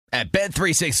At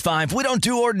Bet365, we don't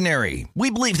do ordinary. We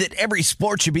believe that every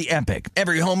sport should be epic.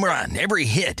 Every home run, every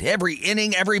hit, every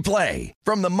inning, every play.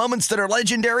 From the moments that are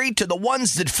legendary to the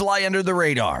ones that fly under the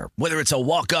radar. Whether it's a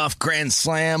walk-off grand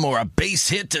slam or a base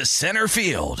hit to center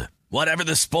field. Whatever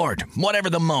the sport, whatever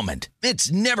the moment.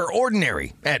 It's never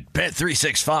ordinary at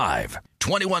Bet365.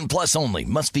 21 plus only.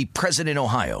 Must be present in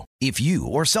Ohio. If you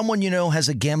or someone you know has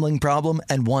a gambling problem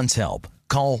and wants help,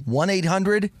 call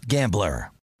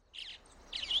 1-800-GAMBLER.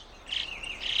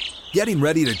 Getting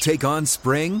ready to take on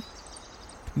spring?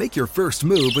 Make your first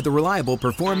move with the reliable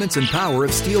performance and power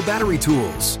of Steel battery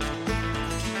tools.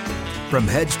 From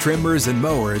hedge trimmers and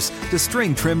mowers to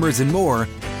string trimmers and more,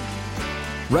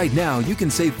 right now you can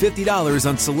save $50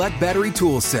 on select battery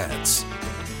tool sets.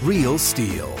 Real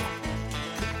Steel.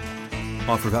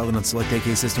 Offer valid on select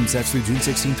AK system sets through June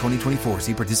 16, 2024.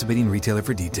 See participating retailer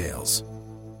for details.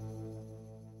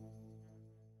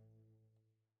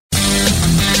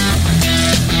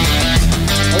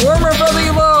 A warmer friendly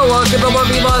hello, welcome to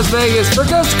lovely Las Vegas for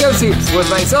Coast to Coast Hoops with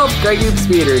myself, Greg Hoops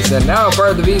Peters, and now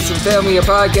part of the VSiN family of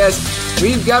podcasts.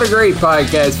 We've got a great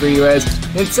podcast for you as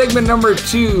in segment number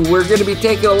 2, we're going to be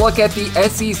taking a look at the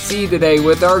SEC today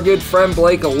with our good friend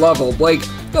Blake Lovell. Blake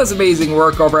does amazing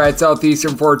work over at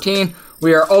Southeastern 14.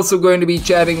 We are also going to be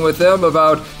chatting with them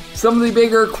about some of the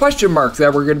bigger question marks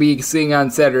that we're going to be seeing on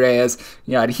Saturday as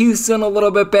you had Houston a little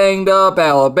bit banged up,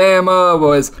 Alabama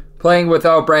was playing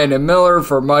without Brandon Miller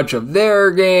for much of their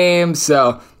game,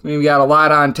 so we've got a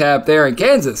lot on tap there. And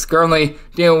Kansas currently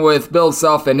dealing with Bill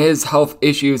Self and his health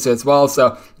issues as well,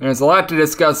 so there's a lot to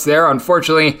discuss there.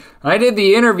 Unfortunately, I did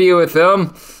the interview with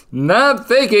him not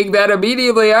thinking that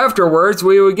immediately afterwards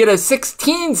we would get a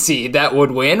 16 seed that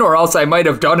would win, or else I might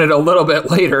have done it a little bit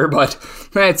later, but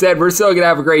that said, we're still going to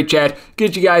have a great chat,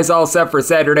 get you guys all set for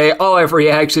Saturday. I'll have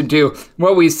reaction to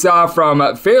what we saw from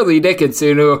Fairleigh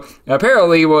Dickinson, who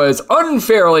apparently was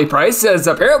unfairly priced, as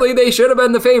apparently they should have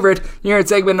been the favorite here in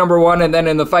segment number 1, and then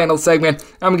in the final segment,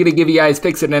 I'm going to give you guys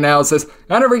picks and analysis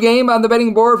on every game on the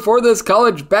betting board for this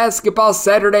college basketball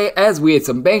Saturday as we hit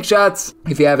some bank shots.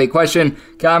 If you have a question,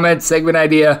 comment, segment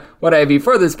idea, what have you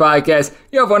for this podcast,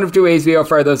 you have one of two ways we'll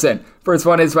fire those in. First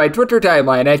one is my Twitter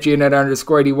timeline at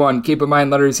 @GNet_81. Keep in mind,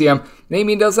 letters CM.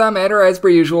 Naming does not matter as per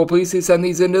usual. Please do send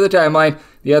these into the timeline.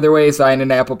 The other way is find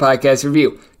an Apple Podcast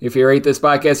review. If you rate this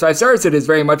podcast 5 stars, it is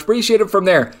very much appreciated. From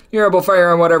there, you're able to fire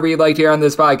on whatever you'd like to hear on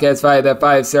this podcast via that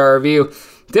 5-star review.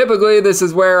 Typically, this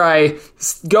is where I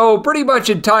go pretty much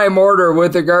in time order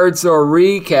with regards to a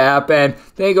recap and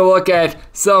take a look at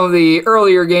some of the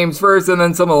earlier games first and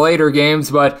then some of the later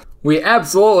games, but we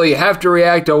absolutely have to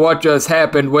react to what just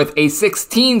happened with a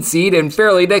 16 seed in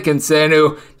Fairleigh Dickinson,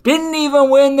 who didn't even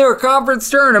win their conference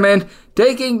tournament,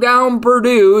 taking down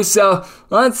Purdue. So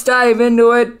let's dive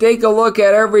into it, take a look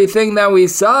at everything that we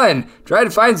saw, and try to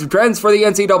find some trends for the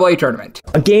NCAA tournament.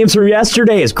 Games from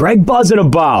yesterday is Greg buzzing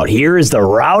about. Here is the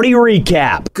rowdy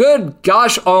recap. Good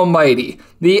gosh almighty.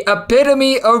 The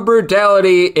epitome of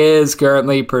brutality is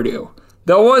currently Purdue.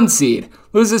 The 1 seed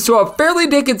loses to a Fairleigh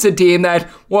Dickinson team that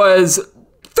was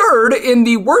third in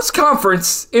the worst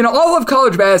conference in all of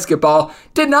college basketball,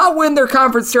 did not win their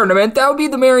conference tournament. That would be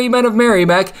the Merrymen of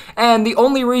Merrimack, and the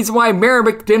only reason why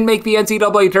Merrimack didn't make the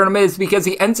NCAA tournament is because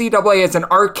the NCAA has an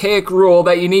archaic rule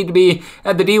that you need to be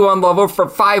at the D1 level for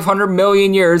 500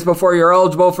 million years before you're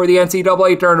eligible for the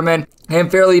NCAA tournament,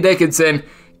 and Fairleigh Dickinson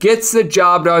gets the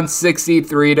job done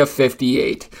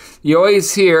 63-58. You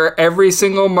always hear every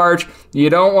single March, you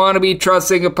don't want to be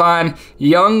trusting upon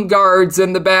young guards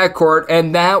in the backcourt,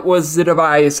 and that was the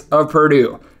device of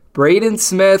Purdue. Braden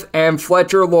Smith and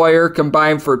Fletcher Lawyer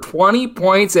combined for 20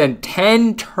 points and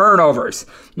 10 turnovers.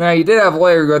 Now, you did have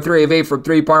Lawyer go 3 of 8 from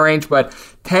three-point range, but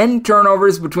 10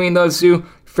 turnovers between those two.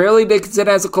 Fairleigh Dickinson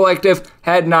as a collective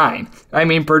had 9. I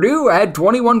mean, Purdue had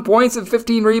 21 points and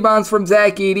 15 rebounds from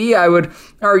Zach Edey. I would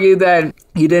argue that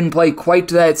he didn't play quite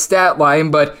to that stat line,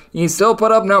 but he still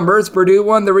put up numbers. Purdue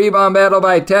won the rebound battle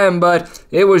by 10, but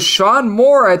it was Sean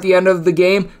Moore at the end of the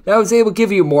game that was able to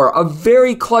give you more. A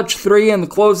very clutch 3 in the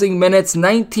closing minutes,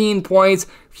 19 points.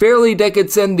 Fairleigh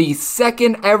Dickinson, the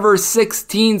second ever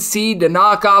 16 seed to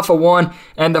knock off a 1,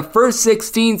 and the first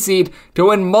 16 seed to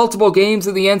win multiple games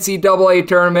of the NCAA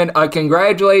tournament.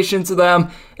 Congratulations to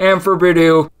them. And for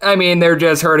Purdue, I mean, they're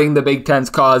just hurting the Big Ten's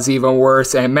cause even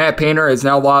worse. And Matt Painter has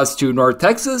now lost to North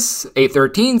Texas, a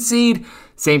 13 seed.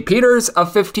 St. Peter's a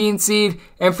 15 seed,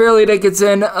 and Fairleigh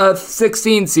Dickinson a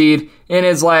 16 seed in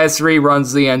his last 3 runs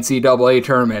of the NCAA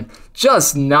tournament.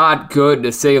 Just not good,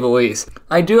 to say the least.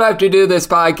 I do have to do this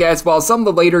podcast while some of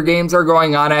the later games are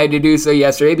going on. I had to do so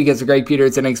yesterday because of Greg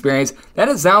Peterson experience. That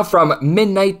is now from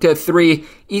midnight to 3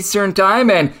 Eastern time,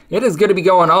 and it is going to be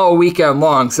going all weekend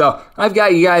long. So I've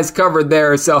got you guys covered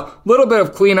there. So a little bit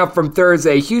of cleanup from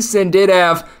Thursday. Houston did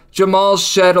have Jamal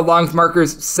Shead along with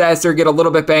Marcus Sasser get a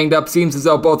little bit banged up. Seems as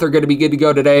though both are going to be good to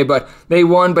go today, but they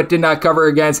won but did not cover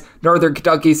against Northern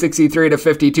Kentucky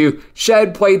 63-52.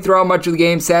 Shead played throughout much of the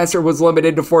game. Sasser was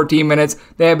limited to 14 minutes.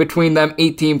 They had between them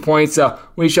 18 points, so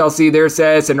we shall see their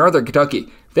status in Northern Kentucky.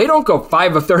 They don't go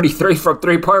 5 of 33 from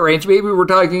three-point range. Maybe we're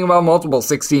talking about multiple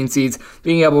 16 seeds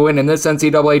being able to win in this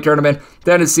NCAA tournament.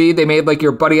 Tennessee, they made like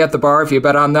your buddy at the bar if you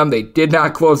bet on them. They did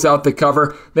not close out the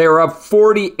cover. They were up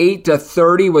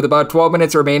 48-30 with about 12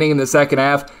 minutes remaining in the second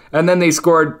half, and then they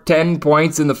scored 10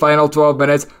 points in the final 12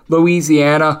 minutes.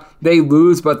 Louisiana, they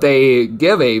lose, but they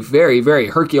give a very, very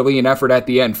Herculean effort at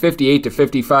the end,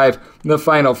 58-55 in the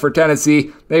final. For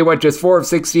Tennessee, they went just 4 of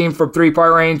 16 from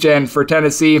three-point range, and for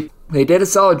Tennessee, they did a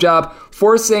solid job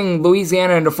forcing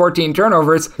Louisiana into 14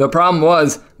 turnovers. The problem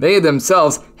was they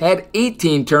themselves had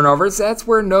 18 turnovers. That's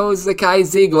where knows Zakai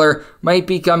Ziegler might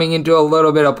be coming into a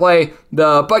little bit of play.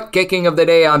 The butt kicking of the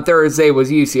day on Thursday was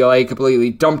UCLA completely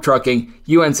dump trucking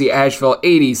UNC Asheville.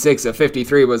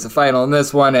 86-53 was the final in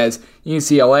this one, as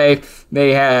UCLA,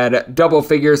 they had double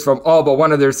figures from all but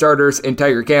one of their starters in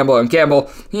Tiger Campbell. And Campbell,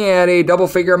 he had a double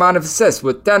figure amount of assists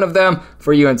with 10 of them.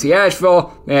 For UNC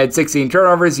Asheville, they had 16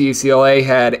 turnovers. UCLA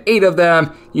had 8 of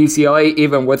them. UCLA,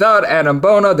 even without Adam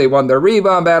Bona, they won their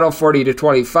rebound battle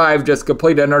 40-25, just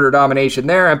completed another domination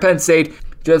there. And Penn State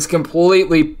just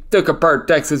completely took apart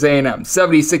Texas A&M,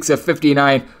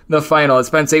 76-59 the final, as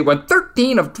Penn State went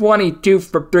 13 of 22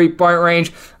 from three-point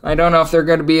range. I don't know if they're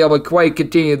going to be able to quite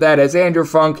continue that, as Andrew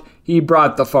Funk, he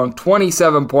brought the funk,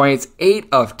 27 points, 8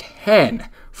 of 10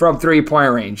 from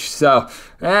three-point range. So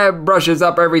that brushes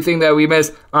up everything that we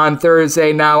missed on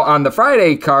Thursday. Now on the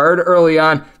Friday card, early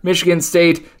on, Michigan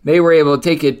State, they were able to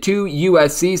take it to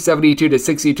USC,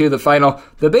 72-62 the final.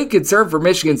 The big concern for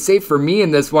Michigan State for me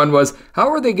in this one was how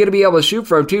are they going to be able to shoot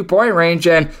from two-point range,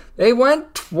 and they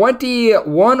went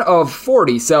 21 of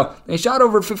 40, so they shot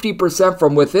over 50%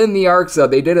 from within the arc, so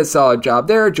they did a solid job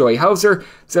there. Joey Hauser,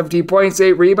 17 points,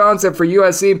 8 rebounds, and for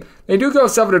USC, they do go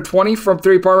 7-20 from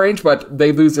three-point range, but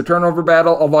they lose the turnover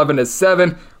battle,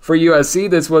 11-7 for USC.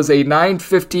 This was a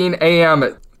 9:15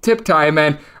 a.m. tip time,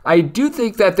 and I do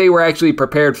think that they were actually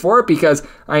prepared for it because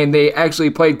they actually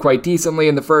played quite decently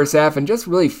in the first half and just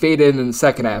really faded in the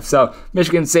second half. So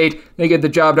Michigan State, they get the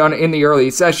job done in the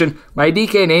early session. My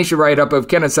DK Nation write-up of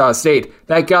Kennesaw State,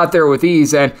 that got there with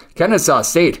ease, and Kennesaw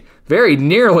State very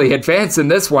nearly advanced in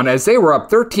this one as they were up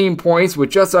 13 points with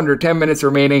just under 10 minutes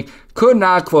remaining. Could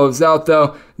not close out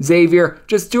though. Xavier,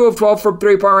 just 2 of 12 from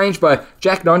three-point range, but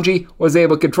Jack Nunge was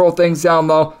able to control things down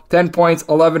low. 10 points,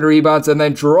 11 rebounds, and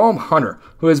then Jerome Hunter,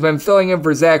 who has been filling in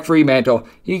for Zach Freemantle.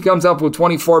 He comes up with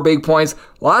 24 big points.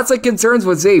 Lots of concerns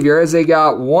with Xavier as they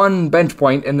got 1 bench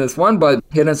point in this one, but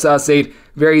Kennesaw State,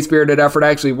 very spirited effort,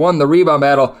 actually won the rebound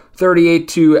battle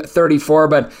 38-34,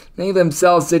 but they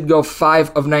themselves did go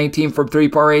 5 of 19 from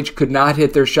three-point range, could not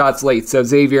hit their shots late, so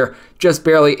Xavier just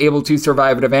barely able to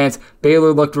survive and advance.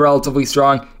 Baylor looked relatively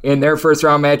strong in their first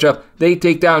round matchup. They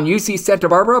take down UC Santa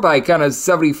Barbara by kind of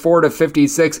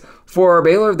 74-56. For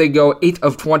Baylor, they go 8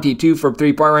 of 22 from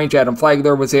three-point range. Adam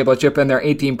Flagler was able to chip in their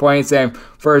 18 points, and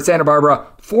for Santa Barbara,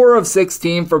 4 of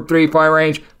 16 from three-point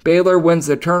range. Baylor wins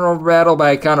the turnover battle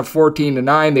by a count of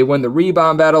 14-9. They win the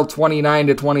rebound battle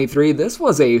 29-23. This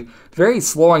was a very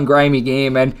slow and grimy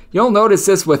game, and you'll notice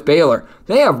this with Baylor.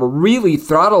 They have really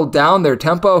throttled down their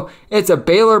tempo. It's a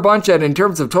Baylor bunch that in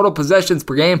terms of total possessions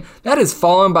per game, that has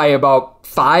fallen by about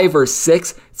 5 or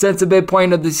 6 since the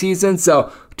midpoint of the season,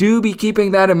 so do be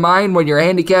keeping that in mind when you're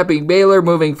handicapping Baylor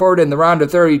moving forward in the round of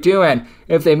 32, and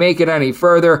if they make it any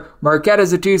further, Marquette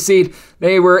is a 2 seed.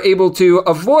 They were able to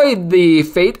avoid the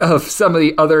fate of some of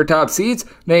the other top seeds.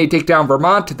 They take down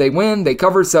Vermont. They win. They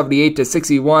cover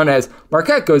 78-61 as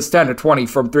Marquette goes 10-20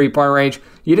 from three-point range.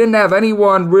 You didn't have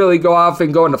anyone really go off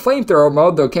and go into flamethrower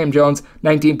mode, though Cam Jones,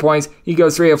 19 points. He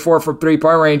goes 3 of 4 from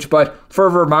three-point range, but for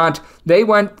Vermont, they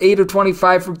went 8 of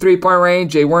 25 from three-point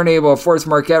range. They weren't able to force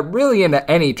Marquette really into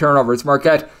any turnovers.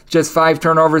 Marquette, just 5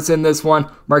 turnovers in this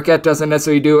one. Marquette doesn't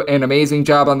necessarily do an amazing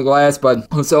job on the glass, but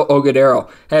also Ogudero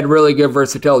had really good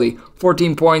versatility.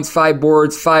 14 points, 5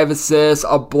 boards, 5 assists,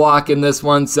 a block in this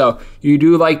one, so you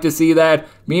do like to see that.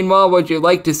 Meanwhile, what you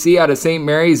like to see out of St.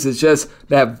 Mary's is just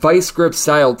that vice grip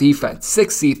style defense.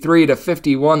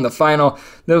 63-51 the final.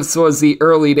 this was the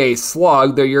early day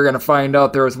slog, though you're going to find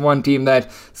out there was one team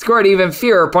that scored even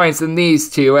fewer points than these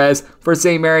two, as for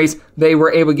St. Mary's, they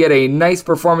were able to get a nice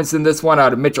performance in this one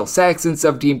out of Mitchell Saxon,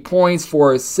 17 points,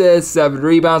 4 assists, 7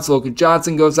 rebounds. Logan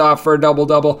Johnson goes off for a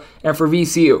double-double. And for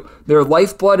VCU, their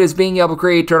lifeblood is being able to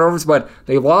create turnovers, but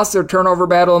they lost their turnover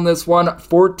battle in this one,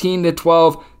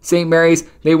 14-12. St. Mary's,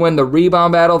 they win the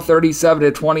rebound battle,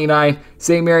 37-29.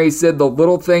 St. Mary's did the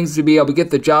little things to be able to get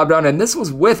the job done, and this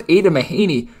was with Aidan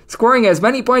Mahaney scoring as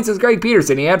many points as Greg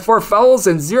Peterson. He had 4 fouls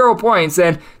and 0 points,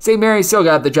 and St. Mary's still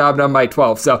got the job done by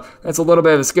 12. So that's a little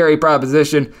bit of a scary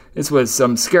proposition. This was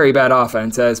some scary bad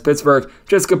offense, as Pittsburgh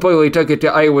just completely took it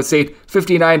to Iowa State,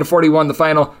 59-41 the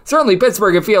final. Certainly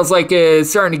Pittsburgh, it feels like, is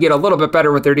starting to get a little bit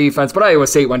better with their defense, but Iowa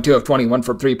State went 2 of 21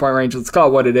 from three-point range. Let's call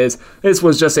it what it is. This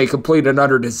was just a complete and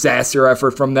utter disaster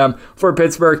effort from them. For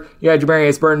Pittsburgh, you had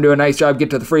Jamarius Burton do a nice job, get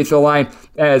to the free throw line,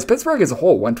 as Pittsburgh as a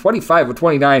whole went 25 of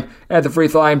 29 at the free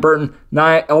throw line. Burton,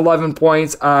 11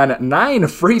 points on 9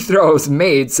 free throws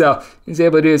made, so he's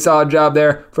able to do a solid job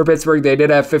there. For Pittsburgh, they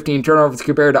did have 15 turnovers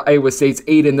compared to Iowa State's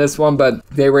 8 in this one, but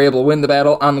they were able to win the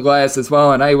battle on the glass as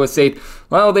well, and Iowa State,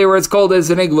 well, they were as cold as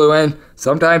an igloo, and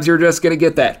sometimes you're just going to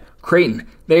get that. Creighton,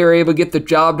 they are able to get the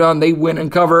job done. They win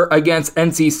and cover against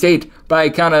NC State by a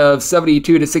count of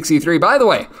 72-63. By the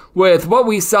way, with what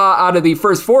we saw out of the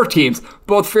first 4 teams,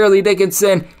 both Fairleigh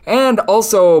Dickinson and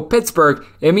also Pittsburgh,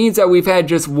 it means that we've had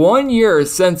just 1 year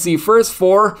since the first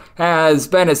 4 has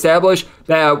been established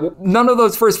that none of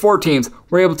those first 4 teams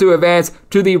were able to advance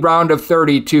to the round of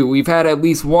 32. We've had at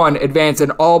least one advance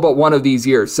in all but one of these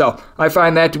years. So I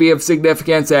find that to be of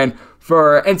significance, and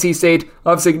for NC State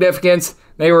of significance,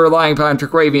 they were relying upon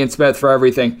Terquavian Smith for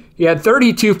everything. He had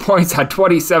 32 points on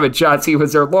 27 shots. He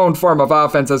was their lone form of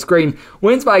offense, as Creighton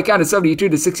wins by a count of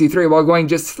 72-63 while going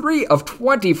just 3 of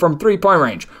 20 from three-point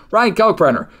range. Ryan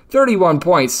Kalkbrenner, 31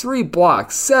 points, 3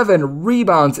 blocks, 7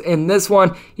 rebounds in this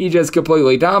one. He just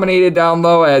completely dominated down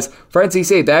low, as for NC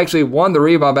State, they actually won the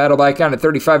rebound battle by a count of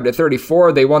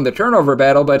 35-34. They won the turnover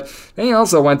battle, but they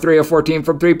also went 3 of 14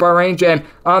 from three-point range, and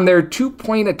on their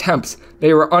 2-point attempts,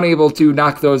 they were unable to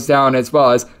knock those down, as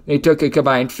well as they took a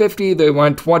combined 50. They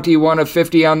went 21 of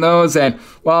 50 on those, and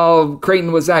while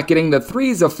Creighton was not getting the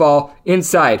threes to fall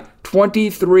inside,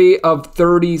 23 of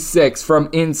 36 from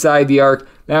inside the arc.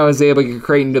 That was able to get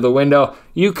Creighton to the window.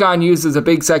 UConn uses a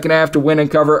big second half to win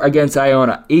and cover against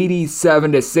Iona,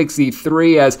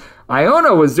 87-63, as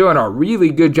Iona was doing a really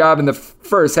good job in the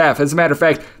first half. As a matter of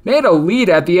fact, they had a lead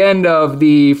at the end of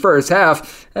the first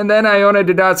half, and then Iona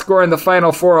did not score in the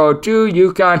final 4:02.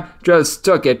 UConn just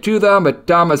took it to them, but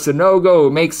Thomas Sanogo,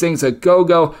 who makes things a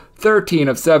go-go, 13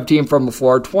 of 17 from the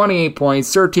floor, 28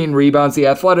 points, 13 rebounds. The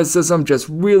athleticism just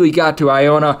really got to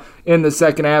Iona in the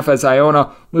second half, as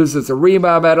Iona loses the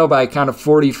rebound battle by a count of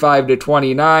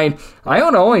 45-29.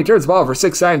 Iona only turns the ball over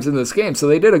 6 times in this game, so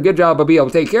they did a good job of being able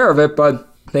to take care of it, but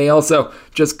they also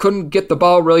just couldn't get the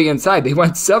ball really inside. They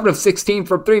went 7 of 16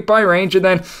 from three-point range, and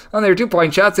then on their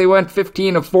 2-point shots, they went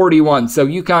 15 of 41. So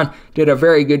UConn did a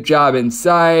very good job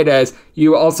inside, as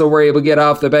you also were able to get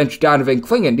off the bench Donovan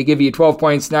Clingan to give you 12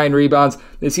 points, 9 rebounds.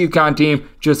 This UConn team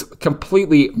just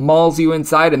completely mauls you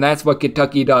inside, and that's what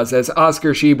Kentucky does. As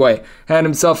Oscar Tshiebwe had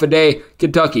himself a day,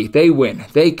 Kentucky, they win.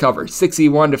 They cover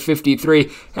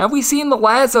 61-53. Have we seen the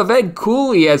last of Ed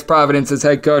Cooley as Providence's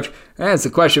head coach? That's the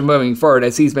question moving forward,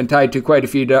 as he's been tied to quite a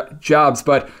few jobs.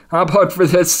 But how about for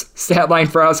this stat line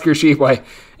for Oscar Tshiebwe?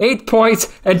 8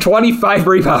 points and 25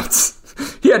 rebounds.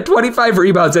 He had 25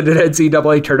 rebounds in an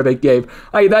NCAA tournament game.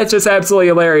 That's just absolutely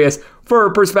hilarious.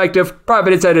 For perspective,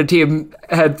 Providence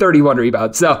had 31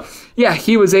 rebounds. So, yeah,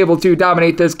 he was able to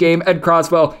dominate this game. Ed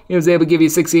Crosswell, he was able to give you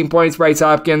 16 points. Bryce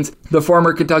Hopkins, the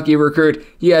former Kentucky recruit,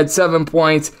 he had 7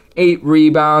 points, 8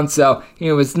 rebounds, so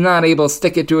he was not able to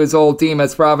stick it to his old team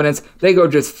as Providence. They go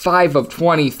just 5 of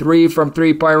 23 from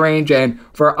three-point range, and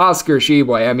for Oscar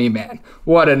Tshiebwe, I mean, man,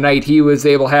 what a night he was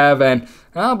able to have. And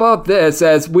how about this,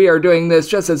 as we are doing this,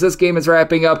 just as this game is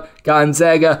wrapping up,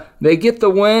 Gonzaga, they get the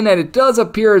win, and it does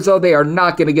appear as though they are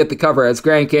not going to get the cover, as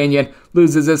Grand Canyon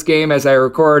loses this game as I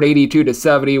record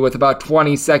 82-70 with about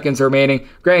 20 seconds remaining.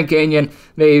 Grand Canyon,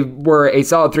 they were a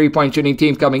solid 3-point shooting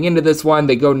team coming into this one.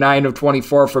 They go 9 of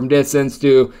 24 from distance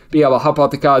to be able to help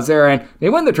out the cause there, and they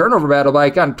win the turnover battle by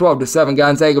kind of 12-7.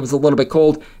 Gonzaga was a little bit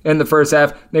cold in the first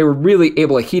half. They were really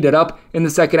able to heat it up in the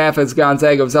second half, as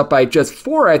Gonzaga was up by just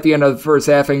 4 at the end of the first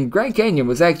half, and Grand Canyon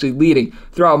was actually leading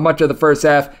throughout much of the first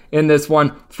half in this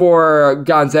one. For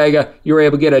Gonzaga, you were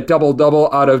able to get a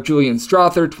double-double out of Julian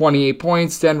Strother, 28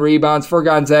 points, 10 rebounds for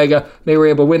Gonzaga. They were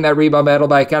able to win that rebound battle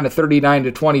by a count of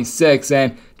 39-26.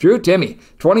 And Drew Timme,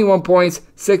 21 points,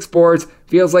 6 boards.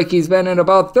 Feels like he's been in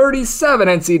about 37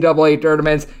 NCAA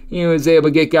tournaments. He was able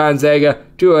to get Gonzaga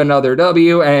to another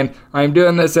W. And I'm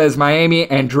doing this as Miami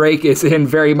and Drake is in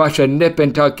very much a nip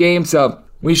and tuck game. So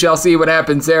we shall see what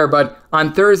happens there. But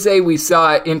on Thursday, we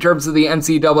saw, in terms of the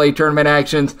NCAA tournament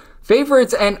actions,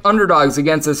 favorites and underdogs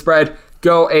against the spread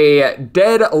go a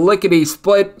dead lickety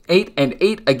split,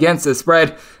 8-8 against the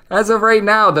spread. As of right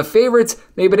now, the favorites,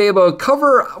 they've been able to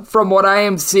cover, from what I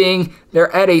am seeing,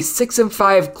 they're at a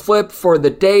 6-5 clip for the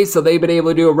day, so they've been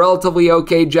able to do a relatively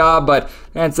okay job, but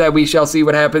that said, we shall see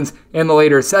what happens in the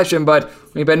later session. But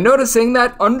we've been noticing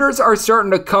that unders are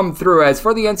starting to come through. As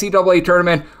for the NCAA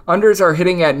tournament, unders are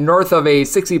hitting at north of a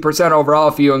 60% overall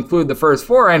if you include the first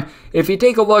four, and if you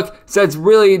take a look, since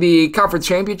really the conference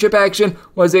championship action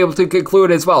was able to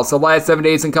conclude as well. So last 7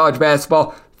 days in college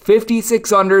basketball,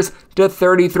 56 unders to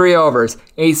 33 overs.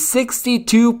 A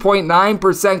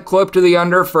 62.9% clip to the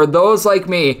under for those like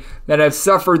me that have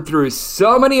suffered through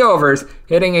so many overs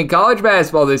hitting in college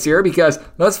basketball this year, because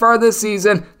thus far this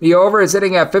season, the over is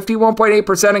hitting at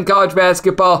 51.8% in college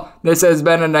basketball. This has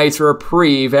been a nice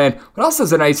reprieve. And what else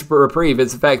is a nice reprieve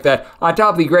is the fact that on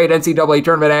top of the great NCAA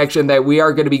tournament action that we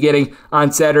are going to be getting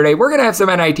on Saturday, we're going to have some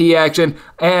NIT action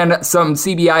and some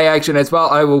CBI action as well.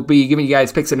 I will be giving you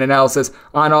guys picks and analysis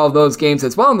on all of those games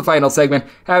as well in the final segment.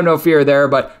 Have no fear there.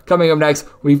 But coming up next,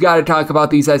 we've got to talk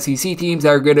about these SEC teams that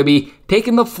are going to be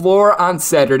taking the floor on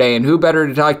Saturday. And who better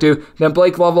to talk to than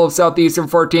Blake Lovell of Southeastern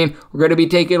 14. We're going to be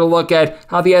taking a look at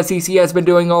how the SEC has been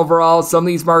doing overall, some of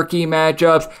these marquee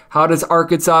matchups. How does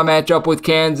Arkansas match up with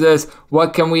Kansas?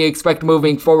 What can we expect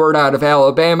moving forward out of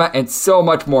Alabama? And so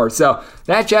much more. So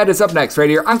that chat is up next right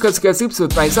here on Coast Soups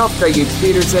with myself, Greg Hughes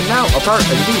Peterson, now a part of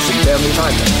the VSiN Family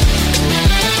Podcast.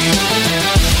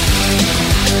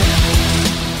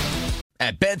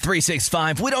 At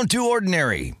Bet365, we don't do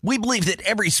ordinary. We believe that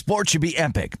every sport should be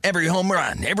epic. Every home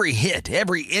run, every hit,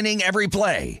 every inning, every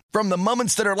play. From the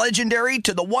moments that are legendary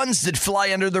to the ones that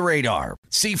fly under the radar.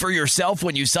 See for yourself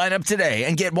when you sign up today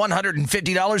and get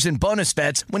 $150 in bonus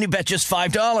bets when you bet just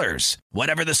 $5.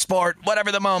 Whatever the sport,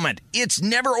 whatever the moment, it's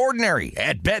never ordinary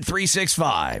at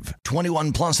Bet365.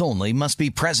 21 plus only. Must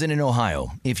be present in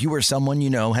Ohio. If you or someone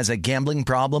you know has a gambling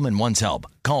problem and wants help,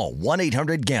 call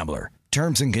 1-800-GAMBLER.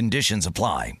 Terms and conditions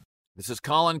apply. This is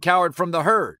Colin Cowherd from The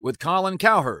Herd with Colin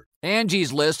Cowherd.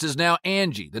 Angie's List is now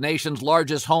Angie, the nation's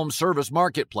largest home service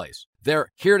marketplace. They're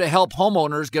here to help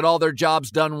homeowners get all their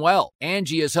jobs done well.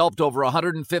 Angie has helped over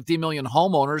 150 million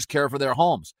homeowners care for their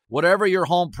homes. Whatever your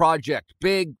home project,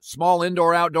 big, small,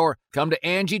 indoor, outdoor, come to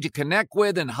Angie to connect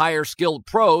with and hire skilled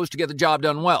pros to get the job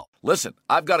done well. Listen,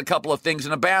 I've got a couple of things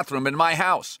in a bathroom in my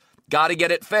house. Got to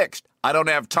get it fixed. I don't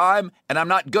have time, and I'm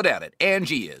not good at it.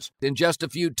 Angie is. In just a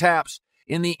few taps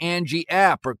in the Angie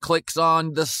app or clicks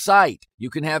on the site, you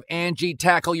can have Angie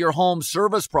tackle your home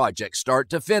service project start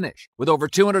to finish. With over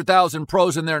 200,000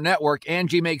 pros in their network,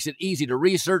 Angie makes it easy to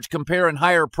research, compare, and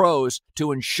hire pros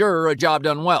to ensure a job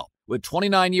done well. With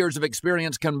 29 years of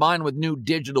experience combined with new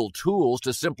digital tools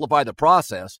to simplify the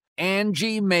process,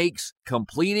 Angie makes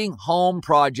completing home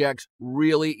projects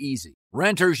really easy.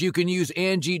 Renters, you can use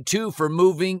Angie too for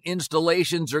moving,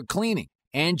 installations, or cleaning.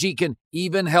 Angie can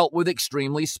even help with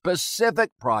extremely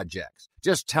specific projects.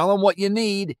 Just tell them what you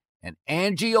need, and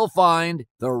Angie will find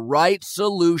the right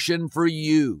solution for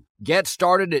you. Get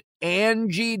started at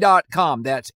Angie.com.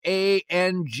 That's ANGI.com,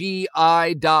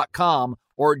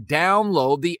 or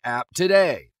download the app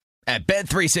today. At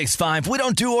Bet365, we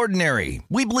don't do ordinary.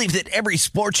 We believe that every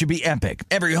sport should be epic.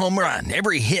 Every home run,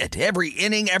 every hit, every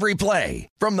inning, every play.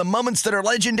 From the moments that are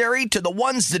legendary to the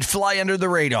ones that fly under the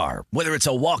radar. Whether it's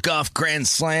a walk-off grand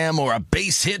slam or a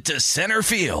base hit to center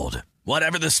field.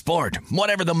 Whatever the sport,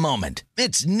 whatever the moment,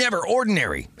 it's never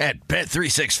ordinary at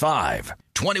Bet365.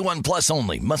 21 plus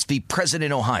only. Must be present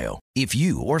in Ohio. If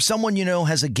you or someone you know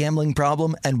has a gambling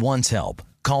problem and wants help,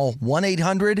 call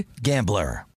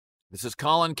 1-800-GAMBLER. This is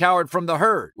Colin Cowherd from The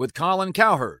Herd with Colin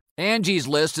Cowherd. Angie's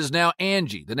List is now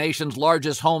Angie, the nation's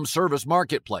largest home service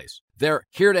marketplace. They're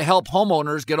here to help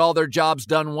homeowners get all their jobs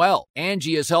done well.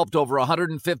 Angie has helped over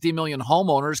 150 million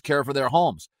homeowners care for their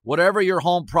homes. Whatever your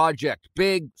home project,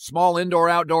 big, small, indoor,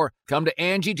 outdoor, come to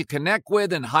Angie to connect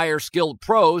with and hire skilled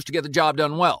pros to get the job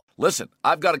done well. Listen,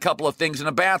 I've got a couple of things in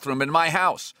a bathroom in my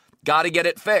house. Got to get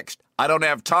it fixed. I don't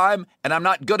have time, and I'm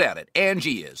not good at it.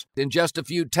 Angie is. In just a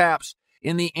few taps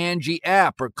in the Angie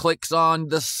app or clicks on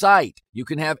the site, you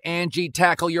can have Angie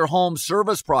tackle your home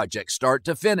service project start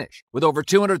to finish. With over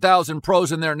 200,000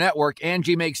 pros in their network,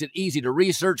 Angie makes it easy to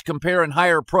research, compare, and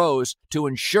hire pros to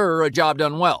ensure a job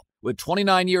done well. With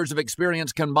 29 years of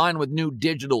experience combined with new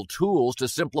digital tools to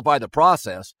simplify the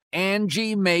process,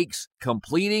 Angie makes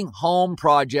completing home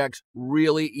projects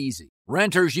really easy.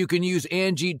 Renters, you can use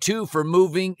Angie too for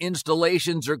moving,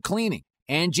 installations, or cleaning.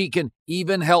 Angie can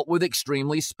even help with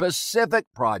extremely specific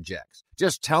projects.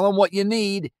 Just tell them what you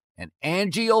need, and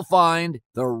Angie will find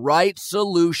the right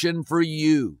solution for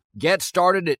you. Get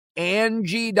started at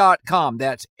Angie.com.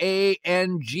 That's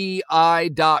ANGI.com,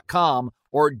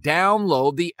 or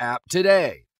download the app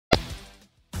today.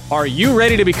 Are you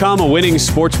ready to become a winning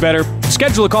sports bettor?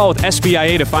 Schedule a call with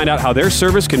SBIA to find out how their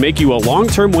service can make you a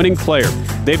long-term winning player.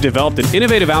 They've developed an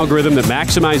innovative algorithm that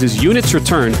maximizes units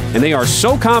return, and they are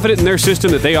so confident in their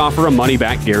system that they offer a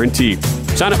money-back guarantee.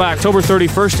 Sign up by October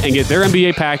 31st and get their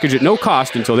MBA package at no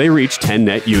cost until they reach 10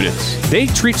 net units. They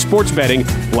treat sports betting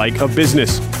like a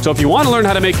business. So if you want to learn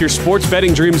how to make your sports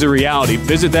betting dreams a reality,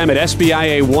 visit them at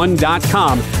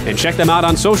SBIA1.com and check them out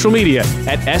on social media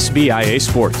at SBIA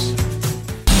Sports.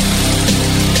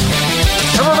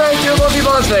 And we're back here in lovely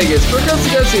Las Vegas for Coast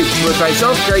to Coast Hoops with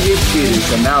myself, Greg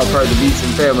Peters, and now part of the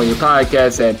VSiN Family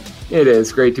Podcast. And it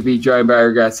is great to be joined by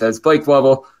our guest, as Blake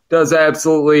Lovell does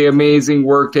absolutely amazing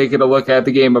work taking a look at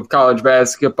the game of college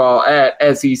basketball at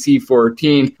SEC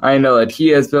 14. I know that he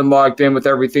has been locked in with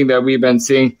everything that we've been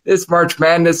seeing this March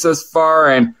Madness thus far,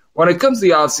 and when it comes to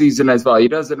the offseason as well, he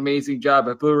does an amazing job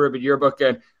at Blue Ribbon Yearbook,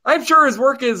 and I'm sure his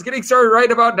work is getting started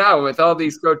right about now with all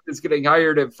these coaches getting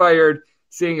hired and fired,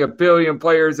 seeing a billion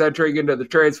players entering into the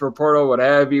transfer portal, what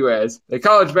have you, as the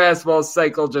college basketball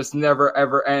cycle just never,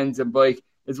 ever ends, and Blake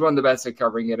is one of the best at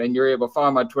covering it. And you're able to follow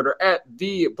him on Twitter at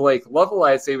 @BlakeLovell.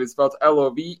 Last name is spelled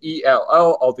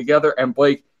Lovell altogether. And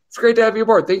Blake, it's great to have you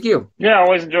aboard. Thank you. Yeah, I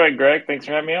always enjoy it, Greg. Thanks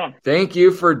for having me on. Thank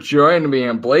you for joining me.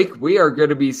 And Blake, we are going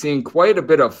to be seeing quite a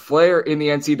bit of flair in the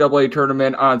NCAA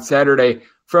tournament on Saturday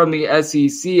from the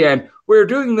SEC. And we're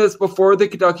doing this before the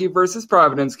Kentucky versus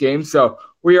Providence game, so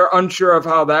we are unsure of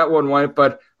how that one went.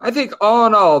 But I think all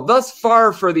in all, thus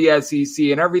far for the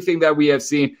SEC and everything that we have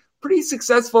seen, pretty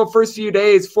successful first few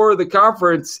days for the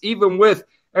conference, even with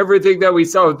everything that we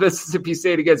saw with Mississippi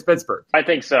State against Pittsburgh. I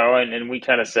think so, and we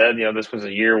kind of said, this was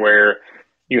a year where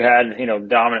you had,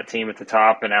 dominant team at the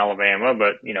top in Alabama,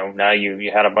 but, now you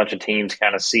had a bunch of teams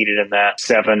kind of seated in that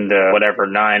 7 to whatever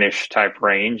 9-ish type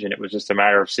range, and it was just a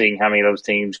matter of seeing how many of those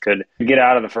teams could get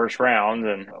out of the first round.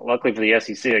 And luckily for the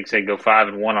SEC, like I say, go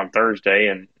 5-1 on Thursday,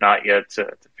 and not yet to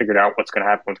figured out what's going to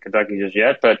happen with Kentucky just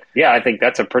yet. But yeah, I think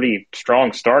that's a pretty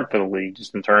strong start for the league,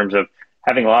 just in terms of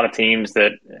having a lot of teams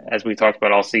that, as we talked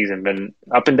about all season, been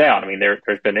up and down. I mean,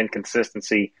 there's been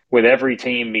inconsistency with every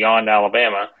team beyond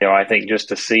Alabama. I think just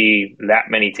to see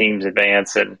that many teams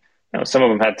advance, and some of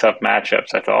them had tough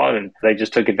matchups, I thought, and they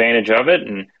just took advantage of it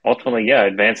and ultimately,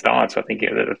 advanced on. So I think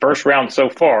the first round so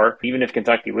far, even if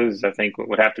Kentucky loses, I think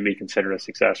would have to be considered a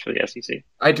success for the SEC.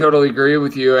 I totally agree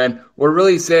with you. And what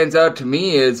really stands out to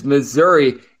me is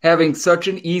Missouri having such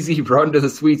an easy run to the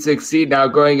Sweet 16 now,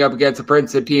 going up against a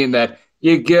Princeton team that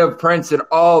you give Princeton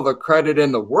all the credit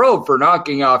in the world for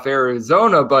knocking off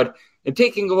Arizona. But in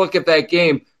taking a look at that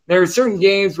game, there are certain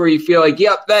games where you feel like,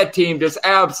 yep, that team just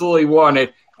absolutely won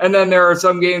it. And then there are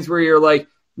some games where you're like,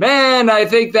 man, I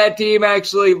think that team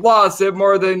actually lost it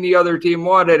more than the other team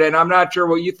wanted. And I'm not sure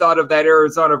what you thought of that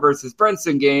Arizona versus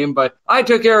Princeton game, but I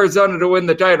took Arizona to win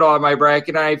the title on my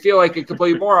bracket, and I feel like a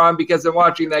complete moron because in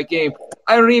watching that game,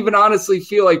 I don't even honestly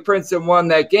feel like Princeton won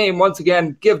that game. Once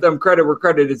again, give them credit where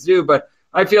credit is due, but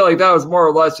I feel like that was more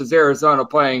or less just Arizona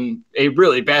playing a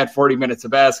really bad 40 minutes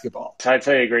of basketball. I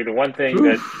totally agree. The one thing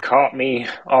that caught me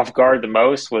off guard the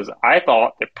most was I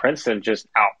thought that Princeton just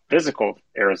out-physicaled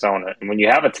Arizona. And when you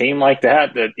have a team like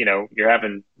that, you're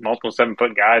having multiple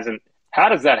 7-foot guys, and how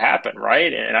does that happen,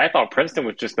 right? And I thought Princeton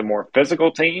was just the more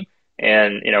physical team.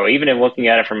 And, even in looking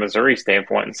at it from Missouri's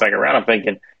standpoint in the second round, I'm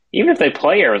thinking, even if they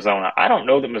play Arizona, I don't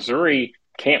know that Missouri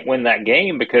can't win that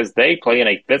game because they play in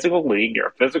a physical league. They're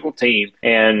a physical team.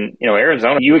 And,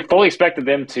 Arizona, you fully expected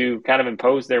them to kind of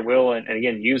impose their will and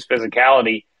again, use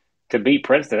physicality to beat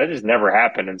Princeton. That just never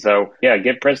happened. And so,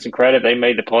 give Princeton credit. They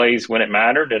made the plays when it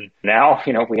mattered. And now,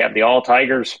 we have the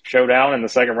All-Tigers showdown in the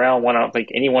second round, one I don't think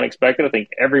anyone expected. I think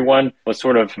everyone was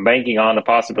sort of banking on the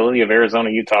possibility of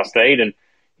Arizona, Utah State. And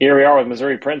here we are with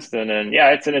Missouri, Princeton. And,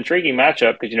 it's an intriguing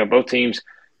matchup because, both teams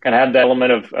kind of have that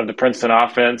element of the Princeton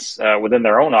offense within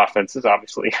their own offenses.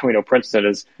 Obviously, we know Princeton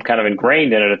is kind of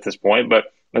ingrained in it at this point,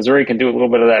 but Missouri can do a little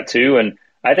bit of that too. And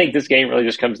I think this game really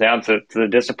just comes down to the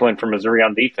discipline for Missouri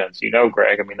on defense.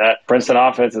 Greg, I mean, that Princeton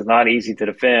offense is not easy to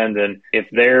defend. And if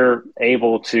they're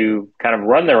able to kind of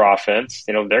run their offense,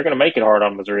 they're going to make it hard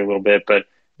on Missouri a little bit. But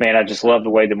man, I just love the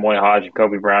way D'Moy Hodge and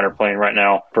Kobe Brown are playing right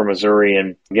now for Missouri.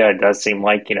 And yeah, it does seem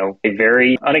like, a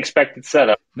very unexpected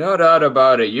setup. No doubt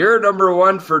about it. You're number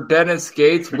one for Dennis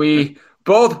Gates. We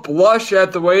both blush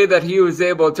at the way that he was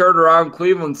able to turn around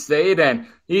Cleveland State, and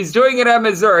he's doing it at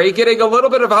Missouri, getting a little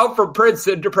bit of help from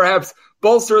Princeton to perhaps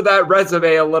bolster that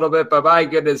resume a little bit. But my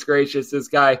goodness gracious, this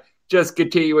guy just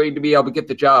continuing to be able to get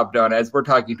the job done, as we're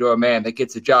talking to a man that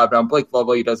gets the job done. Blake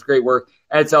Lovely does great work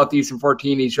at Southeastern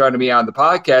 14. He's joining me on the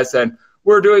podcast, and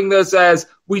we're doing this as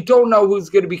we don't know who's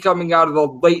going to be coming out of the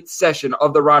late session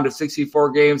of the round of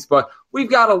 64 games, but we've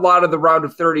got a lot of the round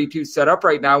of 32 set up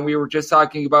right now. We were just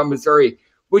talking about Missouri.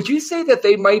 Would you say that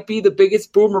they might be the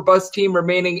biggest boom or bust team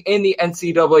remaining in the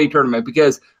NCAA tournament?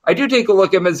 Because I do take a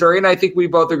look at Missouri, and I think we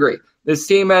both agree. This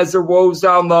team has their woes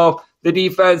down low. The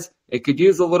defense, it could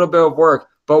use a little bit of work.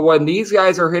 But when these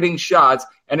guys are hitting shots,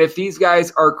 and if these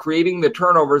guys are creating the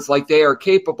turnovers like they are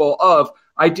capable of,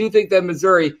 I do think that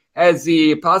Missouri has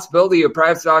the possibility of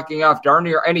perhaps knocking off darn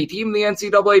near any team in the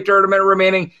NCAA tournament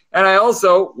remaining. And I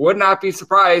also would not be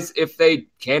surprised if they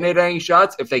can't hit any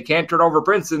shots, if they can't turn over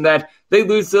Princeton, that they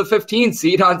lose the 15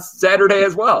 seed on Saturday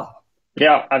as well.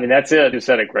 Yeah, I mean, that's it. You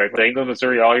said it, Greg. They go to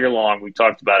Missouri all year long. We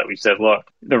talked about it. We said, look,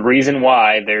 the reason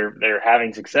why they're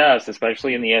having success,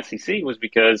 especially in the SEC, was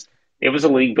because it was a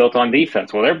league built on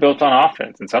defense. Well, they're built on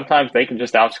offense, and sometimes they can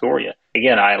just outscore you.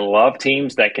 Again, I love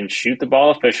teams that can shoot the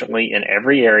ball efficiently in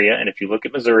every area, and if you look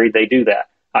at Missouri, they do that.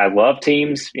 I love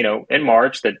teams, in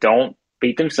March that don't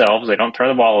beat themselves. They don't turn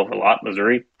the ball over a lot.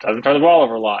 Missouri doesn't turn the ball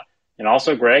over a lot. And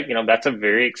also, Greg, that's a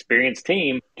very experienced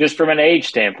team just from an age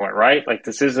standpoint, right? Like,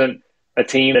 this isn't a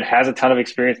team that has a ton of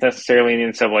experience necessarily in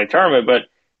the NCAA tournament, but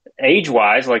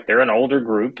age-wise, like, they're an older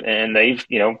group, and they've,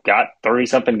 got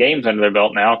 30-something games under their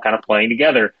belt now kind of playing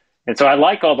together. And so I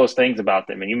like all those things about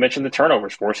them. And you mentioned the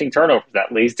turnovers, forcing turnovers.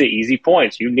 That leads to easy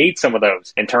points. You need some of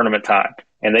those in tournament time.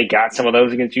 And they got some of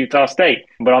those against Utah State.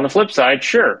 But on the flip side,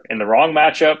 sure, in the wrong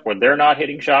matchup where they're not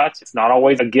hitting shots, it's not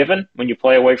always a given when you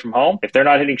play away from home. If they're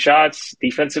not hitting shots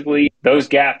defensively, those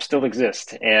gaps still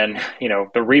exist. And,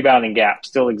 the rebounding gap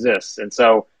still exists. And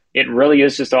so it really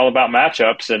is just all about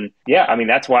matchups. And yeah, I mean,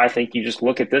 that's why I think you just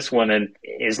look at this one, and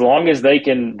as long as they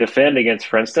can defend against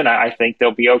Princeton, I think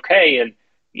they'll be okay. And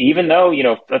even though,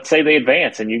 let's say they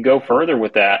advance and you go further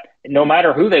with that, no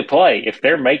matter who they play, if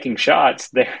they're making shots,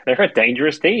 they're a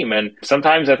dangerous team. And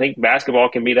sometimes I think basketball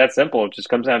can be that simple. It just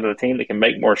comes down to the team that can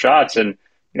make more shots. And,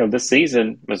 this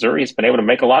season, Missouri has been able to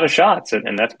make a lot of shots,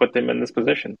 and that's put them in this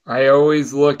position. I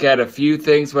always look at a few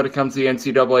things when it comes to the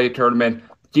NCAA tournament.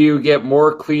 Do you get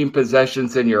more clean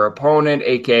possessions than your opponent,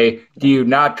 aka do you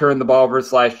not turn the ball over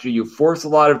 / do you force a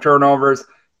lot of turnovers?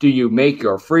 Do you make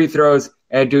your free throws?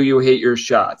 And do you hit your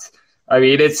shots? I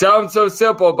mean, it sounds so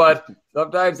simple, but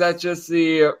sometimes that's just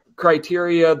the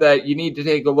criteria that you need to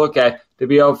take a look at to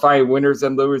be able to find winners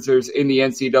and losers in the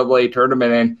NCAA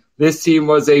tournament. And this team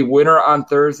was a winner on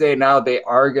Thursday. Now they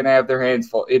are going to have their hands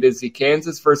full. It is the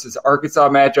Kansas versus Arkansas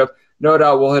matchup. No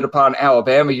doubt we'll hit upon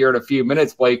Alabama here in a few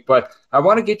minutes, Blake, but I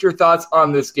want to get your thoughts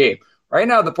on this game. Right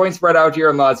now, the point spread out here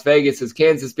in Las Vegas is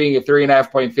Kansas being a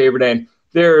 3.5-point favorite, and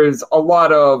there's a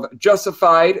lot of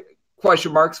justified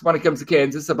question marks when it comes to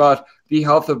Kansas about the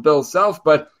health of Bill Self,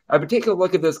 but I've been taking a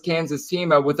look at this Kansas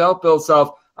team, and without Bill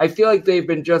Self, I feel like they've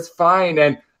been just fine,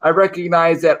 and I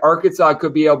recognize that Arkansas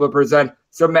could be able to present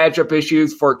some matchup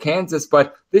issues for Kansas,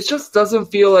 but this just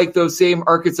doesn't feel like those same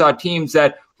Arkansas teams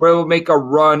that were able to make a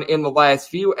run in the last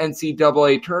few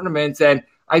NCAA tournaments, and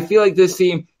I feel like this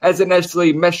team hasn't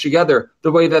necessarily meshed together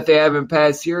the way that they have in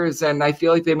past years, and I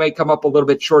feel like they might come up a little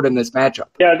bit short in this matchup.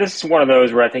 Yeah, this is one of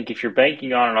those where I think if you're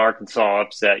banking on an Arkansas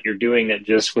upset, you're doing it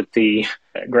just with the,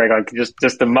 Greg, like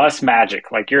just the Muss magic.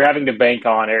 Like, you're having to bank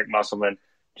on Eric Musselman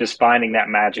just finding that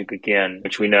magic again,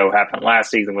 which we know happened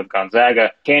last season with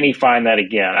Gonzaga. Can he find that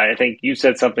again? I think you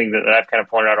said something that I've kind of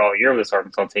pointed out all year with this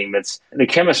Arkansas team. It's the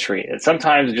chemistry. And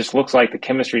sometimes it just looks like the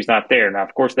chemistry's not there. Now,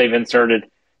 of course, they've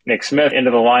inserted Nick Smith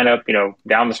into the lineup,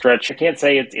 down the stretch. I can't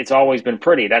say it's always been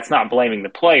pretty. That's not blaming the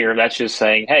player. That's just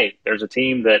saying, hey, there's a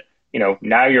team that,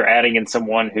 now you're adding in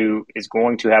someone who is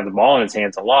going to have the ball in his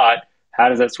hands a lot. How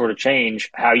does that sort of change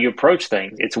how you approach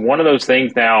things? It's one of those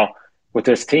things now with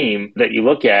this team that you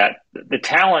look at. The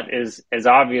talent is as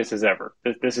obvious as ever.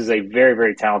 This is a very,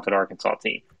 very talented Arkansas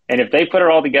team. And if they put it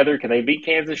all together, can they beat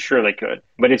Kansas? Sure they could.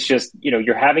 But it's just,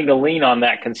 you're having to lean on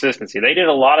that consistency. They did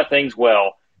a lot of things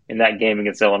well in that game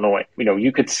against Illinois.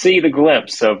 You could see the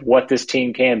glimpse of what this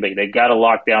team can be. They've got a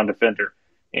lockdown defender.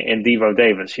 and Devo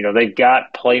Davis. They've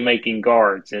got playmaking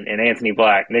guards and Anthony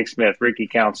Black, Nick Smith, Ricky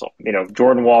Council.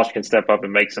 Jordan Walsh can step up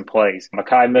and make some plays.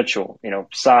 Mekhi Mitchell,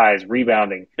 size,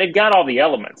 rebounding. They've got all the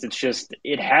elements. It's just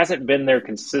it hasn't been there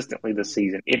consistently this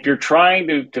season. If you're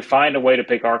trying to find a way to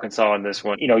pick Arkansas in this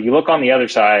one, you look on the other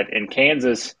side, and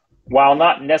Kansas, while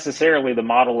not necessarily the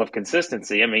model of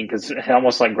consistency, because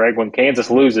almost like Greg, when Kansas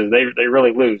loses, they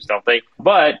really lose, don't they?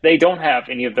 But they don't have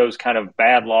any of those kind of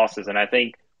bad losses. And I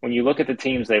think when you look at the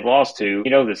teams they've lost to,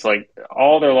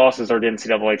 all their losses are to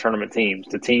NCAA tournament teams,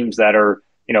 to teams that are,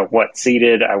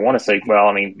 seeded, I want to say,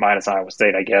 minus Iowa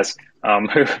State, I guess,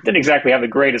 who didn't exactly have the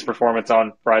greatest performance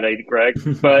on Friday, Greg.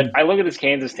 But I look at this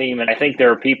Kansas team, and I think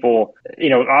there are people,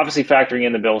 obviously factoring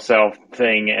in the Bill Self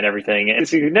thing and everything.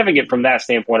 It's significant from that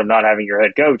standpoint of not having your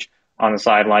head coach on the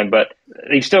sideline, but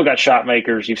you've still got shot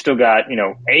makers. You've still got,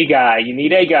 a guy. You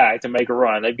need a guy to make a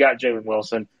run. They've got Jalen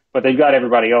Wilson, but they've got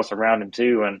everybody else around him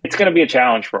too. And it's going to be a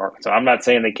challenge for Arkansas. I'm not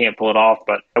saying they can't pull it off,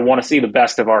 but I want to see the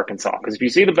best of Arkansas, because if you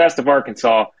see the best of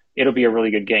Arkansas, it'll be a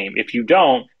really good game. If you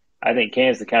don't, I think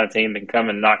Kansas is the kind of team that can come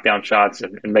and knock down shots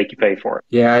and make you pay for it.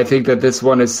 Yeah, I think that this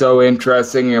one is so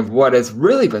interesting of what has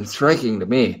really been striking to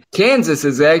me. Kansas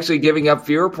is actually giving up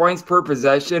fewer points per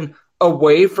possession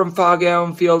away from Phog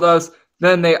Allen Fieldhouse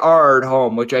than they are at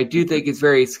home, which I do think is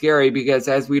very scary because,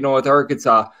 as we know with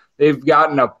Arkansas, they've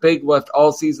gotten a big lift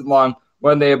all season long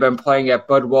when they have been playing at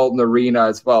Bud Walton Arena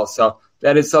as well. So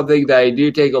that is something that I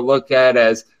do take a look at.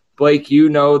 As Blake,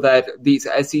 that these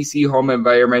SEC home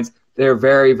environments, they're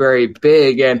very, very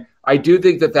big. And I do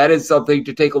think that is something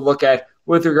to take a look at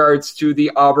with regards to the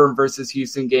Auburn versus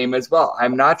Houston game as well.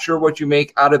 I'm not sure what you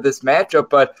make out of this matchup,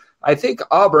 but I think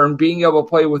Auburn being able to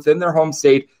play within their home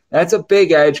state, that's a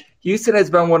big edge. Houston has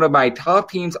been one of my top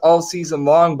teams all season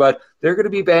long, but they're going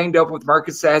to be banged up with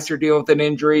Marcus Sasser dealing with an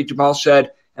injury. Jamal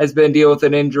Shedd has been dealing with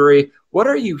an injury. What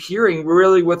are you hearing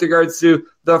really with regards to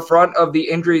the front of the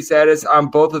injury status on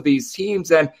both of these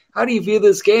teams? And how do you view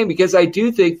this game? Because I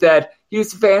do think that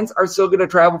Houston fans are still going to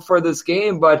travel for this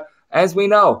game, but as we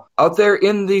know, out there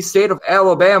in the state of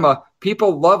Alabama,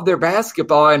 people love their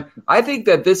basketball, and I think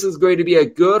that this is going to be a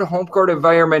good home court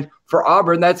environment for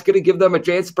Auburn that's going to give them a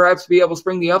chance perhaps to be able to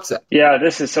spring the upset. Yeah,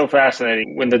 this is so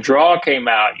fascinating. When the draw came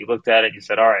out, you looked at it, you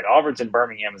said, all right, Auburn's in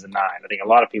Birmingham as a 9. I think a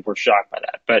lot of people were shocked by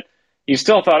that, but you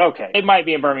still thought, okay, it might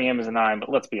be in Birmingham as a 9, but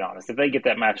let's be honest. If they get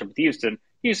that matchup with Houston,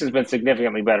 Houston's been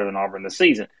significantly better than Auburn this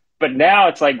season. But now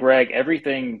it's like, Greg,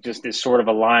 everything just is sort of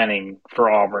aligning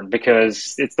for Auburn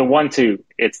because it's the 1-2.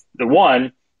 It's the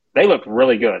one. They looked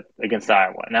really good against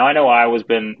Iowa. Now, I know Iowa's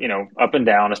been, up and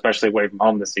down, especially away from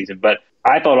home this season, but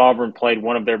I thought Auburn played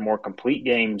one of their more complete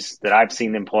games that I've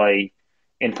seen them play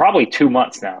in probably 2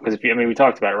 months now. Because, we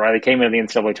talked about it, right? They came into the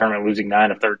NCAA tournament losing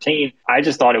 9 of 13. I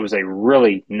just thought it was a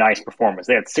really nice performance.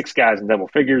 They had 6 guys in double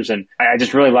figures, and I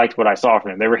just really liked what I saw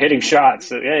from them. They were hitting shots.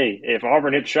 So, hey, if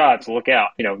Auburn hits shots, look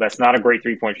out. That's not a great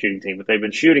three-point shooting team, but they've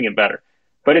been shooting it better.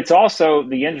 But it's also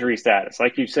the injury status,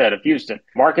 like you said, of Houston.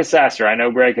 Marcus Sasser, I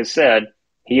know Greg has said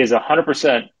he is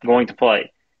 100% going to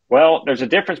play. Well, there's a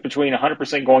difference between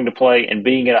 100% going to play and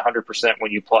being at 100% when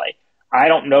you play. I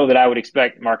don't know that I would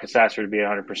expect Marcus Sasser to be at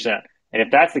 100%. And if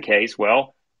that's the case,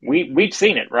 well, we've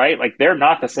seen it, right? Like, they're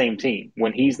not the same team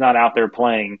when he's not out there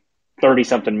playing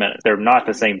 30-something minutes. They're not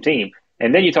the same team.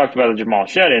 And then you talked about the Jamal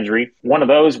Shedd injury, one of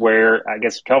those where I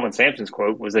guess Kelvin Sampson's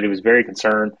quote was that he was very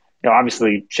concerned.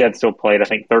 Obviously, Shedd still played, I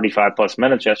think, 35-plus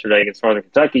minutes yesterday against Northern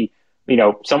Kentucky.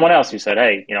 Someone else who said,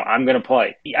 hey, I'm going to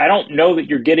play. I don't know that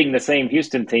you're getting the same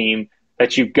Houston team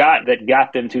that you've got that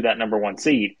got them to that number 1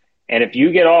 seed. And if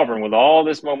you get Auburn with all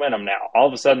this momentum now, all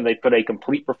of a sudden they put a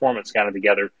complete performance kind of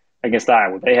together against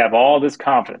Iowa. They have all this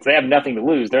confidence. They have nothing to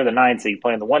lose. They're the 9 seed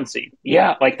playing the 1 seed.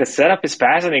 Yeah, like the setup is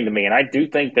fascinating to me. And I do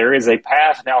think there is a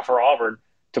path now for Auburn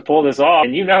to pull this off.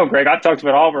 And Greg, I talked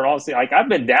about Auburn all season. Like, I've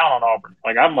been down on Auburn.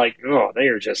 Like, I'm like, oh,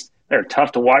 they're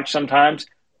tough to watch sometimes.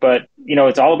 But,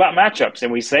 it's all about matchups.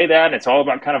 And we say that, and it's all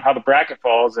about kind of how the bracket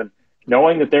falls. And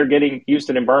knowing that they're getting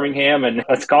Houston and Birmingham, and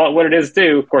let's call it what it is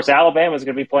too. Of course, Alabama's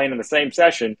going to be playing in the same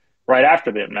session right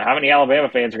after them. Now, how many Alabama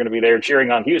fans are going to be there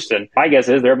cheering on Houston? My guess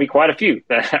is there'll be quite a few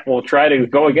that will try to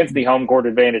go against the home court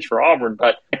advantage for Auburn.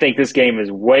 But I think this game is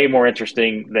way more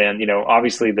interesting than,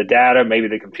 obviously the data, maybe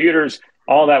the computers,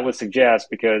 all that would suggest,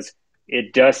 because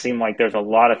it does seem like there's a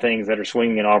lot of things that are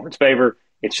swinging in Auburn's favor.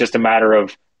 It's just a matter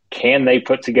of, can they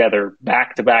put together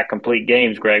back-to-back complete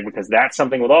games, Greg? Because that's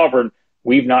something with Auburn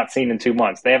we've not seen in 2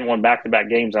 months. They haven't won back-to-back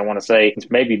games, I want to say, it's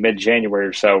maybe mid-January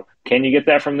or so. Can you get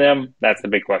that from them? That's the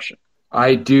big question.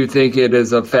 I do think it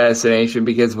is a fascination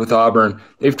because with Auburn,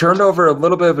 they've turned over a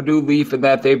little bit of a new leaf in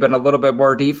that they've been a little bit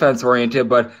more defense-oriented,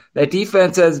 but that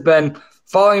defense has been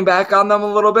falling back on them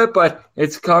a little bit, but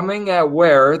it's coming at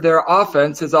where their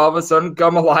offense has all of a sudden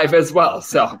come alive as well.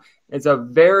 So it's a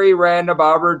very random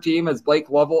Auburn team, as Blake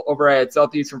Lovell over at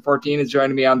Southeastern 14 is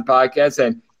joining me on the podcast.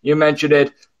 And you mentioned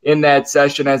it in that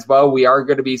session as well. We are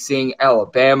going to be seeing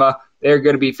Alabama. They're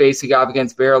going to be facing off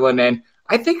against Maryland. And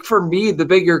I think for me, the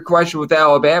bigger question with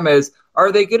Alabama is,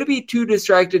 are they going to be too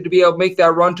distracted to be able to make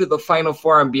that run to the Final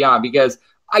Four and beyond? Because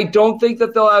I don't think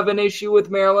that they'll have an issue with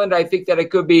Maryland. I think that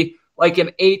it could be like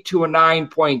an 8 to a 9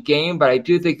 point game, but I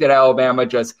do think that Alabama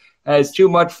just has too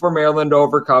much for Maryland to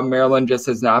overcome. Maryland just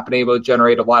has not been able to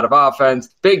generate a lot of offense.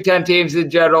 Big Ten teams in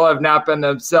general have not been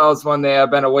themselves when they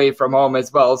have been away from home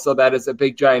as well, so that is a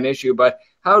big, giant issue. But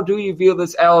how do you view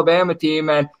this Alabama team,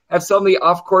 and have some of the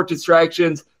off-court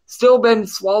distractions still been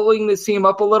swallowing this team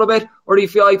up a little bit, or do you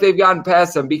feel like they've gotten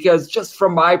past them? Because just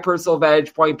from my personal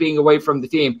vantage point being away from the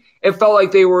team, it felt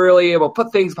like they were really able to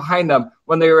put things behind them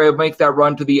when they were able to make that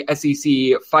run to the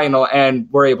SEC final and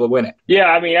were able to win it. Yeah,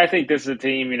 I mean, I think this is a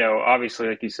team, obviously,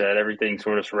 like you said, everything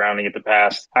sort of surrounding it the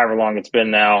past, however long it's been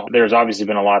now, there's obviously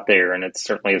been a lot there, and it's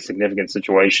certainly a significant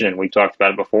situation, and we've talked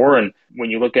about it before. And when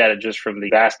you look at it just from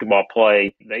the basketball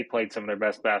play, they played some of their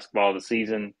best basketball of the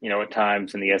season, at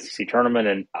times in the SEC tournament.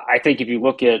 And I think if you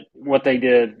look at what they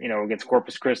did, against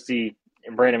Corpus Christi,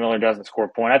 and Brandon Miller doesn't score a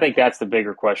point. I think that's the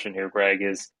bigger question here, Greg,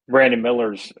 is Brandon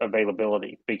Miller's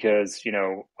availability. Because,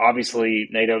 obviously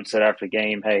Nate Oates said after the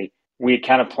game, hey, we had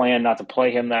kind of planned not to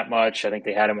play him that much. I think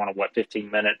they had him on a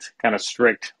 15-minute kind of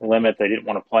strict limit. They didn't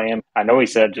want to play him. I know he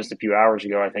said just a few hours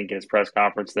ago, I think in his press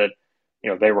conference, that,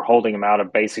 they were holding him out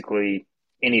of basically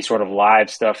any sort of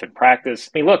live stuff in practice.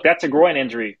 I mean, look, that's a groin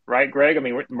injury, right, Greg? I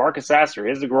mean, Marcus Sasser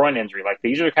is a groin injury. Like,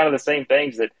 these are kind of the same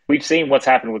things that we've seen what's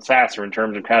happened with Sasser in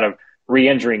terms of kind of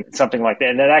re-injuring something like that.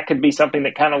 And then that could be something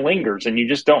that kind of lingers, and you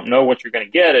just don't know what you're going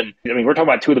to get. And I mean, we're talking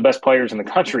about two of the best players in the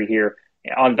country here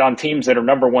on teams that are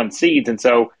number one seeds. And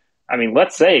so, I mean,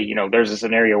 let's say, there's a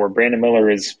scenario where Brandon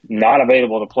Miller is not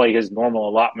available to play his normal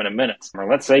allotment of minutes. Or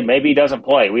let's say maybe he doesn't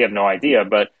play. We have no idea.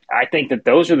 But I think that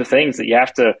those are the things that you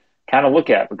have to kind of look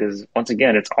at, because once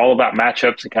again, it's all about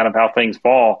matchups and kind of how things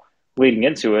fall leading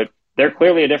into it. They're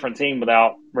clearly a different team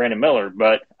without Brandon Miller,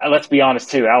 but let's be honest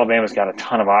too, Alabama's got a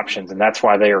ton of options, and that's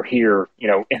why they are here,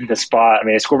 in the spot. I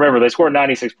mean, they scored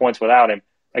 96 points without him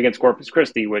against Corpus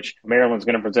Christi, which Maryland's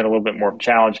going to present a little bit more of a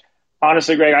challenge.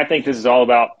 Honestly, Greg, I think this is all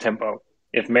about tempo.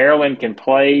 If Maryland can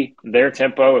play their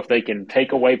tempo, if they can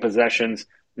take away possessions,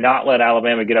 not let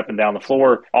Alabama get up and down the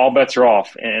floor, all bets are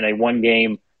off in a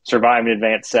one-game survive and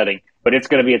advance setting. But it's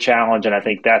going to be a challenge, and I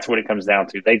think that's what it comes down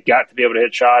to. They've got to be able to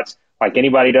hit shots like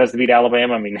anybody does to beat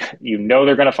Alabama. I mean,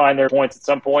 they're going to find their points at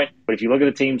some point. But if you look at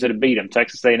the teams that have beat them,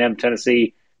 Texas A&M,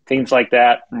 Tennessee, teams like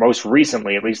that, most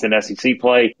recently, at least in SEC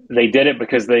play, they did it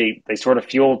because they sort of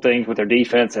fueled things with their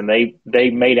defense, and they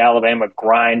made Alabama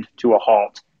grind to a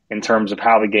halt in terms of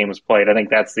how the game was played. I think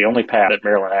that's the only path that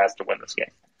Maryland has to win this game.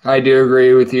 I do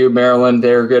agree with you, Maryland.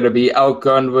 They're going to be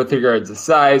outgunned with regards to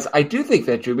size. I do think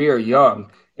that Jahmir Young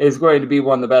is going to be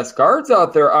one of the best guards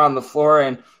out there on the floor.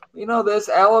 And, this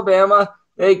Alabama,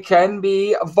 they can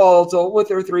be volatile with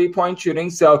their three-point shooting,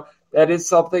 so that is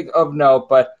something of note.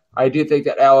 But I do think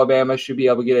that Alabama should be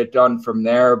able to get it done from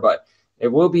there. But it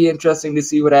will be interesting to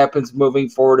see what happens moving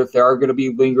forward if there are going to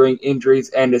be lingering injuries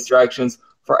and distractions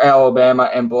for Alabama.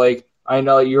 And Blake, I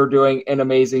know you're doing an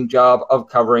amazing job of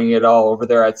covering it all over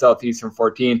there at Southeastern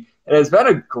 14. It has been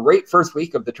a great first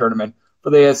week of the tournament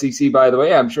for the SEC, by the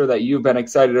way. I'm sure that you've been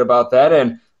excited about that,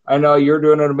 and I know you're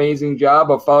doing an amazing job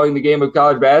of following the game of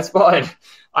college basketball, and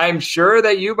I'm sure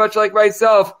that you, much like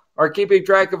myself, are keeping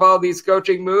track of all these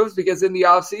coaching moves, because in the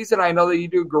offseason, I know that you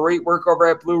do great work over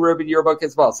at Blue Ribbon Yearbook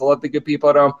as well. So let the good people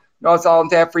at home know it's all on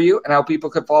tap for you and how people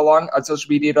can follow along on social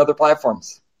media and other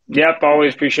platforms. Yep,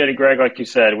 always appreciate it, Greg. Like you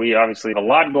said, we obviously have a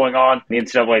lot going on in the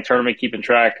NCAA tournament, keeping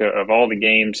track of all the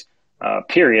games,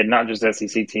 period, not just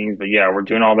SEC teams. But, yeah, we're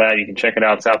doing all that. You can check it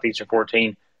out,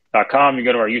 Southeastern14.com. You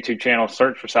go to our YouTube channel,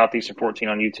 search for Southeastern 14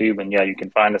 on YouTube, and, yeah, you can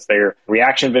find us there.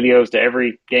 Reaction videos to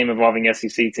every game involving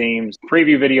SEC teams,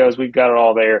 preview videos, we've got it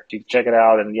all there. You can check it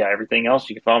out, and, yeah, everything else,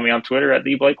 you can follow me on Twitter at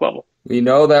 @TheBlakeLovell. We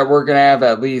know that we're going to have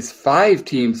at least 5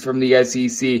 teams from the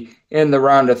SEC in the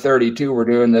round of 32. We're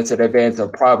doing this in advance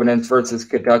of Providence versus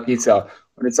Kentucky, so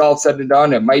when it's all said and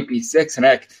done, it might be 6. And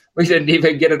heck, we didn't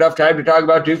even get enough time to talk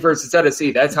about Duke versus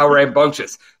Tennessee. That's how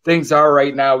rambunctious things are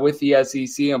right now with the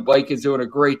SEC, and Blake is doing a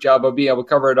great job of being able to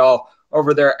cover it all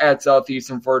over there at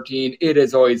Southeastern 14. It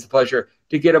is always a pleasure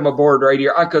to get him aboard right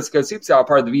here on Coast to Coast Hoops,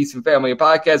 part of the VSiN family of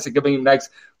podcasts. And coming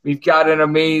next, we've got an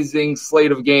amazing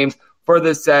slate of games. for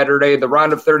this Saturday, the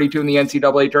round of 32 in the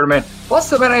NCAA tournament, plus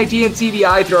some NIT and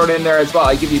CBI thrown in there as well.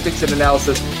 I give you picks and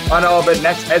analysis on all of it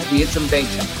next as we hit some bank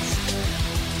checks.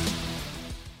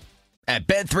 At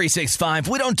Bet365,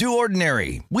 we don't do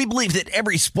ordinary. We believe that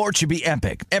every sport should be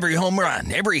epic. Every home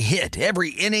run, every hit,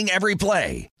 every inning, every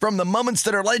play. From the moments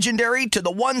that are legendary to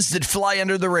the ones that fly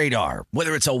under the radar.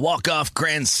 Whether it's a walk-off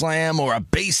grand slam or a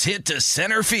base hit to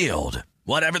center field.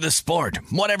 Whatever the sport,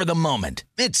 whatever the moment.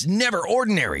 It's never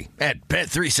ordinary at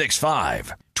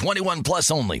Bet365. 21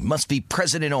 plus only. Must be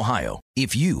present in Ohio.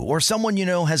 If you or someone you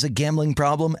know has a gambling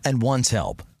problem and wants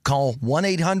help, call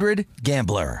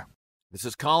 1-800-GAMBLER. This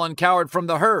is Colin Cowherd from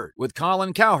The Herd with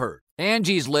Colin Cowherd.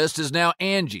 Angie's List is now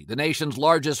Angie, the nation's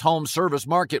largest home service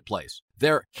marketplace.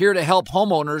 They're here to help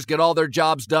homeowners get all their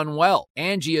jobs done well.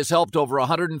 Angie has helped over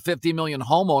 150 million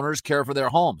homeowners care for their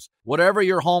homes. Whatever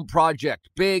your home project,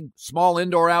 big, small,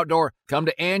 indoor, outdoor, come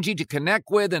to Angie to connect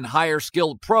with and hire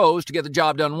skilled pros to get the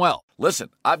job done well. Listen,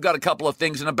 I've got a couple of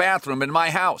things in a bathroom in my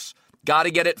house. Got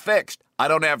to get it fixed. I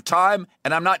don't have time,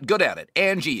 and I'm not good at it.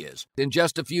 Angie is. In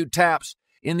just a few taps,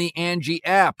 in the Angie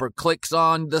app or clicks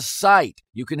on the site,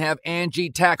 you can have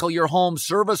Angie tackle your home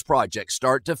service project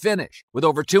start to finish. With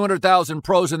over 200,000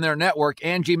 pros in their network,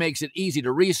 Angie makes it easy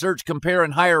to research, compare,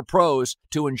 and hire pros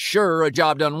to ensure a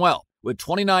job done well. With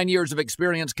 29 years of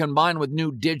experience combined with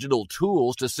new digital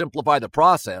tools to simplify the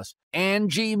process,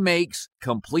 Angie makes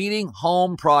completing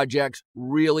home projects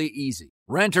really easy.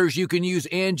 Renters, you can use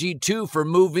Angie too for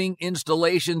moving,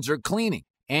 installations, or cleaning.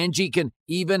 Angie can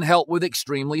even help with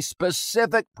extremely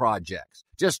specific projects.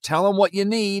 Just tell them what you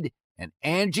need, and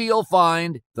Angie will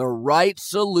find the right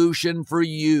solution for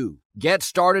you. Get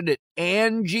started at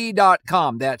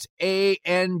Angie.com. That's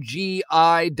ANGI.com,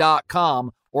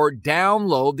 or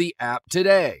download the app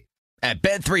today. At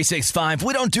Bet365,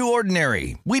 we don't do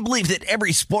ordinary. We believe that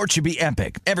every sport should be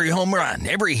epic. Every home run,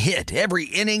 every hit, every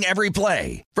inning, every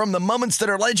play. From the moments that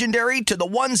are legendary to the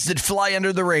ones that fly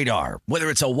under the radar. Whether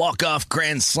it's a walk-off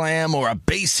grand slam or a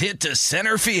base hit to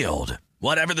center field.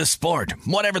 Whatever the sport,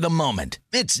 whatever the moment.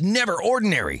 It's never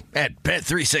ordinary at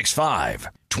Bet365.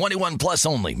 21 plus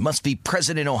only. Must be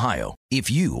present in Ohio. If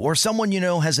you or someone you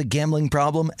know has a gambling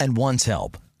problem and wants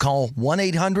help, call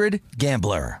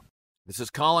 1-800-GAMBLER. This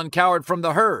is Colin Cowherd from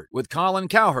The Herd with Colin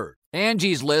Cowherd.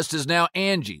 Angie's List is now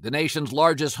Angie, the nation's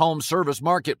largest home service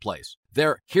marketplace.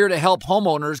 They're here to help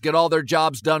homeowners get all their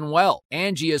jobs done well.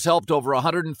 Angie has helped over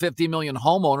 150 million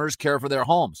homeowners care for their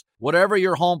homes. Whatever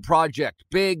your home project,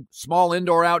 big, small,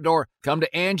 indoor, outdoor, come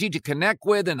to Angie to connect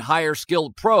with and hire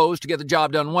skilled pros to get the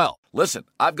job done well. Listen,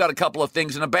 I've got a couple of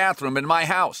things in a bathroom in my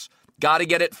house. Got to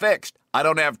get it fixed. I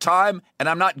don't have time, and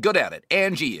I'm not good at it.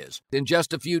 Angie is. In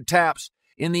just a few taps,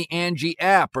 in the Angie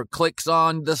app or clicks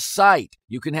on the site,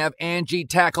 you can have Angie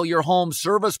tackle your home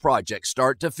service project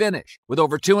start to finish. With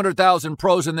over 200,000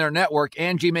 pros in their network,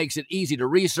 Angie makes it easy to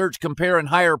research, compare, and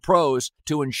hire pros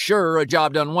to ensure a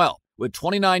job done well. With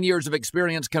 29 years of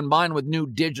experience combined with new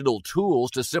digital tools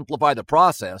to simplify the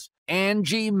process,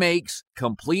 Angie makes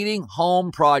completing home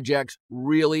projects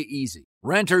really easy.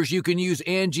 Renters, you can use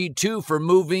Angie too for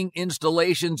moving,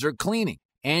 installations, or cleaning.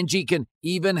 Angie can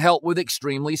even help with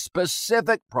extremely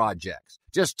specific projects.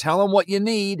 Just tell them what you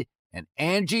need, and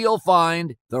Angie will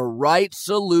find the right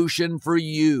solution for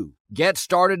you. Get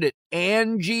started at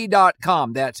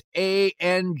Angie.com. That's ANGI.com,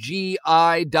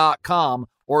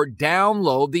 or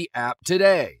download the app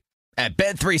today. At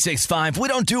Bet365, we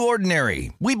don't do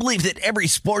ordinary. We believe that every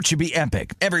sport should be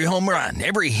epic. Every home run,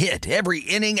 every hit, every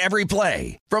inning, every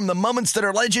play. From the moments that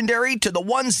are legendary to the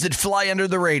ones that fly under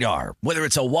the radar. Whether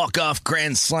it's a walk-off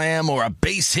grand slam or a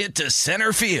base hit to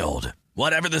center field.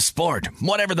 Whatever the sport,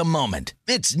 whatever the moment.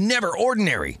 It's never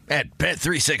ordinary at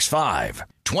Bet365.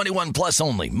 21 plus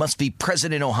only. Must be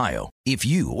present in Ohio. If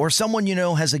you or someone you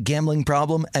know has a gambling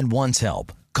problem and wants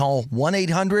help, call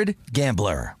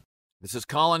 1-800-GAMBLER. This is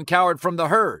Colin Cowherd from The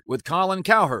Herd with Colin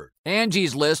Cowherd.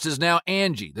 Angie's List is now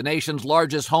Angie, the nation's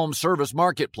largest home service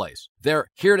marketplace. They're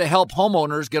here to help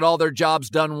homeowners get all their jobs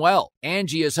done well.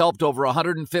 Angie has helped over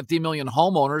 150 million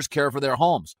homeowners care for their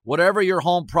homes. Whatever your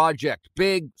home project,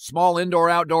 big, small,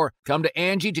 indoor, outdoor, come to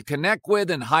Angie to connect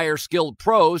with and hire skilled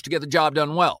pros to get the job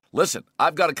done well. Listen,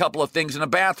 I've got a couple of things in a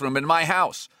bathroom in my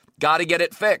house. Got to get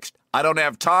it fixed. I don't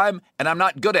have time, and I'm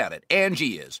not good at it.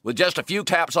 Angie is. With just a few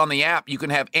taps on the app, you can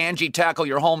have Angie tackle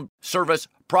your home service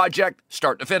project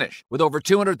start to finish. With over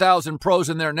 200,000 pros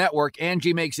in their network,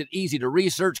 Angie makes it easy to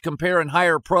research, compare, and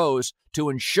hire pros to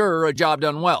ensure a job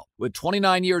done well. With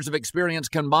 29 years of experience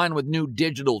combined with new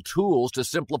digital tools to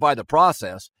simplify the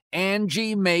process,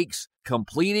 Angie makes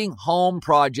completing home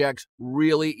projects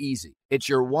really easy. It's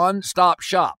your one-stop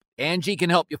shop. Angie can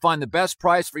help you find the best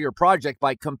price for your project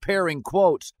by comparing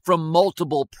quotes from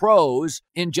multiple pros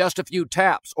in just a few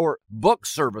taps, or book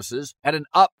services at an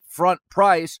upfront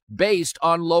price based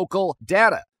on local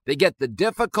data. They get the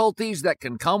difficulties that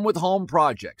can come with home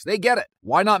projects. They get it.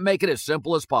 Why not make it as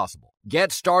simple as possible?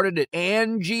 Get started at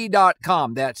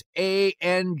Angie.com. That's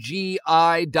ANGI.com,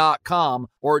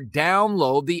 or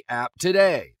download the app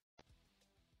today.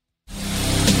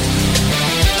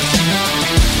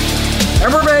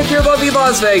 And we're back here, lovely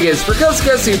Las Vegas, for Coast to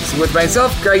Coast Hoops with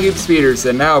myself, Greg Hoops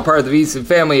Peterson, now part of the VSiN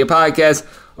Family Podcast.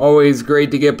 Always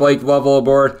great to get Blake Lovell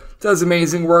aboard. Does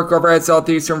amazing work over at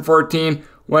Southeastern 14.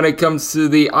 When it comes to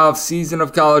the off-season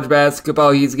of college basketball,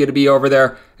 he's going to be over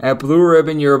there at Blue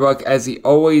Ribbon Yearbook, as he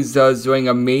always does, doing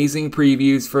amazing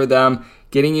previews for them,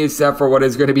 getting you set for what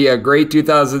is going to be a great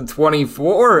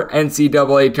 2024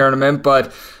 NCAA tournament.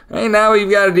 But right now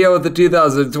we've got to deal with the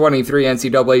 2023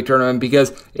 NCAA tournament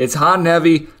because it's hot and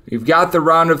heavy. We've got the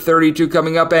round of 32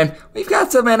 coming up, and we've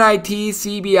got some NIT,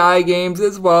 CBI games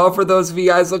as well for those of you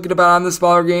guys looking to bet on the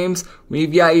smaller games.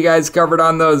 We've got you guys covered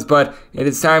on those, but it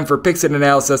is time for picks and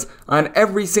analysis on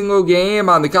every single game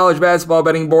on the college basketball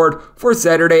betting board for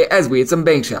Saturday as we hit some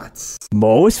bank shots.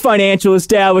 Most financial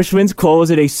establishments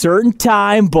close at a certain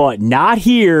time, but not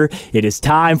here. It is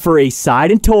time for a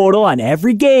side and total on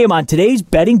every game on today's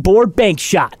betting board bank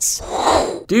shots.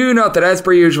 Do note that, as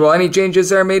per usual, any changes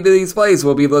that are made to these plays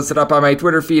will be listed up on my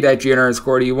Twitter feed at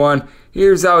GNRScore81.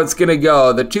 Here's how it's going to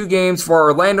go. The two games for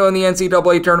Orlando in the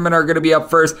NCAA tournament are going to be up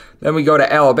first. Then we go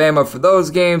to Alabama for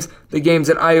those games. The games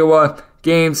in Iowa,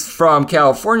 games from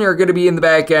California are going to be in the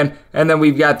back end. And then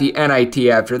we've got the NIT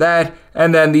after that.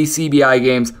 And then the CBI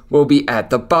games will be at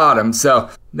the bottom. So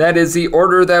that is the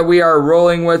order that we are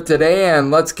rolling with today.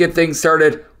 And let's get things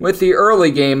started with the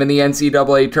early game in the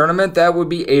NCAA tournament. That would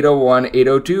be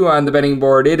 801-802 on the betting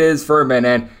board. It is Furman,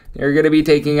 and they're going to be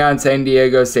taking on San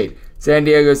Diego State. San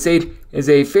Diego State is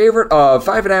a favorite of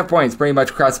 5.5 points pretty much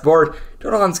across the board.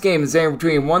 Total on this game is anywhere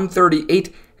between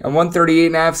 138 and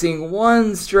 138.5, seeing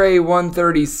one stray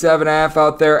 137.5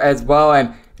 out there as well.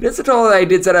 And it is a total that I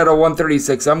did set at a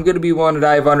 136. So I'm going to be willing to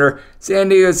dive under. San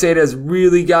Diego State has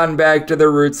really gotten back to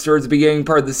their roots towards the beginning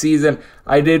part of the season.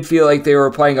 I did feel like they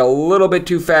were playing a little bit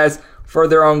too fast for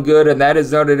their own good, and that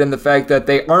is noted in the fact that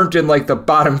they aren't in like the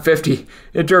bottom 50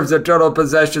 in terms of total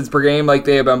possessions per game like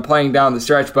they have been playing down the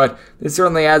stretch, but this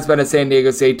certainly has been a San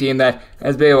Diego State team that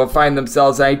has been able to find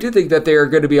themselves, and I do think that they are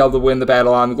going to be able to win the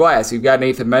battle on the glass. You've got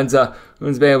Nathan Menza,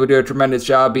 who's been able to do a tremendous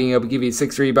job being able to give you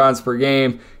 6 rebounds per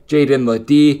game. Jaden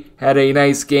Ledee had a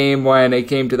nice game when it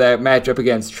came to that matchup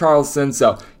against Charleston,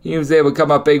 so he was able to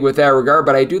come up big with that regard,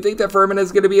 but I do think that Furman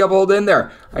is going to be able to hold in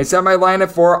there. I set my line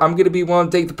at 4. I'm going to be willing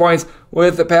to take the points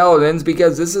with the Paladins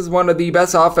because this is one of the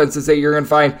best offenses that you're going to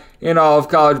find in all of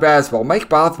college basketball. Mike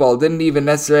Bothwell didn't even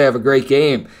necessarily have a great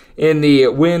game in the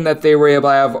win that they were able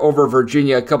to have over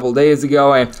Virginia a couple days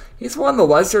ago, and he's one of the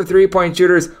lesser three-point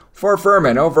shooters for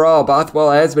Furman. Overall,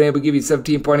 Bothwell has been able to give you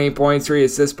 17.8 points, 3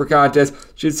 assists per contest,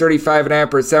 shoots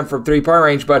 35.5% from three-point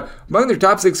range, but among their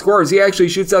top 6 scorers, he actually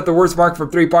shoots out the worst mark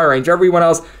from three-point range. Everyone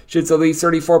else shoots at least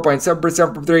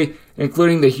 34.7% from 3,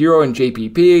 including the hero in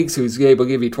JP Peegs, who's able to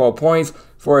give you 12 points,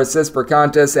 4 assists per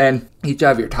contest, and each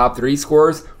of your top 3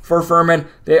 scorers for Furman,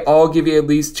 they all give you at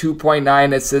least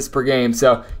 2.9 assists per game.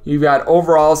 So you've got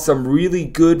overall some really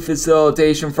good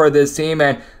facilitation for this team,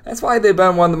 and that's why they've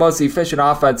been one of the most efficient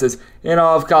offenses in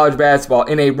all of college basketball.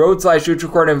 In a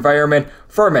road/neutral court environment,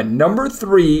 Furman, number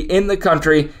 3 in the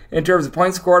country in terms of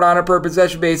points scored on a per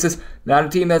possession basis. Not a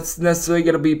team that's necessarily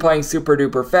going to be playing super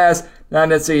duper fast, not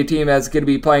necessarily a team that's going to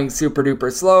be playing super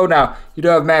duper slow. Now, you do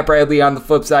have Matt Bradley on the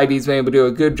flip side. He's been able to do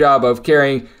a good job of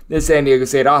carrying this San Diego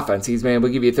State offense. He's been able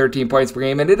to give you 13 points per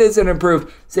game, and it is an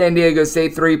improved San Diego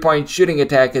State three-point shooting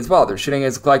attack as well. They're shooting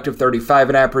as a collective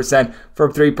 35.5%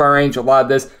 from three-point range. A lot of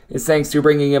this is thanks to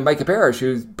bringing in Micah Parrish,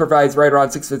 who provides right around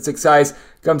 6'6" size,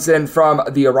 comes in from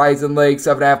the Horizon League,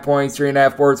 7.5 points,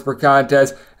 3.5 boards per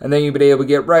contest, and then you've been able to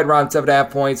get right around 7.5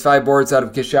 points, 5 boards out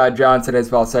of Keshad Johnson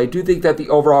as well. So I do think that the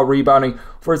overall rebounding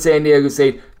for San Diego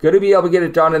State going to be able to get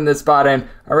it done in this spot, and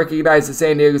I recognize that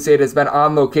San Diego State has been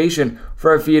on location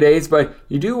for a few days, but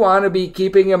you do want to be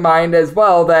keeping in mind as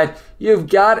well that you've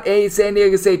got a San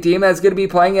Diego State team that's going to be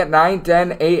playing at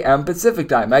 9-10 a.m. Pacific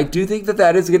time. I do think that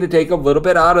that is going to take a little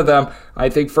bit out of them. I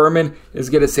think Furman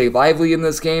is going to stay lively in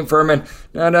this game. Furman,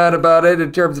 no doubt about it,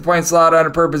 in terms of points slot on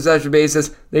a per possession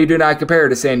basis, they do not compare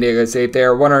to San Diego State. They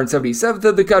are 177th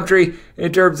in the country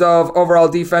in terms of overall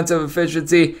defensive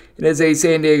efficiency. It is a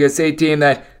San Diego State team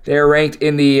that they are ranked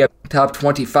in the top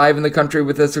 25 in the country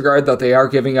with this regard, though they are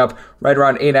giving up right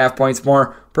around 8.5 points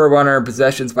more per 100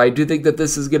 possessions. But I do think that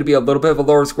this is going to be a little bit of a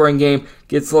lower scoring game.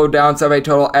 Get slowed down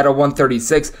semi-total at a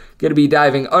 136. Going to be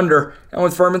diving under. And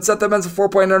with Furman, set them as a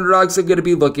 4-point underdog, so going to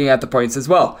be looking at the points as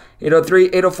well. 803,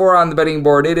 804 on the betting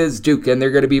board. It is Duke, and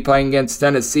they're going to be playing against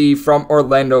Tennessee from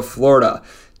Orlando, Florida.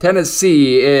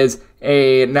 Tennessee is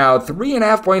a now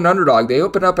 3.5 point underdog. They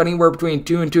open up anywhere between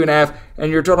 2 and 2.5,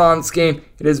 and your total on this game,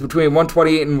 it is between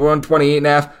 128 and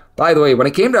 128.5. By the way, when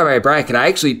it came to my bracket, I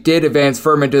actually did advance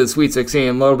Furman to the Sweet 16.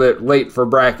 A little bit late for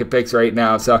bracket picks right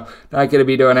now, so not going to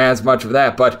be doing as much of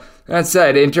that. But that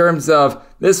said, in terms of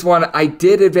this one, I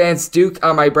did advance Duke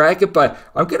on my bracket, but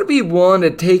I'm going to be willing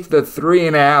to take the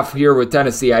 3.5 here with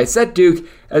Tennessee. I set Duke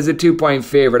as a 2-point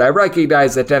favorite. I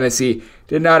recognize that Tennessee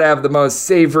did not have the most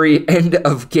savory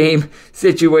end-of-game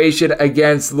situation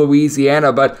against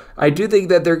Louisiana, but I do think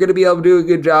that they're going to be able to do a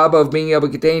good job of being able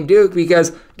to contain Duke,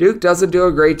 because Duke doesn't do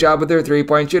a great job with their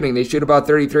three-point shooting. They shoot about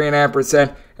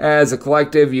 33.5% as a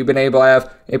collective. You've been able to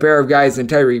have a pair of guys in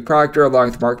Tyree Proctor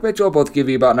along with Mark Mitchell, both give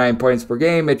you about 9 points per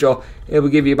game. Mitchell, it will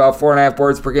give you about 4.5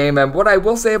 boards per game. And what I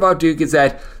will say about Duke is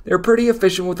that they're pretty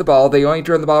efficient with the ball. They only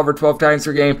turn the ball over 12 times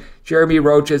per game. Jeremy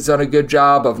Roach has done a good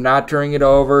job of not turning it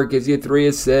over. Gives you 3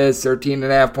 assists,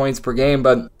 13.5 points per game.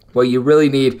 But what you really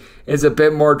need is a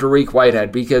bit more Tariq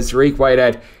Whitehead, because Tariq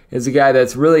Whitehead is a guy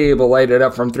that's really able to light it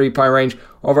up from three-point range.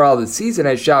 Overall, this season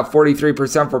has shot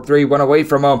 43% from three, went away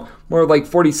from home, more like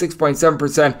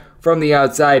 46.7% from the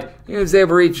outside. He was able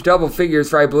to reach double figures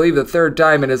for, I believe, the third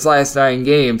time in his last 9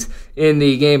 games in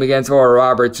the game against Oral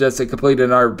Roberts, just to complete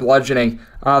another bludgeoning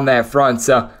on that front.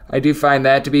 So I do find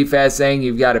that to be fascinating.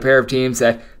 You've got a pair of teams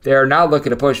that they are not looking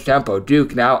to push tempo.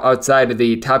 Duke now outside of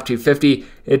the top 250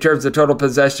 in terms of total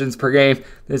possessions per game.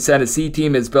 This Tennessee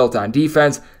team is built on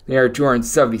defense. They are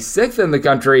 276th in the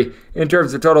country in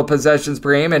terms of total possessions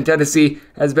per game, and Tennessee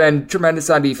has been tremendous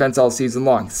on defense all season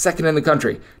long. Second in the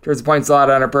country in terms of points allowed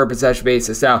on a per possession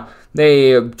basis. Now,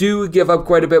 they do give up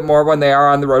quite a bit more when they are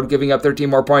on the road, giving up 13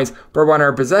 more points per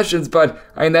 100 possessions, but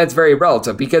I mean, that's very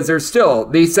relative, because they're still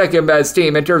the second best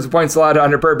team in terms of points allowed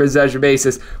on a per possession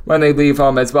basis when they leave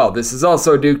home as well. This is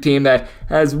also a Duke team that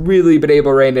has really been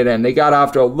able to rein it in. They got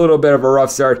off to a little bit of a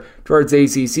rough start towards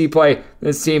ACC play.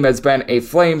 This team has been a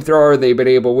flamethrower. They've been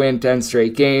able to win 10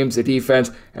 straight games. The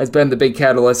defense has been the big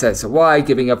catalyst as to why,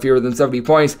 giving up fewer than 70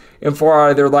 points in 4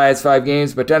 out of their last 5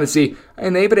 games. But Tennessee,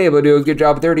 and they've been able to do a good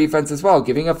job with their defense as well,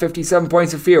 giving up 57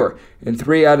 points or fewer in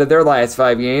 3 out of their last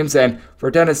 5 games. And for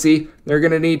Tennessee, they're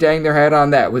going to need to hang their hat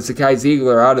on that. With Zakai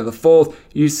Ziegler out of the fold,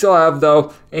 you still have,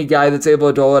 though, a guy that's able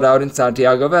to dole it out in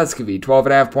Santiago Vescovi.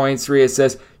 12.5 points, 3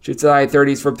 assists, shoots in the high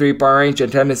 30s from three-point range,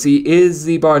 and Tennessee is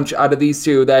the bunch out of these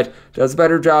two that does a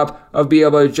better job of being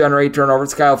able to generate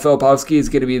turnovers. Kyle Filipowski is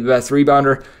going to be the best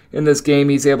rebounder in this game.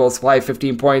 He's able to supply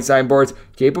 15 points, 9 boards,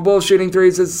 capable of shooting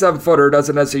threes as a 7-footer.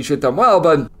 Doesn't necessarily shoot them well,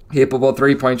 but capable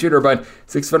 3-point shooter. But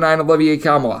 6'9" Olivier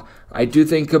Kamala, I do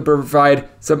think could provide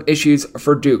some issues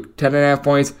for Duke. 10.5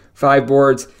 points, 5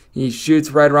 boards. He shoots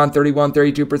right around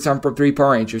 31-32% from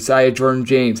three-point range. Josiah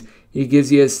Jordan-James, he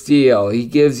gives you a steal. He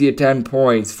gives you 10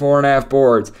 points, 4.5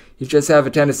 boards. You just have a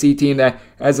Tennessee team that,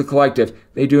 as a collective,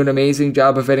 they do an amazing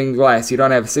job of hitting the glass. You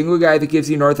don't have a single guy that gives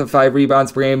you north of 5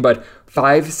 rebounds per game, but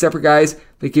 5 separate guys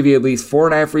that give you at least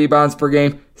 4.5 rebounds per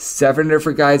game, 7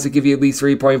 different guys that give you at least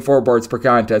 3.4 boards per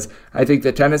contest. I think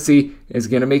that Tennessee is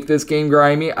going to make this game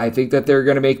grimy. I think that they're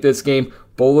going to make this game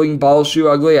bowling ball shoe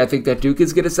ugly. I think that Duke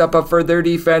is going to step up for their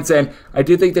defense, and I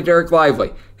do think that Derek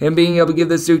Lively, him being able to give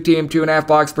this Duke team 2.5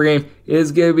 blocks per game,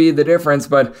 is going to be the difference,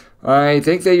 but I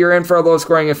think that you're in for a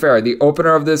low-scoring affair. The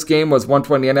opener of this game was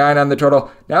 129 on the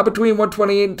total, now between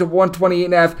 128 to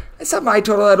 128.5. I set my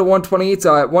total at a 128,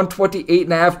 so at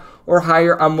 128.5 or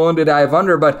higher, I'm willing to dive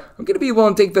under, but I'm going to be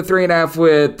willing to take the 3.5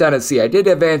 with Tennessee. I did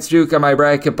advance Duke on my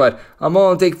bracket, but I'm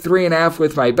willing to take 3.5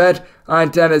 with my bet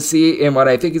on Tennessee in what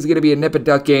I think is going to be a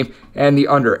nip-and-tuck game, and the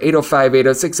under. 805,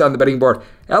 806 on the betting board.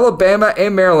 Alabama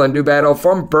and Maryland do battle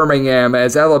from Birmingham,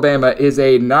 as Alabama is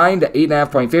a 9 to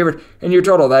 8.5 point favorite, and your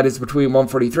total, that is between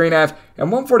 143.5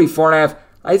 and 144.5.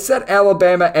 I set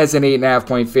Alabama as an 8.5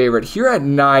 point favorite. Here at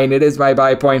 9, it is my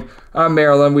buy point on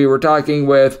Maryland. We were talking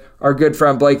with our good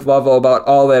friend Blake Lovell about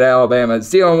all that Alabama is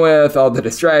dealing with, all the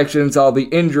distractions, all the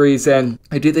injuries, and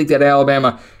I do think that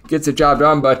Alabama gets the job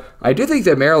done, but I do think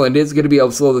that Maryland is going to be able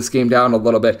to slow this game down a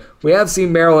little bit. We have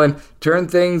seen Maryland turn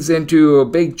things into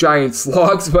big giant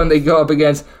slugs when they go up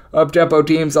against up-tempo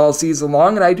teams all season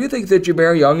long, and I do think that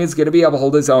Jahmir Young is going to be able to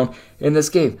hold his own in this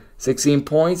game. 16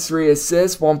 points, 3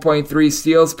 assists, 1.3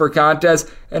 steals per contest,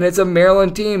 and it's a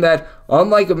Maryland team that,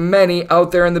 unlike many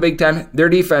out there in the Big Ten, their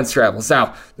defense travels.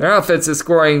 Now, their offense is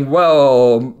scoring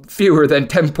fewer than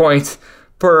 10 points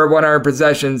per 100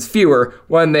 possessions fewer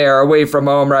when they are away from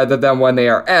home rather than when they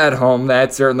are at home.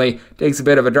 That certainly takes a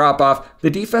bit of a drop off. The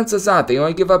defense does not. They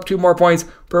only give up 2 more points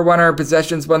per 100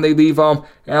 possessions when they leave home.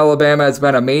 Alabama has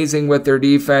been amazing with their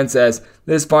defense, as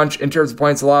this bunch, in terms of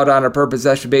points allowed on a per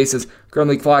possession basis,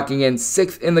 currently clocking in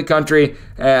 6th in the country.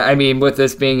 With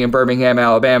this being in Birmingham,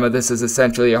 Alabama, this is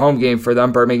essentially a home game for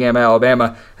them. Birmingham,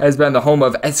 Alabama has been the home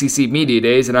of SEC Media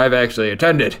Days, and I've actually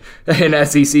attended an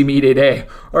SEC Media Day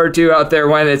or two out there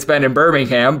when it's been in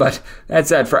Birmingham. But that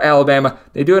said, for Alabama,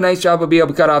 they do a nice job of being able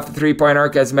to cut off the three-point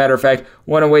arc. As a matter of fact,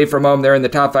 when away from home, they're in the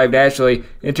top 5 nationally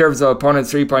in terms of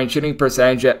opponents' three-point shooting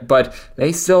percentage, but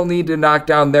they still need to knock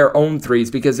down their own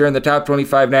threes because they're in the top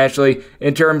 25 nationally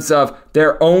in terms of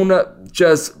their own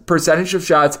just percentage of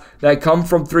shots that come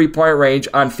from three-point range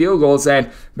on field goals, and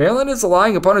Maryland is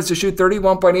allowing opponents to shoot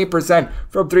 31.8%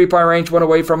 from three-point range when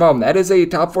away from home. That is a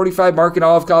top 45 mark in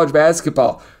all of college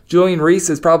basketball. Julian Reese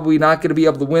is probably not going to be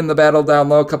able to win the battle down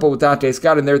low, coupled with Dante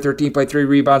Scott in their 13.3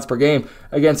 rebounds per game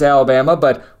against Alabama.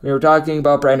 But we were talking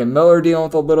about Brandon Miller dealing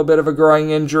with a little bit of a growing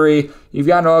injury. You've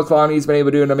got Noah Clowney, who's been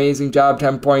able to do an amazing job,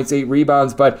 10 points, 8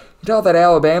 rebounds. But you tell that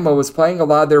Alabama was playing a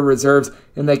lot of their reserves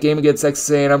in that game against Texas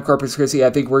A&M Corpus Christi. I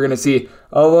think we're going to see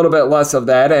a little bit less of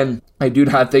that, and I do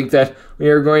not think that we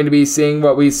are going to be seeing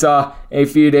what we saw a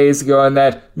few days ago, and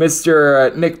that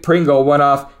Mr. Nick Pringle went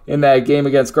off in that game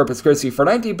against Corpus Christi for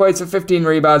 19 points and 15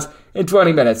 rebounds in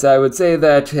 20 minutes. I would say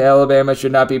that Alabama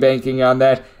should not be banking on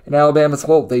that. In Alabama's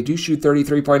whole, they do shoot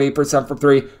 33.8% from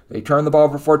 3. They turn the ball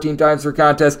over 14 times per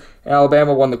contest.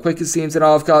 Alabama won the quickest teams in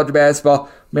all of college basketball.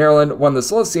 Maryland won the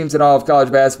slowest teams in all of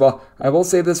college basketball. I will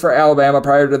say this for Alabama: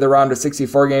 prior to the round of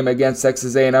 64 game against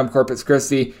Texas A&M Corpus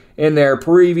Christi, in their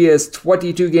previous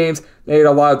 22 games, they had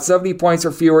allowed 70 points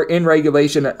or fewer in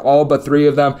regulation at all but 3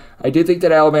 of them. I do think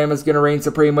that Alabama is going to reign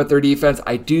supreme with their defense.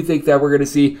 I do think that we're going to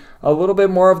see a little bit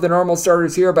more of the normal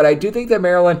starters here, but I do think that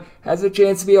Maryland has a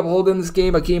chance to be able to hold in this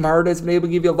game. Akeem Hart has been able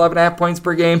to give you 11.5 points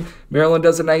per game. Maryland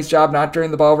does a nice job not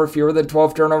turning the ball over fewer than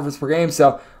 12 turnovers per game,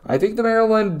 so I think the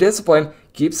Maryland discipline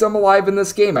keeps them alive in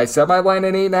this game. I set my line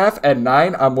at 8.5. At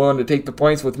 9, I'm willing to take the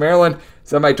points with Maryland.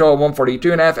 Set my total at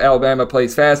 142.5. Alabama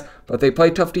plays fast, but they play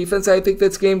tough defense. I think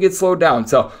this game gets slowed down.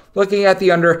 So looking at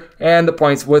the under and the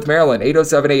points with Maryland,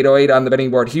 807, 808 on the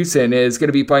betting board. Houston is going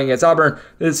to be playing against Auburn.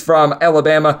 This is from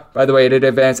Alabama. By the way, I did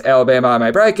advance Alabama on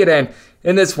my bracket, and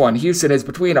in this one, Houston is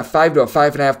between a 5 to a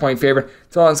 5.5 point favorite.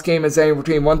 So on this game is anywhere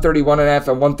between 131.5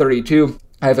 and 132.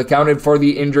 I've accounted for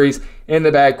the injuries in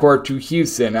the backcourt to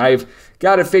Houston. I've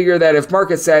got to figure that if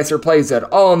Marcus Sasser plays at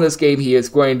all in this game, he is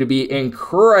going to be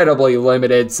incredibly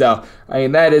limited. So,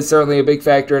 that is certainly a big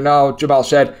factor. Now, Jamal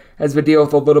Shead has been dealing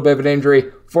with a little bit of an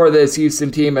injury for this Houston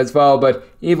team as well. But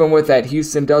even with that,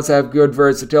 Houston does have good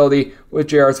versatility with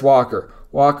Jarace Walker.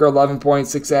 Walker, 11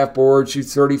 points, 6.5 boards,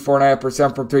 shoots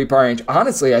 34.5% from three-point range.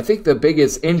 Honestly, I think the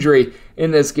biggest injury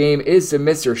in this game is to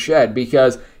Mr. Shead,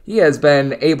 because he has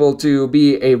been able to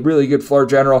be a really good floor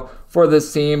general for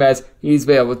this team, as he's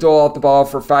been able to dole out the ball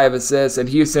for 5 assists, and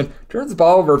Houston turns the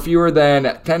ball over fewer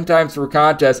than 10 times per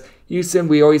contest. Houston,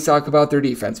 we always talk about their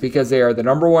defense because they are the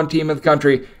number 1 team in the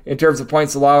country in terms of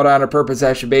points allowed on a per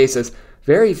possession basis.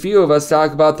 Very few of us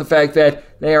talk about the fact that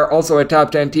they are also a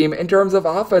top 10 team in terms of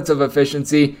offensive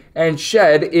efficiency, and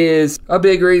Shead is a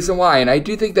big reason why. And I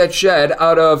do think that Shead,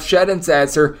 out of Shead and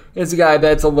Sasser, is a guy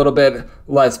that's a little bit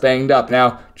less banged up.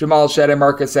 Now, Jamal Shead and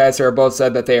Marcus Sasser both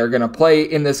said that they are going to play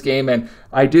in this game, and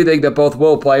I do think that both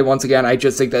will play. Once again, I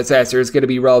just think that Sasser is going to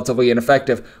be relatively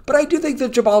ineffective. But I do think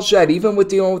that Jamal Shead, even with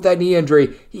dealing with that knee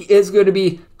injury, he is going to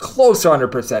be close to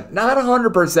 100%. Not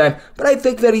 100%, but I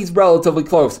think that he's relatively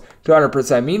close to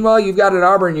 100%. Meanwhile, you've got an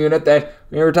Auburn unit that,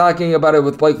 we were talking about it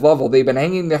with Blake Lovell, they've been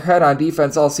hanging their head on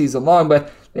defense all season long,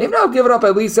 but they've now given up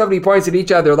at least 70 points in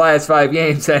each of their last 5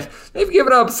 games, and they've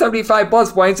given up 75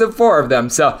 plus points in 4 of them.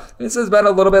 So this has been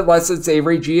a little bit less than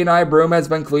savory. G&I Broome has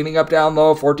been cleaning up down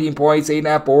low, 14 points,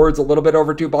 8.5 boards, a little bit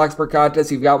over 2 blocks per contest.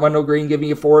 You've got Wendell Green giving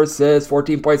you 4 assists,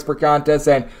 14 points per contest,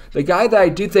 and the guy that I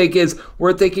do think is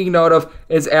worth taking note of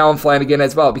is Allen Flanigan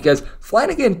as well, because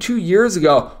Flanigan 2 years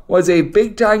ago was a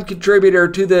big-time contributor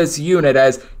to this unit,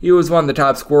 as he was one of the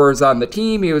top scorers on the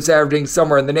team. He was averaging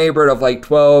somewhere in the neighborhood of like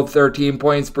 12, 13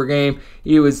 points points per game.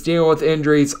 He was dealing with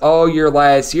injuries all year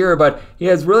last year, but he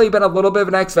has really been a little bit of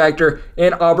an X factor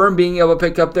in Auburn being able to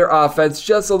pick up their offense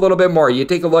just a little bit more. You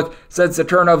take a look since the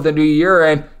turn of the new year,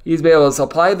 and he's been able to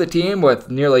supply the team with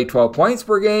nearly 12 points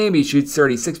per game. He shoots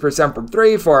 36% from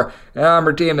three for an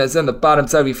Auburn team that's in the bottom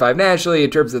 75 nationally in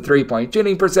terms of three-point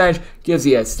shooting percentage. Gives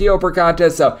you a steal per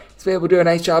contest, so he's been able to do a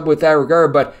nice job with that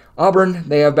regard. But Auburn,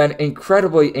 they have been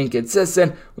incredibly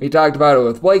inconsistent. We talked about it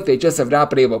with Blake. They just have not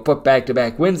been able to put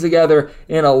back-to-back wins together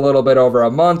in a little bit over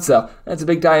a month, so that's a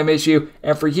big-time issue.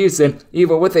 And for Houston,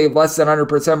 even with a less than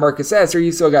 100% Marcus Sasser,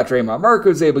 you still got Draymond Mark,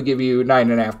 who's able to give you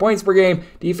 9.5 points per game.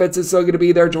 Defense is still going to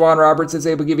be there. Juwan Roberts is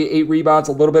able to give you 8 rebounds,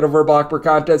 a little bit over a block per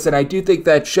contest, and I do think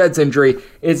that Shedd's injury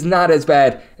is not as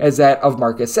bad as that of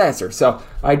Marcus Sasser. So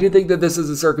I do think that this is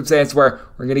a circumstance where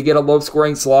we're going to get a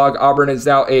low-scoring slog. Auburn is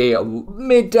now a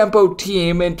mid-tempo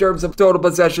team in terms of total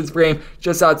possessions per game,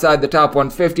 just outside the top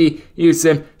 150.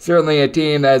 Houston, certainly a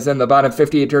team that is in the bottom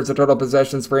 50 in terms of total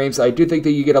possessions per game, so I do think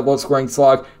that you get a low-scoring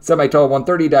slog, semi-total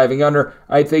 130 diving under.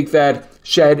 I think that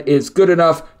Shedd is good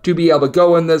enough to be able to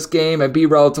go in this game and be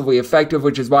relatively effective,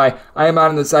 which is why I am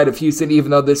on the side of Houston,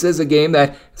 even though this is a game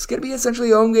that is going to be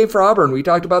essentially a home game for Auburn. We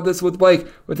talked about this with Blake,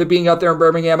 with it being out there in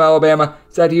Birmingham, Alabama.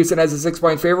 Said Houston has a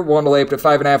 6-point favorite, willing to lay up to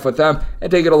 5.5 with them, and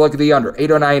taking a look at the under.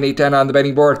 809, 810 on the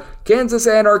betting board. Kansas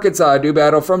and Arkansas do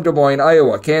battle from Des Moines,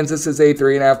 Iowa. Kansas is a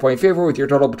 3.5-point favorite with your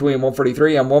total between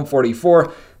 143 and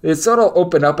 144. This total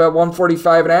opened up at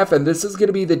 145.5, and this is going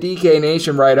to be the DK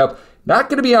Nation write-up. Not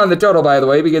going to be on the total, by the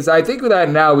way, because I think that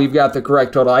now we've got the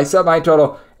correct total. I set my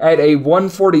total at a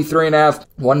 143.5.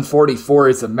 144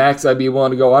 is the max I'd be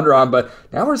willing to go under on, but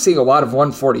now we're seeing a lot of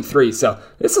 143. So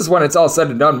this is when it's all said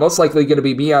and done, most likely going to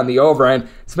be me on the over. And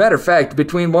as a matter of fact,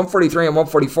 between 143 and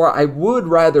 144, I would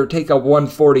rather take a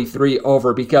 143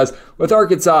 over, because with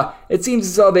Arkansas, it seems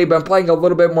as though they've been playing a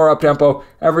little bit more up-tempo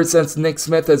ever since Nick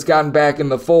Smith has gotten back in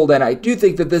the fold. And I do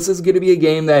think that this is going to be a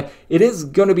game that it is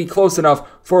going to be close enough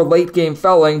for late-game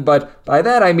fouling, but by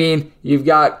that I mean you've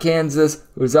got Kansas,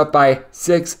 who's up by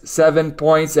 6-7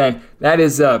 points, and that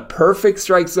is a perfect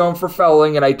strike zone for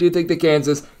fouling, and I do think that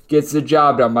Kansas gets the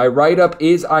job done. My write-up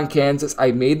is on Kansas.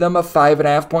 I made them a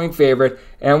 5.5-point favorite,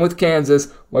 and with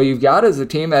Kansas, what you've got is a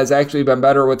team that has actually been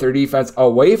better with their defense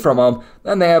away from them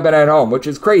than they have been at home, which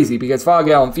is crazy because Phog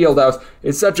Allen Fieldhouse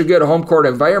is such a good home court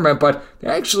environment, but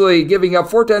they're actually giving up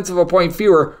 0.4 of a point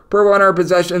fewer per 100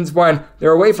 possessions when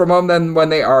they're away from home than when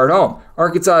they are at home.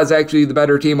 Arkansas is actually the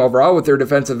better team overall with their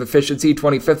defensive efficiency,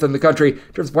 25th in the country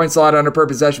in terms of points allowed on a per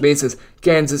possession basis.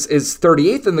 Kansas is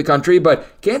 38th in the country,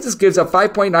 but Kansas gives up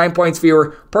 5.9 points fewer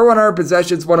per 100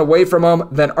 possessions when away from home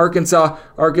than Arkansas.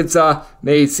 Arkansas,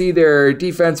 they see their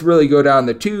defense really go down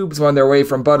the tubes when they're away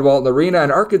from Bud Walton Arena,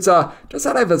 and Arkansas does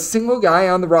not have a single guy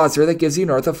on the roster that gives you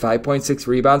north of 5.6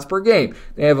 rebounds per game.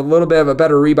 They have a little bit of a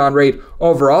better rebound rate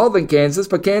overall than Kansas,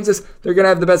 but Kansas, they're going to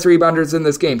have the best rebounders in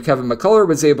this game. Kevin McCullough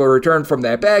was able to return from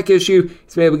that back issue.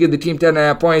 He's been able to give the team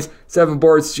 10.5 points, 7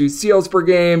 boards, 2 steals per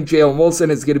game. Jalen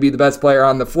Wilson is going to be the best player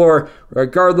on the floor,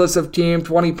 regardless of team.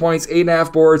 20 points,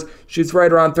 8.5 boards, shoots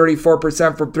right around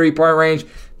 34% from three-point range.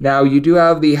 Now, you do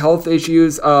have the health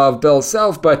issues of Bill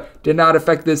Self, but did not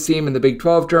affect this team in the Big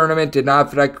 12 tournament, did not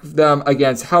affect them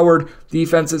against Howard.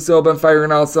 Defense has still been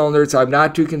firing all cylinders, so I'm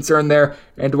not too concerned there.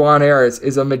 And Dwan Harris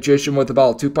is a magician with the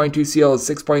ball. 2.2 steals,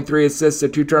 6.3 assists,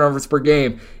 and 2 turnovers per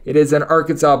game. It is an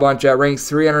Arkansas bunch that ranks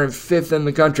 305th in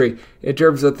the country in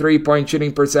terms of three-point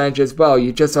shooting percentage as well.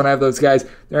 You just don't have those guys.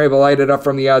 They're able to light it up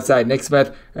from the outside. Nick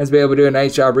Smith has been able to do a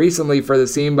nice job recently for the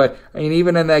team, but I mean,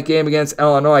 even in that game against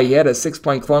Illinois, he had a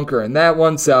 6-point clunker in that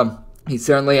one, so he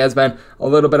certainly has been a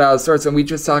little bit out of sorts, and we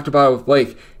just talked about it with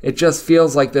Blake. It just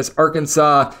feels like this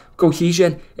Arkansas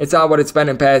cohesion, it's not what it's been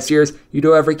in past years. You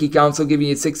do have Ricky Council giving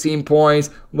you 16 points,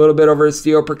 a little bit over a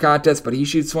steal per contest, but he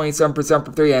shoots 27%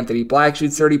 from 3. Anthony Black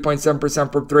shoots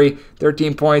 30.7% from 3,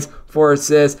 13 points, 4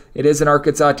 assists. It is an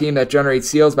Arkansas team that generates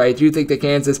steals, but I do think that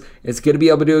Kansas is going to be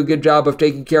able to do a good job of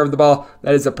taking care of the ball.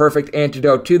 That is a perfect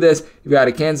antidote to this. You've got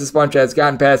a Kansas bunch that has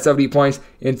gotten past 70 points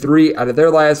in 3 out of their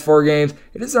last 4 games.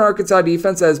 It is an Arkansas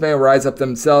defense that has been able to rise up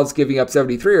themselves, giving up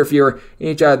 73 or fewer in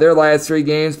each out of their last 3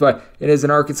 games, but it is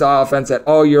an Arkansas offense that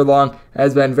all year long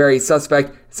has been very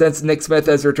suspect. Since Nick Smith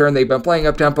has returned, they've been playing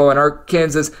up-tempo, and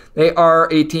Kansas, they are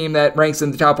a team that ranks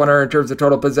in the top 100 in terms of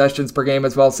total possessions per game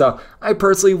as well, so I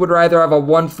personally would rather have a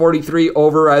 143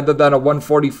 over rather than a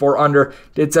 144 under.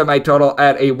 Did set my total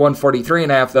at a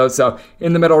 143.5 though, so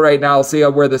in the middle right now. I'll see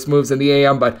where this moves in the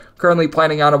AM, but currently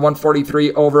planning on a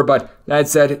 143 over, but that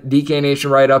said, DK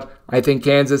Nation write-up. I think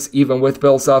Kansas, even with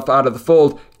Bill Self out of the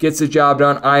fold, gets the job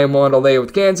done. I am willing to lay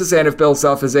with Kansas, and if Bill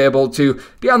Self is able to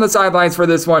be on the sideline lines for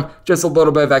this one, just a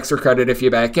little bit of extra credit if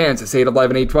you back Kansas.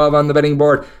 8-11, 8-12 on the betting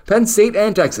board. Penn State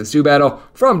and Texas do battle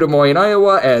from Des Moines,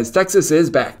 Iowa, as Texas is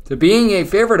back to being a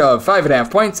favorite of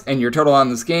 5.5 points, and your total on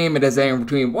this game, it is anywhere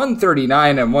between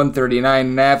 139 and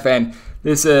 139.5, and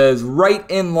this is right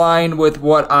in line with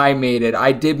what I made it.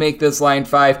 I did make this line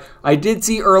 5. I did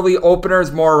see early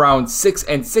openers more around 6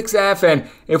 and 6.5, and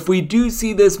if we do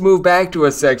see this move back to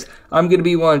a 6, I'm going to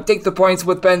be willing to take the points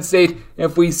with Penn State.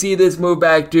 If we see this move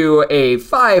back to a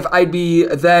 5, I'd be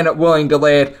then willing to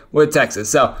lay it with Texas.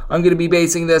 So I'm going to be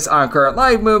basing this on current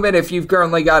live movement. If you've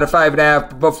currently got a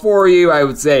 5.5 before you, I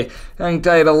would say hang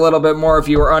tight a little bit more if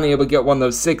you were unable to get one of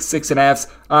those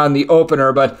 6.5s on the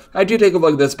opener. But I do take a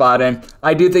look at this spot, and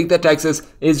I do think that Texas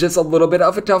is just a little bit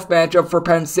of a tough matchup for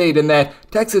Penn State, in that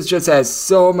Texas just has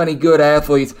so many good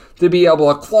athletes to be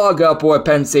able to clog up what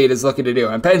Penn State is looking to do.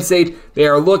 And Penn State, they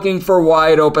are looking for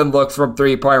wide open looks from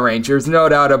 3-point range. There's no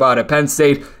doubt about it. Penn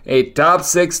State, a top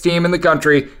 6 team in the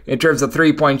country in terms of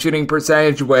 3-point shooting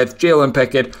percentage, with Jalen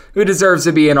Pickett, who deserves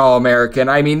to be an All-American.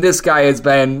 I mean, this guy has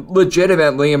been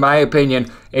legitimately, in my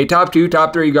opinion, a top 2,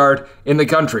 top 3 guard in the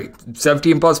country.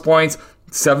 17 plus points,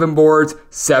 7 boards,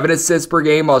 7 assists per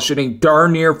game while shooting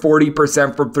darn near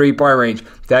 40% from 3-point range.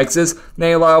 Texas,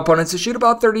 they allow opponents to shoot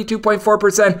about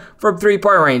 32.4% from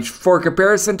 3-point range. For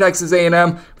comparison, Texas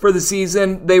A&M, for the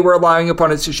season, they were allowing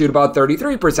opponents to shoot about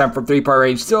 33% from 3-point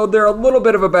range. So they're a little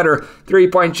bit of a better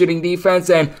 3-point shooting defense,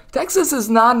 and Texas is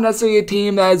not necessarily a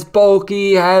team that is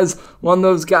bulky, has one of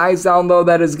those guys down low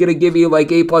that is going to give you like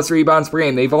 8+ rebounds per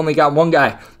game. They've only got one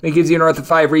guy that gives you north of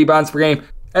 5 rebounds per game,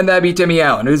 and that'd be Timmy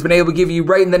Allen, who's been able to give you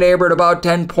right in the neighborhood about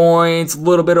 10 points, a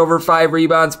little bit over 5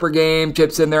 rebounds per game,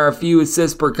 chips in there a few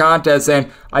assists per contest. And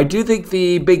I do think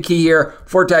the big key here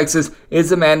for Texas is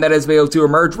the man that has been able to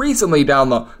emerge recently down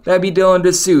low. That'd be Dylan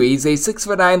Disu. He's a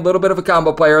 6'9", little bit of a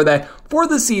combo player that for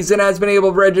the season has been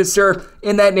able to register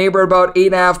in that neighborhood about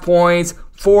 8.5 points,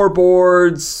 4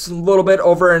 boards, a little bit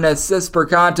over an assist per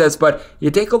contest. But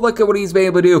you take a look at what he's been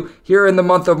able to do here in the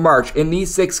month of March. In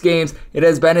these 6 games, it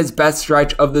has been his best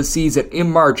stretch of the season.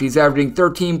 In March, he's averaging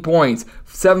 13 points,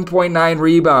 7.9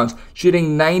 rebounds,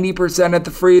 shooting 90% at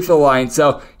the free throw line.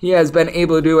 So he has been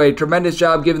able to do a tremendous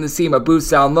job giving the team a boost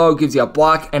down low, gives you a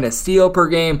block and a steal per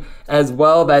game as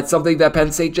well. That's something that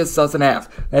Penn State just doesn't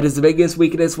have. That is the biggest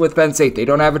weakness with Penn State. They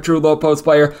don't have a true low post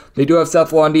player. They do have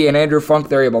Seth Lundy and Andrew Funk.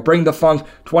 They're able to bring the Funk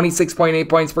 26.8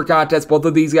 points per contest. Both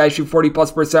of these guys shoot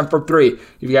 40+% from 3.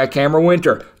 You've got Cameron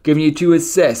Winter giving you 2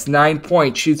 assists, 9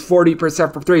 points, shoots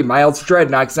 40% from 3. Miles Dredd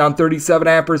knocks down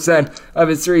 37.5% of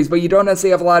his threes, but you don't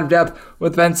necessarily have a lot of depth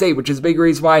with Penn State, which is a big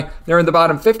reason why they're in the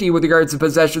bottom 50 with regards to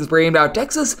possessions per game. Now,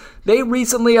 Texas, they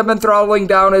recently have been throttling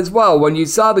down as well. When you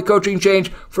saw the coaching change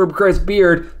from Chris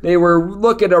Beard, they were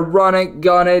looking to run it,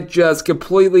 gun it, just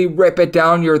completely rip it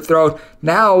down your throat.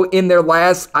 Now, in their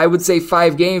last, I would say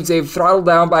 5 games, they've throttled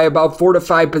down by about 4 to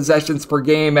 5 possessions per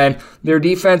game, and their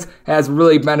defense has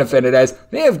really benefited as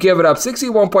they have given up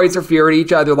 61 points or fewer in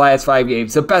each of their last 5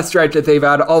 games. The best stretch that they've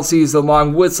had all season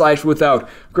long with / without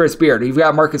Chris Beard. You've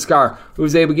got Marcus Carr,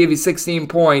 who's able to give you 16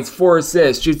 points, 4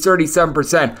 assists, shoots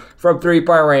 37% from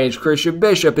 3-point range. Christian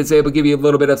Bishop is able to give you a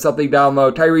little bit of something down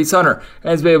low. Tyrese Hunter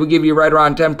has been able to give you right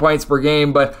around 10 points per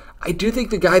game, but I do think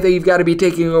the guy that you've got to be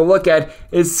taking a look at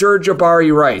is Serge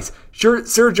Jabari Rice.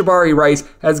 Serge Jabari Rice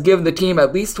has given the team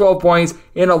at least 12 points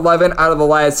in 11 out of the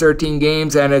last 13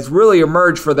 games and has really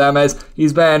emerged for them as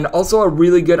he's been also a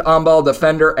really good on-ball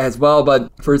defender as well.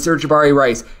 But for Serge Jabari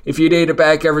Rice, if you date it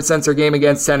back ever since their game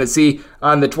against Tennessee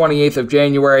on the 28th of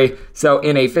January, so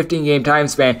in a 15-game time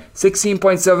span,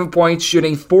 16.7 points,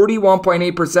 shooting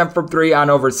 41.8% from 3 on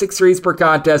over 6 threes per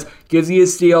contest, gives you a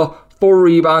steal, 4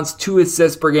 rebounds, 2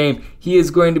 assists per game. He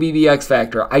is going to be the X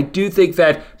factor. I do think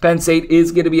that Penn State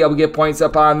is going to be able to get points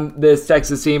up on this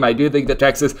Texas team. I do think that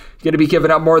Texas is going to be giving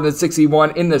up more than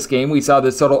 61 in this game. We saw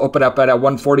this total open up at a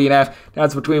 140.5. Now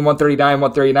it's between 139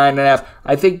 and 139.5.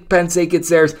 I think Penn State gets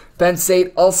theirs. Penn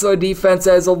State also a defense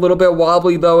that is a little bit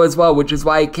wobbly though as well, which is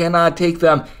why I cannot take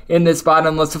them in this spot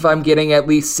unless if I'm getting at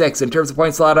least 6. In terms of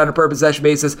points allowed on a per possession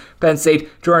basis, Penn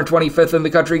State 225th in the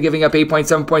country, giving up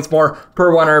 8.7 points more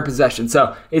per 100 possession.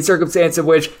 So a circumstance in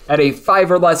which at a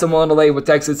 5 or less I'm willing to lay with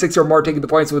Texas, 6 or more taking the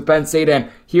points with Penn State, and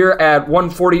here at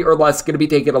 140 or less going to be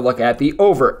taking a look at the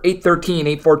over 813,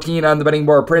 814 on the betting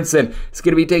board. Princeton is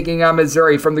going to be taking on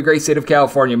Missouri from the great state of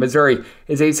California. Missouri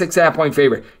is a 6.5 point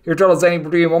favorite. Your total is anywhere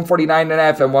between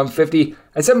 149.5 and 150.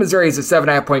 I said Missouri is a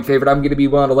 7.5 point favorite. I'm going to be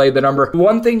willing to lay the number.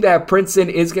 One thing that Princeton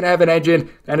is going to have an edge in,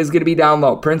 that is going to be down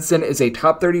low. Princeton is a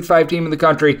top 35 team in the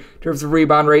country in terms of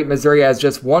rebound rate. Missouri has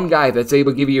just one guy that's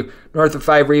able to give you north of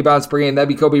 5 rebounds per game. That'd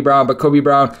be Kobe Brown. But Kobe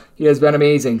Brown, he has been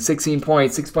amazing. 16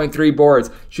 points, 6.3 boards.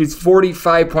 Shoots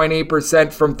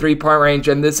 45.8% from three-point range.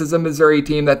 And this is a Missouri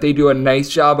team that they do a nice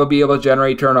job of being able to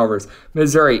generate turnovers.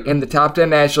 Missouri in the top 10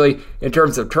 nationally in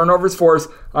terms of turnovers forced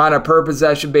on a per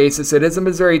possession basis. It is a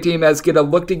Missouri team that's going to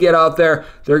look to get out there.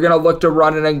 They're going to look to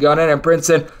run it and gun it. And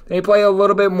Princeton, they play a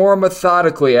little bit more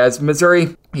methodically, as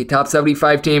Missouri, a top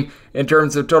 75 team in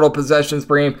terms of total possessions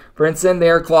per game. Princeton, they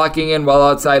are clocking in well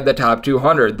outside the top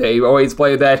 200. They always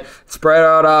play that spread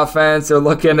out offense. They're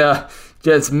looking to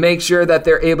just make sure that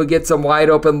they're able to get some wide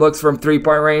open looks from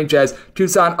three-point range, as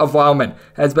Toussaint Avauman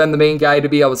has been the main guy to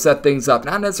be able to set things up.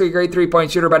 Not necessarily a great three-point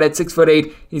shooter, but at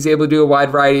 6'8", he's able to do a wide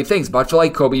variety of things, much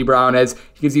like Kobe Brown, as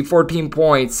he gives you 14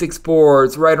 points, 6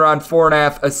 boards, right around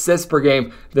 4.5 assists per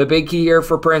game. The big key here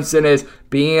for Princeton is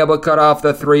being able to cut off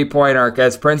the three-point arc,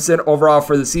 as Princeton overall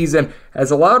for the season has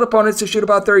allowed opponents to shoot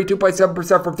about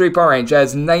 32.7% from three-point range,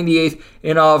 as 98th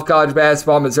in all of college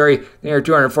basketball. Missouri, they are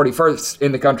 241st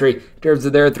in the country in terms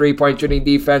of their three-point shooting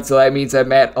defense, so that means that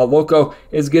Matt Aloko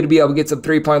is going to be able to get some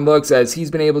three-point looks, as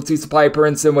he's been able to supply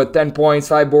Princeton with 10 points,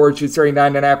 5 boards, shoots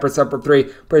 39.5% from three.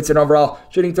 Princeton overall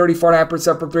shooting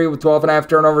 34.5% from three with 12.5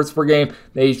 turnovers per game.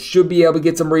 They should be able to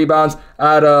get some rebounds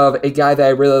out of a guy that I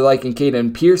really like in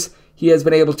Caden Pierce. He has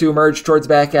been able to emerge towards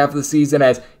the back half of the season,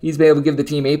 as he's been able to give the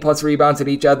team 8+ rebounds in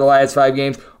each of the last 5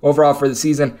 games. Overall for the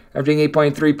season, averaging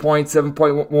 8.3 points,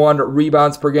 7.1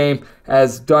 rebounds per game,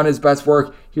 has done his best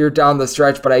work here down the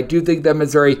stretch. But I do think that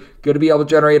Missouri going to be able to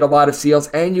generate a lot of steals,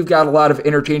 and you've got a lot of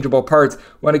interchangeable parts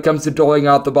when it comes to doling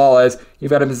out the ball, as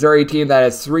you've got a Missouri team that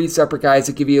has 3 separate guys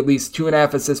that give you at least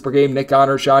 2.5 assists per game. Nick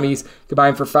Honor, Shawnees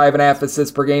combined for 5.5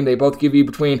 assists per game. They both give you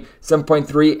between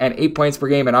 7.3 and 8 points per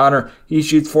game. And Honor, he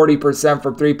shoots 40%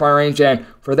 from three-point range, and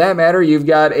for that matter, you've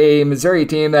got a Missouri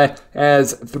team that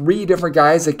has 3 different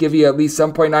guys that give you at least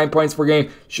 7.9 points per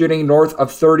game, shooting north of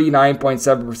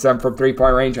 39.7% from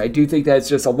three-point range. I do think that's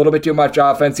just a little bit too much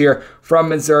offense here from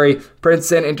Missouri.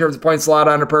 Princeton, in terms of points allowed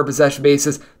on a per possession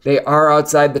basis, they are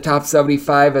outside the top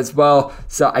 75 as well.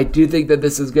 So I do think that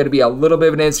this is going to be a little bit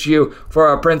of an issue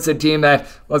for a Princeton team that,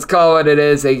 let's call it what it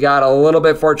is, they got a little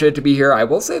bit fortunate to be here. I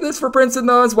will say this for Princeton,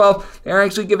 though, as well. They're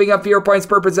actually giving up fewer points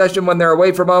per possession when they're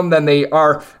away from home than they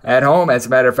are at home, as a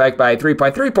matter of fact, by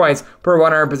 3.3 points per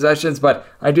 100 possessions. But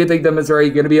I do think that Missouri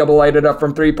is going to be able to light it up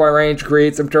from three-point range,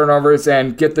 create some turnovers,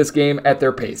 and get this game at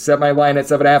their pace. Set my line at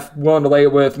 7.5, willing to lay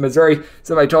it with Missouri.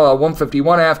 Set my total at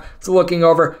 151.5. So looking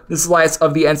over, this is the last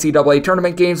of the NCAA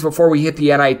tournament games before we hit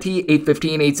the NIT.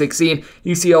 8:15, 8:16,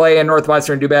 UCLA and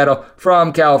Northwestern do battle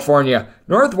from California.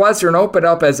 Northwestern opened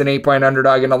up as an 8-point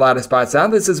underdog in a lot of spots. Now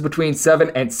this is between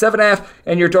 7 and 7.5,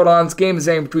 and your total on this game is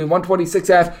saying between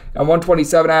 126.5 and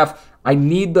 127.5. I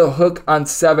need the hook on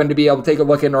 7 to be able to take a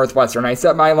look at Northwestern. I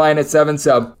set my line at 7,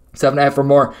 so 7.5 or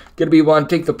more. Going to be one.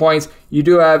 Take the points. You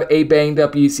do have a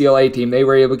banged-up UCLA team. They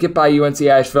were able to get by UNC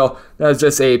Asheville. That was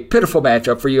just a pitiful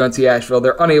matchup for UNC Asheville.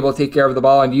 They're unable to take care of the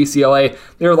ball, and UCLA,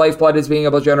 their lifeblood is being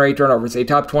able to generate turnovers. A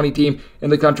top 20 team in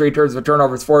the country in terms of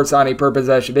turnovers forced on a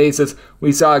per-possession basis.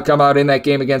 We saw it come out in that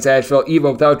game against Asheville,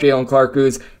 even without Jalen Clark,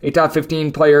 who's a top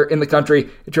 15 player in the country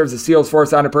in terms of steals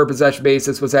forced on a per-possession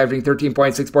basis, was averaging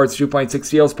 13.6 boards, 2.6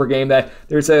 steals per game. That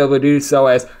they're able to do so,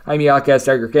 as Jaime Jaquez,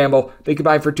 Tiger Campbell, they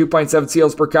combined for 2.7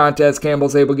 steals per contest.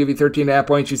 Campbell's able to give you 13.5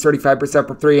 points, shoots 35%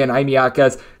 from 3, and Jaime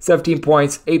Jaquez, 17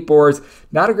 points, 8 boards.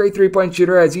 Not a great three-point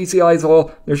shooter, as UCLA as a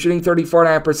whole, they're shooting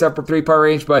 34.5% from three-point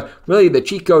range, but really the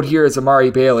cheat code here is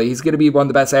Amari Bailey. He's going to be one of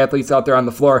the best athletes out there on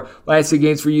the floor. Last 2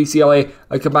 games for UCLA,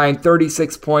 a combined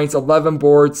 36 points, 11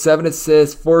 boards, 7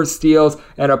 assists, 4 steals,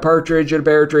 and a partridge and a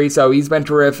bear tree, so he's been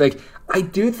terrific. I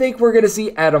do think we're going to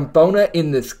see Adam Bona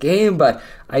in this game, but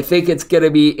I think it's going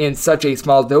to be in such a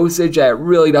small dosage that it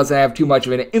really doesn't have too much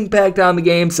of an impact on the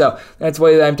game, so that's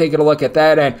why I'm taking a look at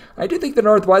that. And I do think the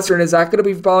Northwestern is not going to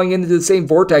be falling into the same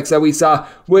vortex that we saw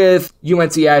with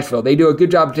UNC Asheville. They do a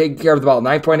good job of taking care of the ball.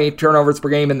 9.8 turnovers per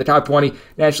game in the top 20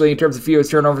 nationally in terms of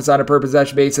fewest turnovers on a per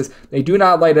possession basis. They do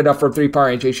not light it up from three-point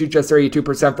range. They shoot just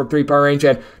 32% from three-point range,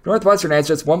 and Northwestern has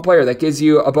just one player that gives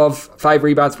you above 5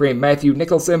 rebounds per game, Matthew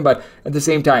Nicholson, but at the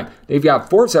same time, they've got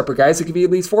 4 separate guys that give you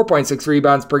at least 4.6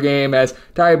 rebounds per game, as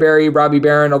Ty Berry, Robbie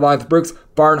Barron, along with Brooks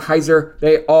Barnheiser,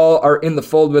 they all are in the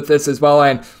fold with this as well.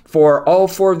 And for all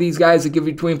four of these guys that give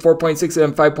you between 4.6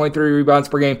 and 5.3 rebounds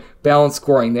per game, balanced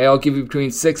scoring. They all give you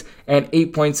between 6 and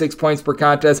 8.6 points per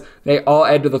contest. They all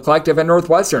add to the collective. And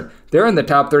Northwestern, they're in the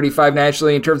top 35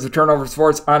 nationally in terms of turnovers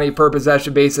forced on a per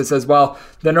possession basis as well.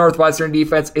 The Northwestern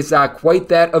defense is not quite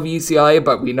that of UCLA,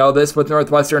 but we know this with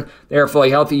Northwestern. They are fully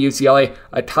healthy. UCLA,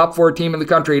 a top 4 team in the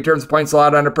country in terms of points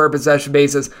allowed on a per possession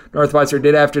basis. Northwestern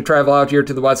did have to travel out here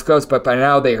to the West Coast, but by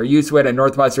now they are used to it. And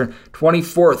Northwestern,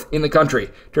 24th in the country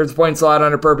in terms of points allowed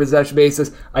on a per possession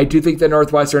basis. I do think that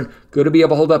Northwestern going to be able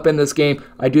to hold up in this game.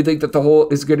 I do think that the whole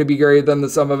is going to be greater than the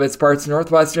sum of its parts.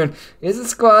 Northwestern is a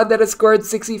squad that has scored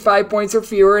 65 points or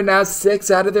fewer and now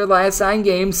 6 out of their last 9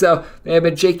 games, so they have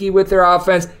been shaky with their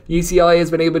offense. UCLA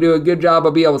has been able to do a good job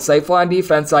of being able to stifle on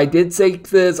defense. I did take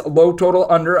this low total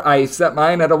under. I set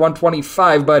mine at a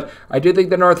 125, but I do think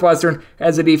that Northwestern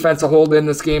has a defense to hold in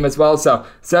this game as well, so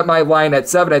set my line at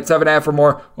 7 at 7.5 or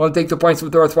more. Won't take the points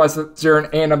with Northwestern,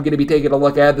 and I'm going to be taking a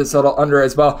look at this total under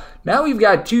as well. Now we've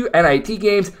got 2 NIT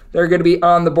games. They're going to be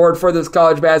on the board for this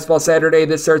college basketball Saturday.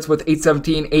 This starts with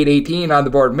 8:17, 8:18 on the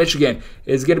board. Michigan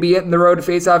is going to be hitting the road to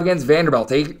face off against Vanderbilt.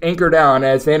 They anchor down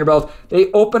as Vanderbilt,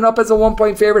 they open up as a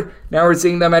 1-point favorite. Now we're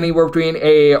seeing them anywhere between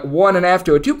a 1.5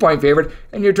 to a 2-point favorite,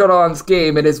 and your total on this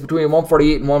game, it is between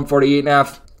 148 and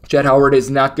 148.5. Jett Howard is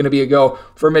not going to be a go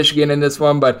for Michigan in this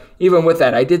one, but even with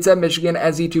that, I did set Michigan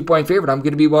as the 2-point favorite. I'm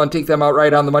going to be willing to take them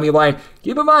outright on the money line.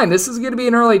 Keep in mind, this is going to be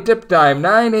an early tip time,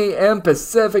 9 a.m.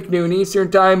 Pacific, noon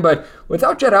Eastern time, but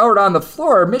without Jett Howard on the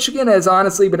floor, Michigan has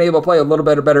honestly been able to play a little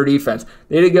bit of better defense.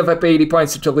 They did give up 80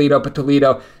 points to Toledo, but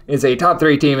Toledo is a top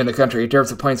 3 team in the country in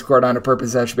terms of points scored on a per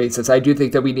possession basis. I do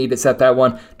think that we need to set that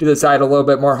one to the side a little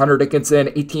bit more. Hunter Dickinson,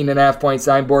 18.5 points,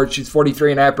 9 boards. She's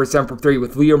 43.5% from 3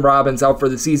 with Liam Robbins out for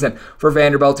the season for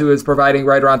Vanderbilt, who is providing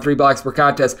right around 3 blocks per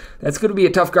contest. That's going to be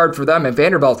a tough guard for them. And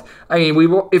Vanderbilt, I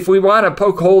mean, if we want to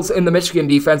poke holes in the Michigan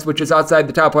defense, which is outside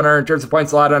the top 100 in terms of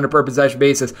points allowed on a per possession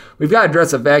basis, we've got to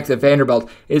address the fact that Vanderbilt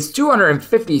is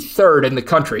 253rd in the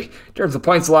country in terms of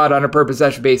points allowed on a per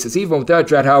possession basis. Even without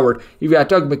Jett Howard, you've got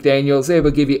Doug McDaniels able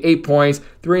to give you 8 points,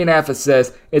 3.5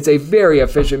 assists. It's a very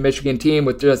efficient Michigan team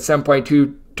with just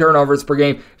 7.2 turnovers per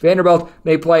game. Vanderbilt,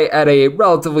 they play at a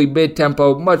relatively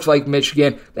mid-tempo, much like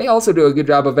Michigan. They also do a good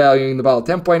job of valuing the ball.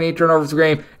 10.8 turnovers per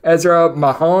game. Ezra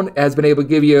Mahone has been able to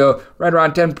give you right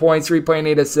around 10 points,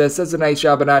 3.8 assists. Does a nice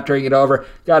job of not turning it over.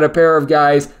 Got a pair of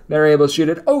guys that are able to shoot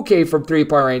it okay from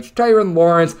 3-point range. Tyron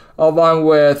Lawrence, along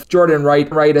with Jordan Wright.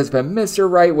 Wright has been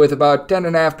Mr. Wright with about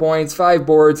 10.5 points, 5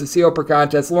 boards, a steal per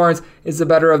contest. Lawrence is the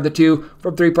better of the two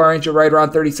from 3-point range at right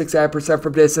around 36%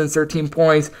 from distance, 13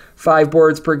 points, 5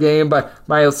 boards per game. But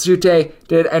Miles Chute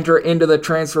did enter into the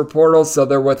transfer portal, so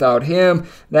they're without him.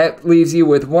 That leaves you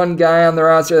with one guy on the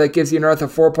roster that gives you north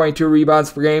of 4.2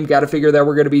 rebounds per game. Got to figure that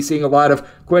we're going to be seeing a lot of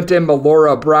Quentin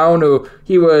Melora Brown, who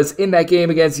he was in that game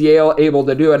against Yale, able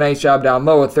to do a nice job down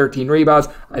low with 13 rebounds.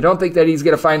 I don't think that he's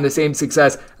going to find the same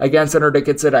success against Hunter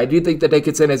Dickinson. I do think that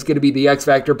Dickinson is going to be the X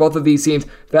factor. Both of these teams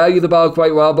value the ball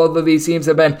quite well. Both of these teams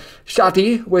have been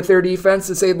shoddy with their defense,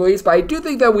 to say the least, but I do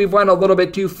think that we've went a little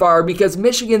bit too far because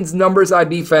Michigan's numbers on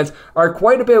defense are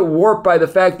quite a bit warped by the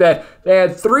fact that they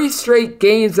had 3 straight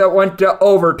games that went to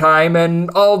overtime, and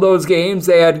all those games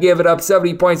they had given up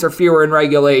 70 points or fewer in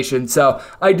regulation. So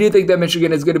I do think that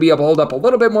Michigan is going to be able to hold up a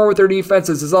little bit more with their defense.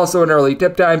 This is also an early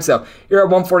tip time, so you're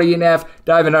at 148.5,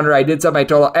 diving under. I did set my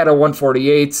total at a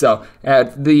 148, so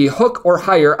at the hook or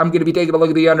higher, I'm going to be taking a look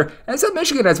at the under. And I said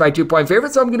Michigan as my 2-point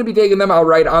favorite, so I'm going to be taking them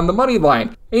outright on the money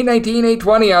line. 819,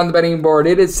 820 on the betting board.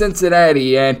 It is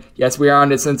Cincinnati, and yes, we are on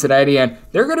to Cincinnati, and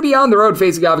they're going to be on the road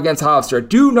facing off against Hofstra.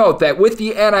 Do note that with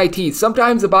the NIT,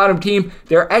 sometimes the bottom team,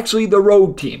 they're actually the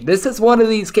road team. This is one of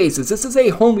these cases. This is a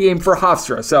home game for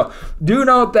Hofstra, so do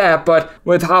note that, but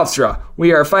with Hofstra,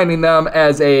 we are finding them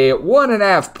as a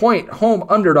 1.5-point home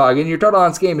underdog, and your total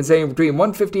on this game is saying between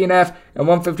 150.5 and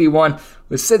 151.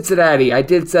 With Cincinnati, I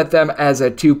did set them as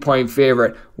a 2-point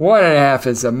favorite. 1.5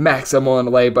 is the max I'm willing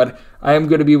to lay, but I am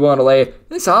going to be willing to lay.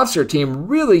 This Hofstra team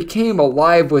really came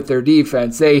alive with their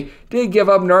defense. They did give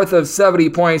up north of 70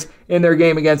 points in their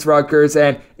game against Rutgers,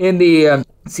 and in the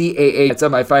CAA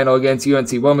semifinal against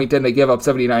UNC Wilmington, they give up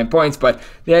 79 points, but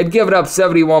they had given up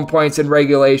 71 points in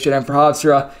regulation, and for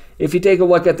Hofstra, if you take a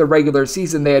look at the regular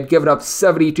season, they had given up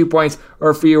 72 points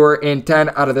or fewer in 10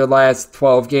 out of their last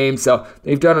 12 games. So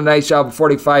they've done a nice job of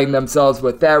fortifying themselves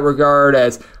with that regard,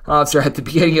 as Hofstra at the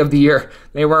beginning of the year,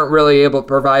 they weren't really able to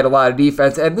provide a lot of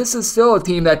defense. And this is still a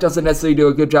team that doesn't necessarily do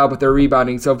a good job with their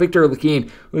rebounding. So Victor Lakeen,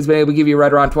 who's been able to give you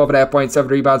right around 12.5 points, 7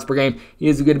 rebounds per game, he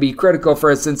is going to be critical for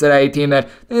a Cincinnati team that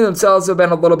they themselves have been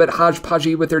a little bit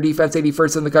hodgepodgey with their defense,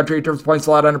 81st in the country in terms of points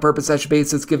allowed on a per possession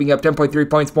basis, giving up 10.3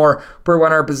 points more per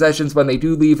 100 possessions when they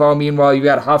do leave home. Meanwhile, you've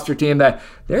got a Hofstra team that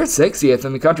they're 60th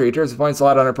in the country in terms of points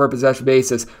allowed on a per possession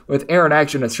basis, with Aaron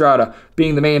Action Estrada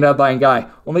being the main headline guy.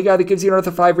 Only guy that gives you north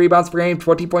of 5 rebounds per game,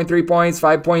 20.3 points,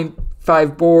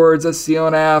 5.5 boards, a steal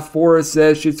and a half, 4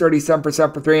 assists, shoots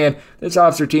 37% from 3, and this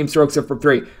Hofstra team strokes it from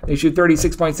 3. They shoot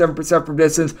 36.7% from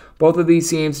distance. Both of these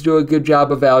teams do a good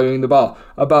job of valuing the ball.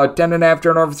 About 10.5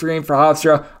 turnovers per game for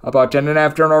Hofstra, about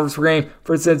 10.5 turnovers per game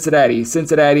for Cincinnati.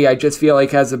 Cincinnati, I just feel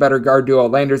like, has a better guard duo.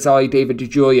 Landers Nolly, David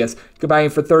DeJulius, combining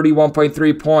for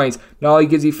 31.3 points. Nolly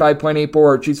gives you 5.8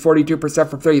 boards, shoots 42%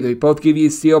 from 3. They both give you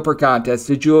a steal per contest.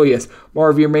 DeJulius, more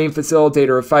of your main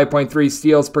facilitator, of 5.3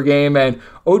 steals per game, and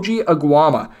OG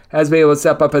Aguama has been able to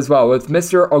step up as well. With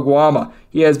Mr. Aguama,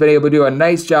 he has been able to do a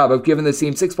nice job of giving the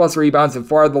team 6+ rebounds in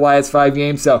 4 of the last 5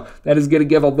 games, so that is going to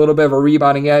give a little bit of a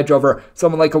rebounding edge over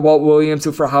someone like a Walt Williams,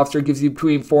 who for Hofstra gives you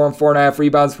between 4 and 4.5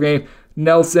 rebounds per game.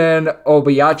 Nelson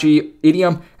Obayachi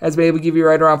Idiom has been able to give you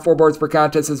right around 4 boards per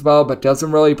contest as well, but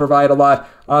doesn't really provide a lot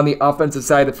on the offensive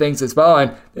side of things as well.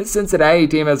 And this Cincinnati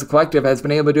team as a collective has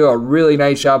been able to do a really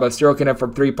nice job of stroking it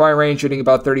from 3-point range, shooting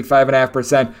about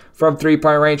 35.5% from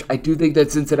 3-point range. I do think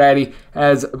that Cincinnati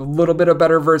has a little bit of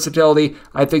better versatility.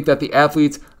 I think that the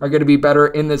athletes are going to be better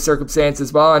in this circumstance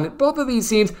as well. And both of these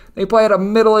teams, they play at a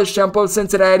middle-ish tempo.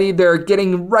 Cincinnati, they're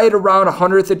getting right around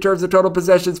 100th in terms of total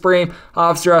possessions per game.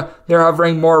 Hofstra, they're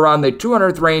hovering more around the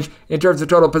 200th range in terms of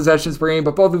total possessions per game,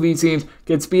 but both of these teams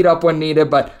can speed up when needed.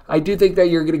 But I do think that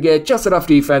you're going to get just enough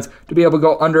defense to be able to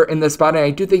go under in this spot, and I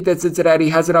do think that Cincinnati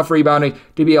has enough rebounding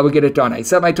to be able to get it done. I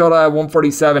set my total at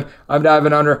 147. I'm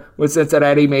diving under with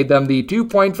Cincinnati, made them the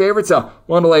 2-point favorite, so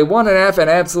one to lay 1.5 and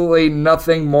absolutely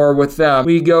nothing more with them.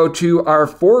 We go to our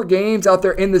 4 games out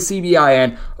there in the CBI,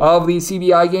 and all of these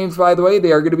CBI games, by the way,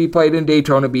 they are going to be played in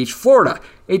Daytona Beach, Florida.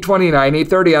 8:29,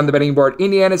 8:30 on the betting board.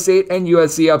 Indiana State and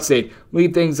USC Upstate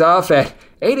lead things off at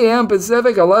 8 a.m.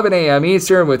 Pacific, 11 a.m.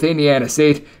 Eastern, with Indiana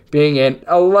State being an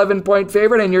 11-point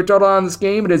favorite, and your total on this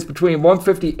game, it is between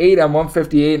 158 and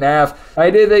 158.5. I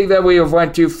did think that we have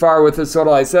went too far with this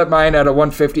total. I set mine at a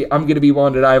 150. I'm going to be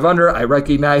willing to dive under. I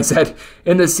recognize that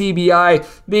in the CBI,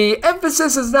 the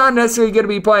emphasis is not necessarily going to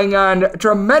be playing on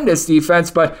tremendous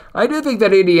defense, but I do think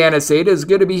that Indiana State is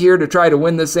going to be here to try to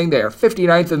win this thing. They are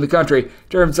 59th in the country in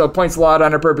terms of points allowed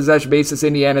on a per possession basis.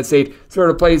 Indiana State sort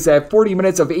of plays that 40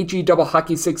 minutes of HE double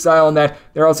hockey stick style, and that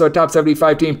they're also a top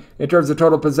 75 team in terms of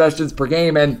total possessions per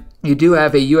game. And you do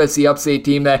have a USC Upstate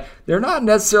team that they're not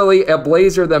necessarily a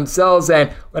blazer themselves, and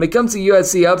when it comes to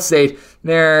USC Upstate,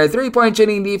 their 3-point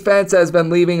shooting defense has been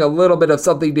leaving a little bit of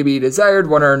something to be desired.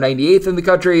 198th in the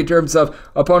country in terms of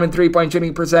opponent 3-point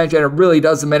shooting percentage, and it really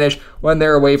does diminish when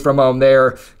they're away from home.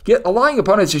 They're allowing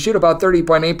opponents to shoot about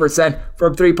 30.8%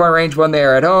 from 3-point range when they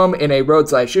are at home in a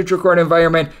road/neutral court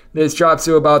environment. This drops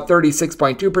to about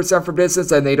 36.2% from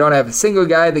distance, and they don't have a single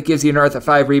guy that gives you north of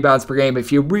 5 rebounds per game.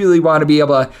 If you really want to be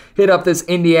able to hit up this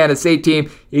Indiana State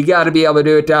team, you got to be able to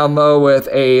do it down low with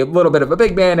a little bit of a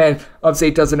big man, and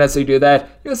Upstate doesn't necessarily do that.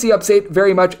 You'll see Upstate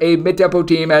very much a mid-tempo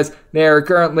team, as they're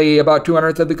currently about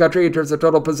 200th in the country in terms of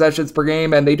total possessions per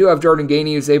game, and they do have Jordan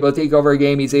Gainey, who's able to take over a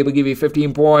game. He's able to give you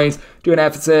 15 points,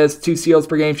 2.5 assists, 2 steals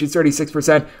per game, shoots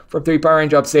 36% from 3-point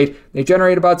range. Upstate, they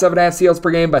generate about 7.5 steals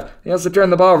per game, but they also turn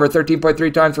the ball over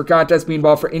 13.3 times per contest.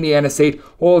 Meanwhile, for Indiana State,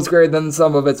 holds greater than the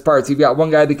sum of its parts. You've got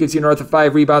one guy that gives you north of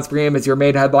 5 rebounds per game as your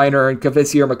main headliner, and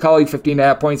Kavisier McCauley,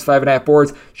 15.5 points, 5.5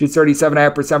 boards, shoots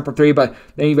 37.5% from 3, but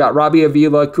then you've got Robbie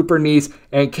Avila, Cooper Neese,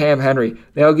 and Cam Henry.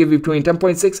 They'll give you between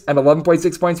 10.6 and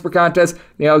 11.6 points per contest.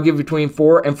 They'll give you between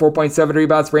 4 and 4.7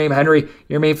 rebounds per game. Henry,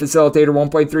 your main facilitator,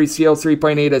 1.3 steals,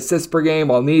 3.8 assists per game,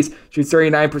 while Neese shoots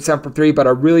 39% from 3, but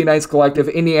a really nice collective.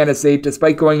 Indiana State,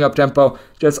 despite going up tempo,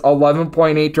 just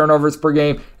 11.8 turnovers per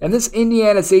game, and this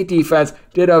Indiana State defense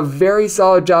did a very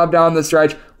solid job down the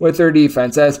stretch with their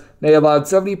defense, as they allowed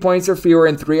 70 points or fewer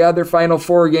in 3 out of their final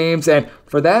 4 games, and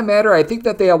for that matter, I think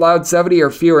that they allowed 70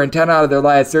 or fewer in 10 out of their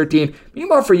last 13.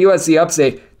 Meanwhile, for USC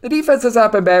Upstate, the defense has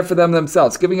not been bad for them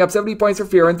themselves, giving up 70 points or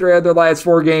fewer in 3 out of their last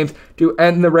 4 games to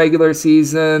end the regular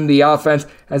season. The offense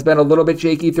has been a little bit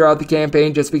shaky throughout the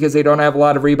campaign just because they don't have a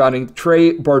lot of rebounding.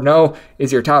 Trey Bourneau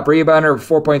is your top rebounder with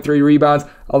 4.3 rebounds,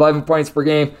 11 points per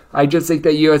game. I just think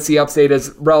that USC Upstate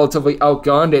is relatively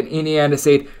outgunned, and Indiana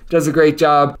State does a great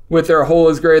job with their whole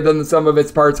is greater than the sum of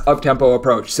its parts up-tempo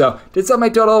approach. So did set my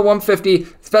total at 150,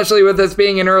 especially with this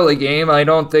being an early game. I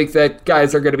don't think that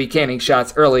guys are going to be canning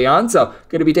shots early on, so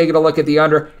going to be taking a look at the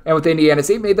under, and with Indiana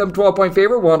State, made them 12-point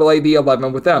favorite, willing to lay the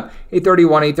 11 with them.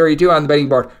 831, 832 on the betting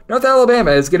board. North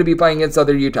Alabama is going to be playing against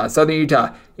Southern Utah. Southern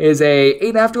Utah is a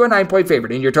 8.5 to a 9-point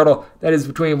favorite, and your total that is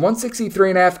between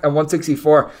 163.5 and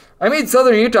 164. I made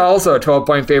Southern Utah also a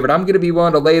 12-point favorite. I'm going to be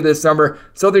willing to lay this number.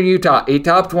 Southern Utah, a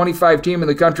top 25 team in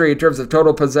the country in terms of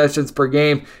total possessions per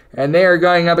game, and they are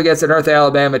going up against a North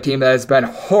Alabama team that has been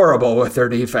horrible with their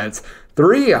defense.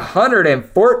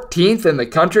 314th in the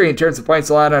country in terms of points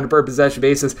allowed on a per possession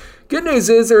basis. Good news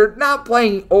is they're not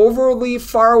playing overly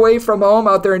far away from home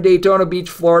out there in Daytona Beach,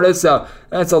 Florida, so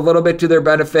that's a little bit to their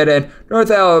benefit. And North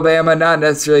Alabama, not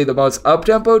necessarily the most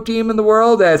up-tempo team in the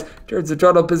world, as in terms of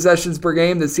total possessions per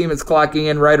game, this team is clocking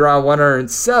in right around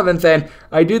 107th, and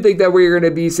I do think that we're going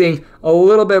to be seeing a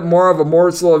little bit more of a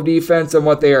morsel of defense than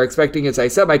what they are expecting. As I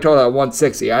set my total at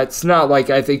 160. It's not like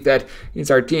I think that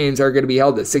our teams are going to be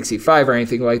held at 65 or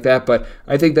anything like that, but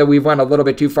I think that we've went a little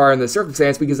bit too far in this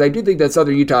circumstance, because I do think that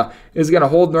Southern Utah is going to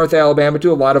hold North Alabama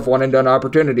to a lot of one-and-done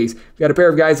opportunities. We've got a pair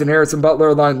of guys in Harrison Butler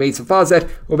along with Mason Fawcett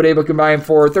who have been able to combine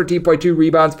for 13.2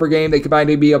 rebounds per game. They combine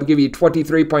to be able to give you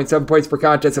 23.7 points per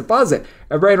contest. And Fawcett,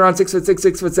 at right around 6'6",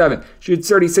 6'7", shoots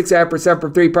 36.5%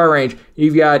 from three-point range.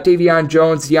 You've got Tavion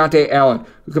Jones, Deontay Allen,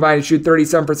 who combined to shoot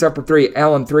 37% from three.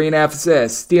 Allen, 3.5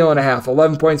 assists, steal and a half,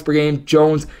 11 points per game.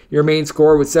 Jones, your main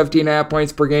scorer, with 17.5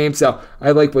 points per game. So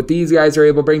I like what these guys are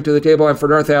able to bring to the table. And for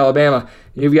North Alabama,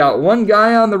 you've got one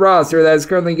guy on the roster that is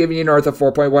currently giving you north of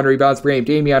 4.1 rebounds per game.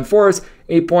 Damian Forrest,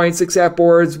 8 points, 6.5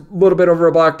 boards, a little bit over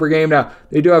a block per game. Now,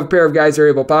 they do have a pair of guys that are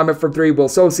able to bomb it from three. Will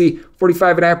Sosi,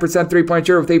 45.5% three-point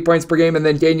shooter with 8 points per game. And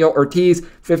then Daniel Ortiz,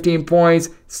 15 points,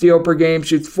 steal per game,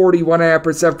 shoots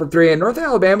 41.5% from three. And North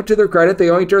Alabama, to their credit, they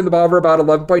only turn the ball over about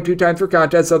 11.2 times per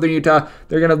contest. Southern Utah,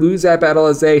 they're going to lose that battle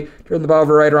as they turn the ball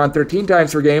over right around 13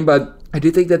 times per game. But I do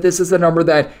think that this is a number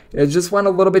that just went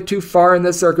a little bit too far in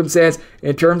this circumstance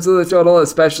in terms of the total,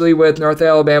 especially with North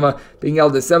Alabama being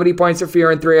held to 70 points or fewer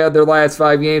in 3 of their last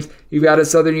 5 games. You've got a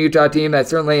Southern Utah team that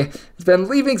certainly has been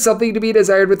leaving something to be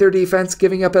desired with their defense,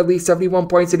 giving up at least 71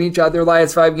 points in each of their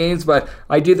last 5 games. But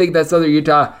I do think that Southern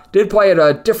Utah did play at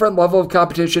a different level of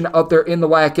competition out there in the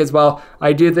WAC as well.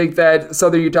 I do think that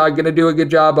Southern Utah is going to do a good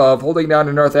job of holding down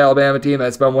a North Alabama team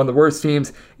that's been one of the worst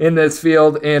teams in this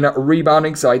field in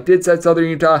rebounding. So I did set Southern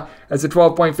Utah as a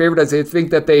 12-point favorite, as I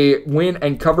think that they win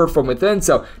and cover from within.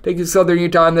 So taking Southern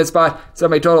Utah in this spot, set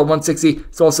my total 160.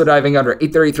 It's also diving under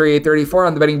 833, 834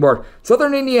 on the betting board.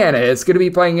 Southern Indiana is going to be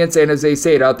playing against San Jose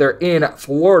State out there in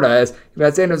Florida, as you've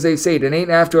got San Jose State an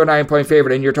 8.5 to a 9-point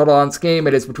favorite. And your total on this game,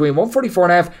 it is between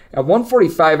 144.5 and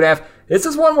 145.5. This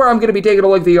is one where I'm going to be taking a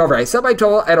look at the over. I set my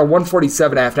total at a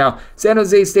 147.5. Now, San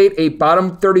Jose State, a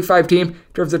bottom 35 team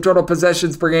in terms of total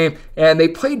possessions per game, and they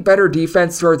played better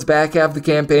defense towards back half of the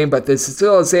campaign, but this is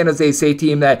still a San Jose State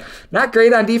team that not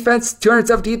great on defense,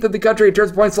 217th in the country in terms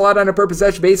of points allowed on a per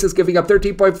possession basis, giving up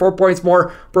 13.4 points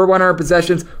more per 100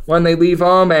 possessions when they leave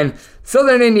home. And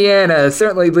Southern Indiana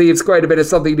certainly leaves quite a bit of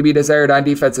something to be desired on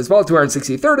defense as well.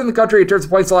 263rd in the country in terms of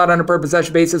points allowed on a per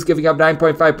possession basis, giving up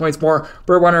 9.5 points more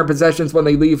per 100 possessions when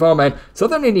they leave home. And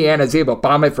Southern Indiana is able to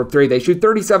bomb it from three. They shoot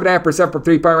 37.5% from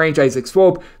three-point range. Isaac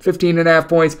Swope, 15.5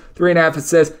 points, 3.5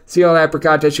 assists, steal and a half per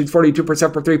contest, shoots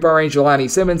 42% from three-point range. Jelani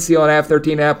Simmons, steal and a half,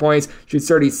 13.5 points, shoots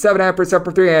 37.5%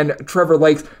 from three. And Trevor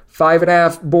Lakes,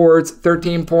 5.5 boards,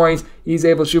 13 points. He's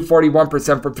able to shoot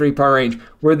 41% from three-point range.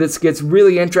 Where this gets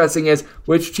really interesting is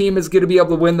which team is going to be able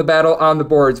to win the battle on the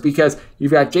boards, because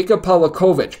you've got Jacob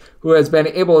Polakovic, who has been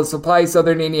able to supply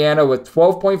Southern Indiana with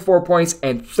 12.4 points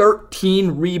and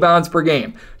 13 rebounds per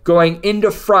game. Going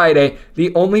into Friday,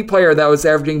 the only player that was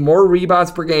averaging more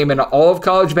rebounds per game in all of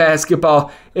college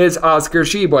basketball is Oscar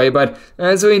Tshiebwe. But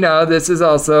as we know, this is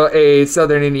also a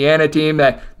Southern Indiana team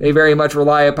that they very much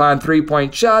rely upon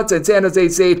three-point shots. At San Jose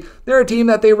State, they're a team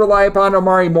that they rely upon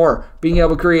Amari Moore being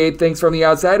able to create things from the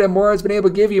outside, and Moore has been able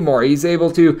to give you more. He's able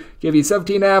to give you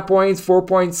 17.5 points,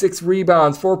 4.6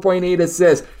 rebounds, 4.8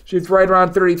 assists, shoots right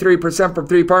around 33% from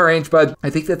three-point range. But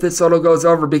I think that this total goes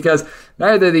over because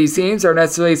neither of these teams are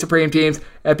necessarily supreme teams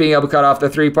at being able to cut off the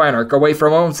three-point arc. Away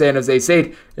from home, San Jose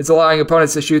State is allowing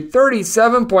opponents to shoot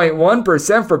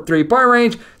 37.1% from three-point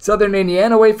range. Southern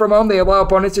Indiana, away from home, they allow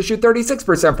opponents to shoot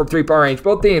 36% from three-point range.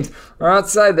 Both teams are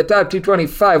outside the top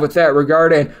 225 with that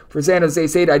regard. And for San Jose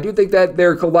State, I do think that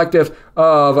their collective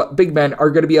of big men are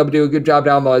going to be able to do a good job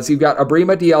down low. As you've got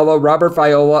Abrima Diallo, Robert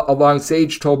Viola, along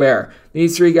Sage Tolbert.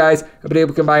 These three guys have been able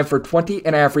to combine for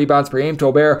 20.5 rebounds per game.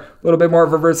 Tolbert, a little bit more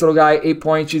of a versatile guy, 8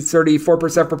 points, shoots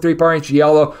 34% from 3-point range.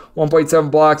 Giello, 1.7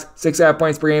 blocks, 6.5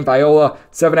 points per game. Viola,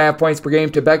 7.5 points per game.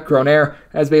 Tibet Groner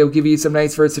has been able to give you some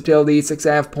nice versatility,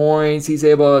 6.5 points. He's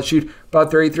able to shoot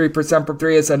about 33% from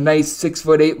 3. It's a nice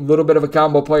 6'8", little bit of a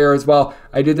combo player as well.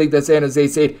 I do think that San Jose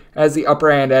State has the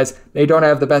upper hand, as they don't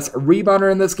have the best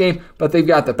rebounder in this game, but they've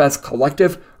got the best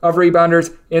collective of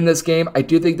rebounders in this game. I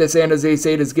do think that San Jose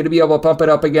State is going to be able to pump it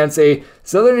up against a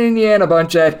Southern Indiana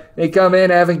bunch that they come in,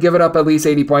 haven't given up at least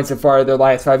 80 points so far in their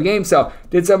last 5 games. So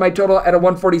did set my total at a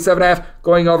 147.5,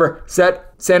 going over, set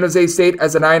San Jose State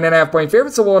as a 9.5 point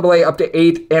favorite, so willing to lay up to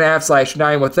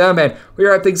 8.5/9 with them. And we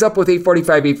wrap things up with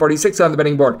 845, 846 on the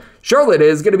betting board. Charlotte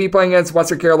is going to be playing against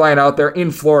Western Carolina out there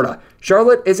in Florida.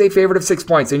 Charlotte is a favorite of 6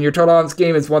 points, and your total on this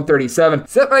game is 137.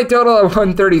 Set my total at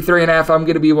 133.5. I'm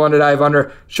going to be one to dive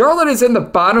under. Charlotte is in the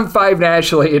bottom 5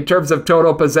 nationally in terms of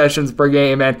total possessions per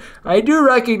game, and I do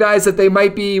recognize that they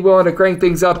might be willing to crank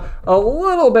things up a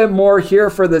little bit more here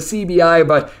for the CBI,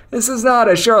 but this is not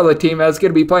a Charlotte team that's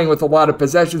going to be playing with a lot of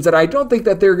possessions, and I don't think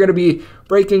that they're going to be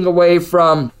breaking away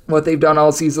from what they've done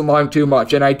all season long too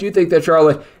much. And I do think that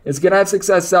Charlotte is going to have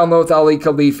success down low with Ali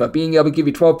Khalifa, being able to give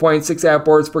you 12 points, 6.5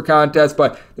 boards per contest.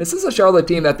 But this is a Charlotte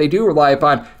team that they do rely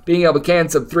upon being able to can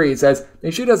some threes, as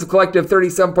they shoot as a collective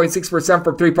 37.6%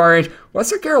 from 3-point range.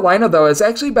 Western Carolina, though, has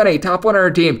actually been a top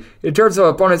 100 team in terms of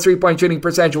opponents' 3-point shooting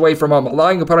percentage away from home,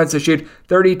 allowing opponents to shoot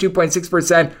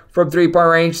 32.6% from 3-point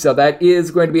range. So that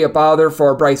is going to be a bother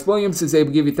for Bryce Williams, who's able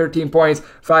to give you 13 points,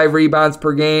 5 rebounds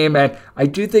per game. And I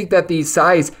do think that the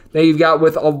size that you've got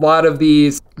with a lot of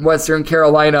these Western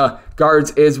Carolina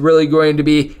guards is really going to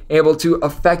be able to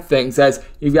affect things, as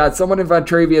you've got someone in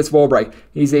Vontravious Woolbright.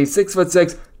 He's a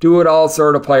 6'6", do-it-all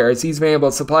sort of player, as he's been able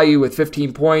to supply you with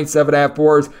 15 points, 7.5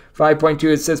 boards,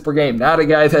 5.2 assists per game. Not a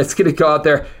guy that's going to go out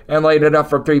there and light it up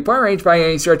from 3-point range by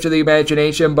any stretch of the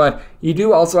imagination, but you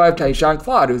do also have Tyshawn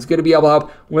Claude, who's going to be able to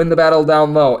help win the battle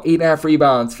down low. 8.5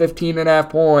 rebounds, 15.5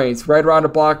 points, right around a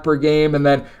block per game, and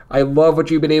then I love what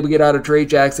you've been able to get out of Trey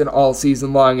Jackson all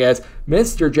season long, as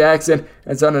Mr. Jackson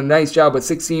has done a nice job with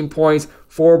 16 points,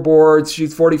 4 boards,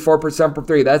 shoots 44% from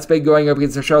 3. That's big going up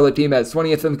against the Charlotte team that's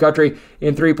 20th in the country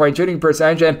in 3-point shooting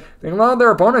percentage, and they allow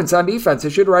their opponents on defense to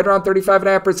shoot right around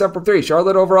 35.5% from 3.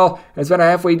 Charlotte overall has been a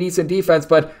halfway decent defense,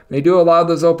 but they do allow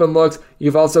those open looks.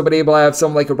 You've also been able to have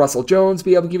someone like a Russell Jones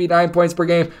be able to give you 9 points per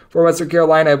game for Western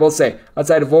Carolina. I will say,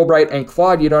 outside of Woolbright and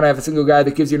Claude, you don't have a single guy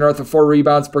that gives you north of 4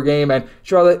 rebounds per game, and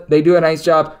Charlotte, they do a nice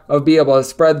job of being able to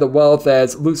spread the wealth,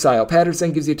 as Lucille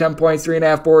Patterson gives you 10 points,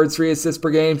 3.5 boards, 3 assists per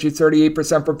game, shoots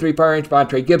 38% from 3-point range.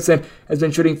 Montre Gibson has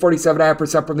been shooting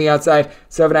 47.5% from the outside,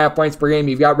 7.5 points per game.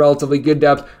 You've got relatively good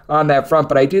depth on that front,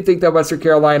 but I do think that Western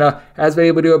Carolina has been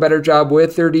able to do a better job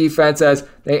with their defense, as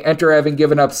they enter having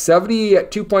given up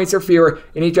 72 points or fewer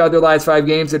in each of their last 5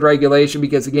 games in regulation,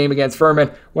 because the game against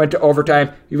Furman went to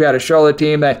overtime. You've got a Charlotte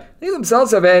team that they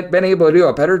themselves have been able to do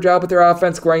a better job with their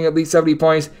offense, scoring at least 70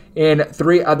 points in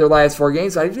 3 of their last 4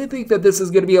 games. So I do think that this is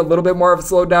going to be a little bit more of a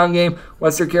slowed down game.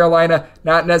 Western Carolina,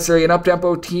 not necessarily an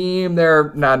up-tempo team.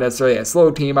 They're not necessarily a slow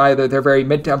team either. They're very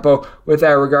mid-tempo with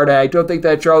that regard. And I don't think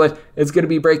that Charlotte is going to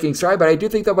be breaking stride, but I do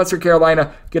think that Western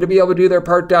Carolina going to be able to do their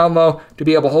part down low to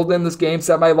be able to hold in this game.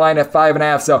 Set my line at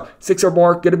 5.5. So 6 or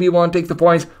more, going to be willing to take the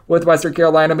points with Western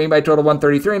Carolina. Made my total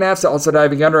 133.5. So also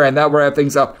diving under, and that will wrap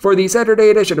things up for the Saturday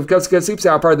edition of Coast to Coast Hoops,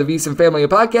 now part of the VSiN family of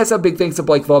podcasts. A big thanks to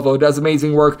Blake Lovell, who does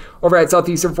amazing work over at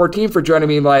Southeastern 14, for joining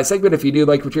me in the last segment. If you do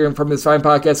like what you're hearing from this fine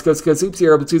podcast, Coast to Coast Hoops,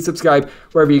 you're able to subscribe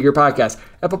wherever you get your podcasts.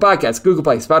 Apple Podcasts, Google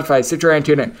Play, Spotify, Stitcher, and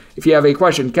TuneIn. If you have a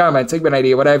question, comment, segment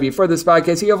idea, what have you for this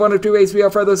podcast, you have one of 2 ways we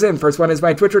offer those in. First one is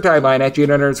my Twitter timeline at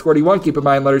June_41. Keep in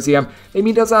mind, letters EM.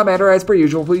 Name does not matter as per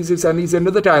usual. Please do send these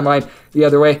into the timeline. The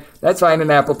other way, that's fine,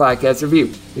 an Apple Podcast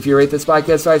review. If you rate this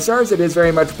podcast 5 stars, it is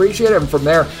very much appreciated. And from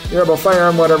there, you're able to fire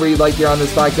on whatever you'd like here on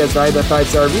this podcast. That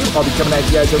 5-star review. I'll be coming at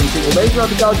you guys every single day throughout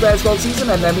the college basketball season,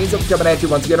 and that means I'll be coming at you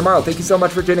once again tomorrow. Thank you so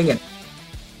much for tuning in.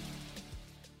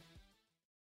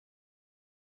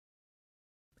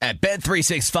 At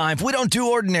Bet365, we don't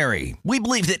do ordinary. We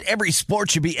believe that every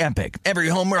sport should be epic. Every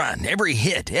home run, every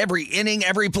hit, every inning,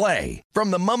 every play. From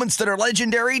the moments that are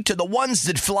legendary to the ones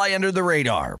that fly under the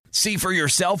radar. See for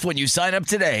yourself when you sign up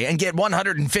today and get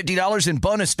 $150 in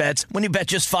bonus bets when you bet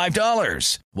just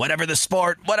 $5. Whatever the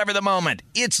sport, whatever the moment,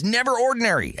 it's never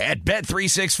ordinary at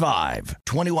Bet365.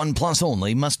 21 plus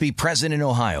only. Must be present in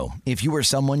Ohio. If you or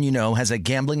someone you know has a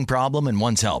gambling problem and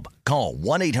wants help, call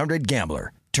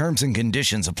 1-800-GAMBLER. Terms and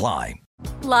conditions apply.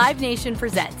 Live Nation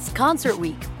presents Concert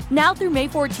Week. Now through May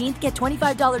 14th, get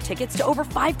 $25 tickets to over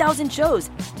 5,000 shows.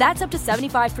 That's up to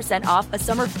 75% off a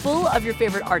summer full of your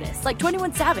favorite artists like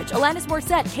 21 Savage, Alanis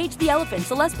Morissette, Cage the Elephant,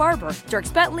 Celeste Barber,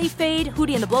 Dierks Bentley, Fade,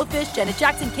 Hootie and the Blowfish, Janet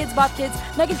Jackson, Kids Bop Kids,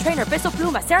 Meghan Trainor, Peso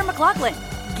Pluma, Sarah McLachlan.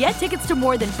 Get tickets to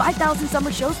more than 5,000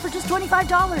 summer shows for just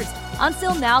 $25. On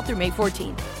sale now through May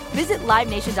 14th. Visit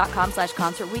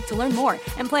LiveNation.com/Concert Week to learn more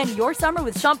and plan your summer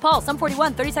with Sean Paul, Sum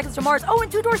 41, 30 Seconds to Mars,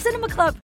 and Two Door Cinema Club.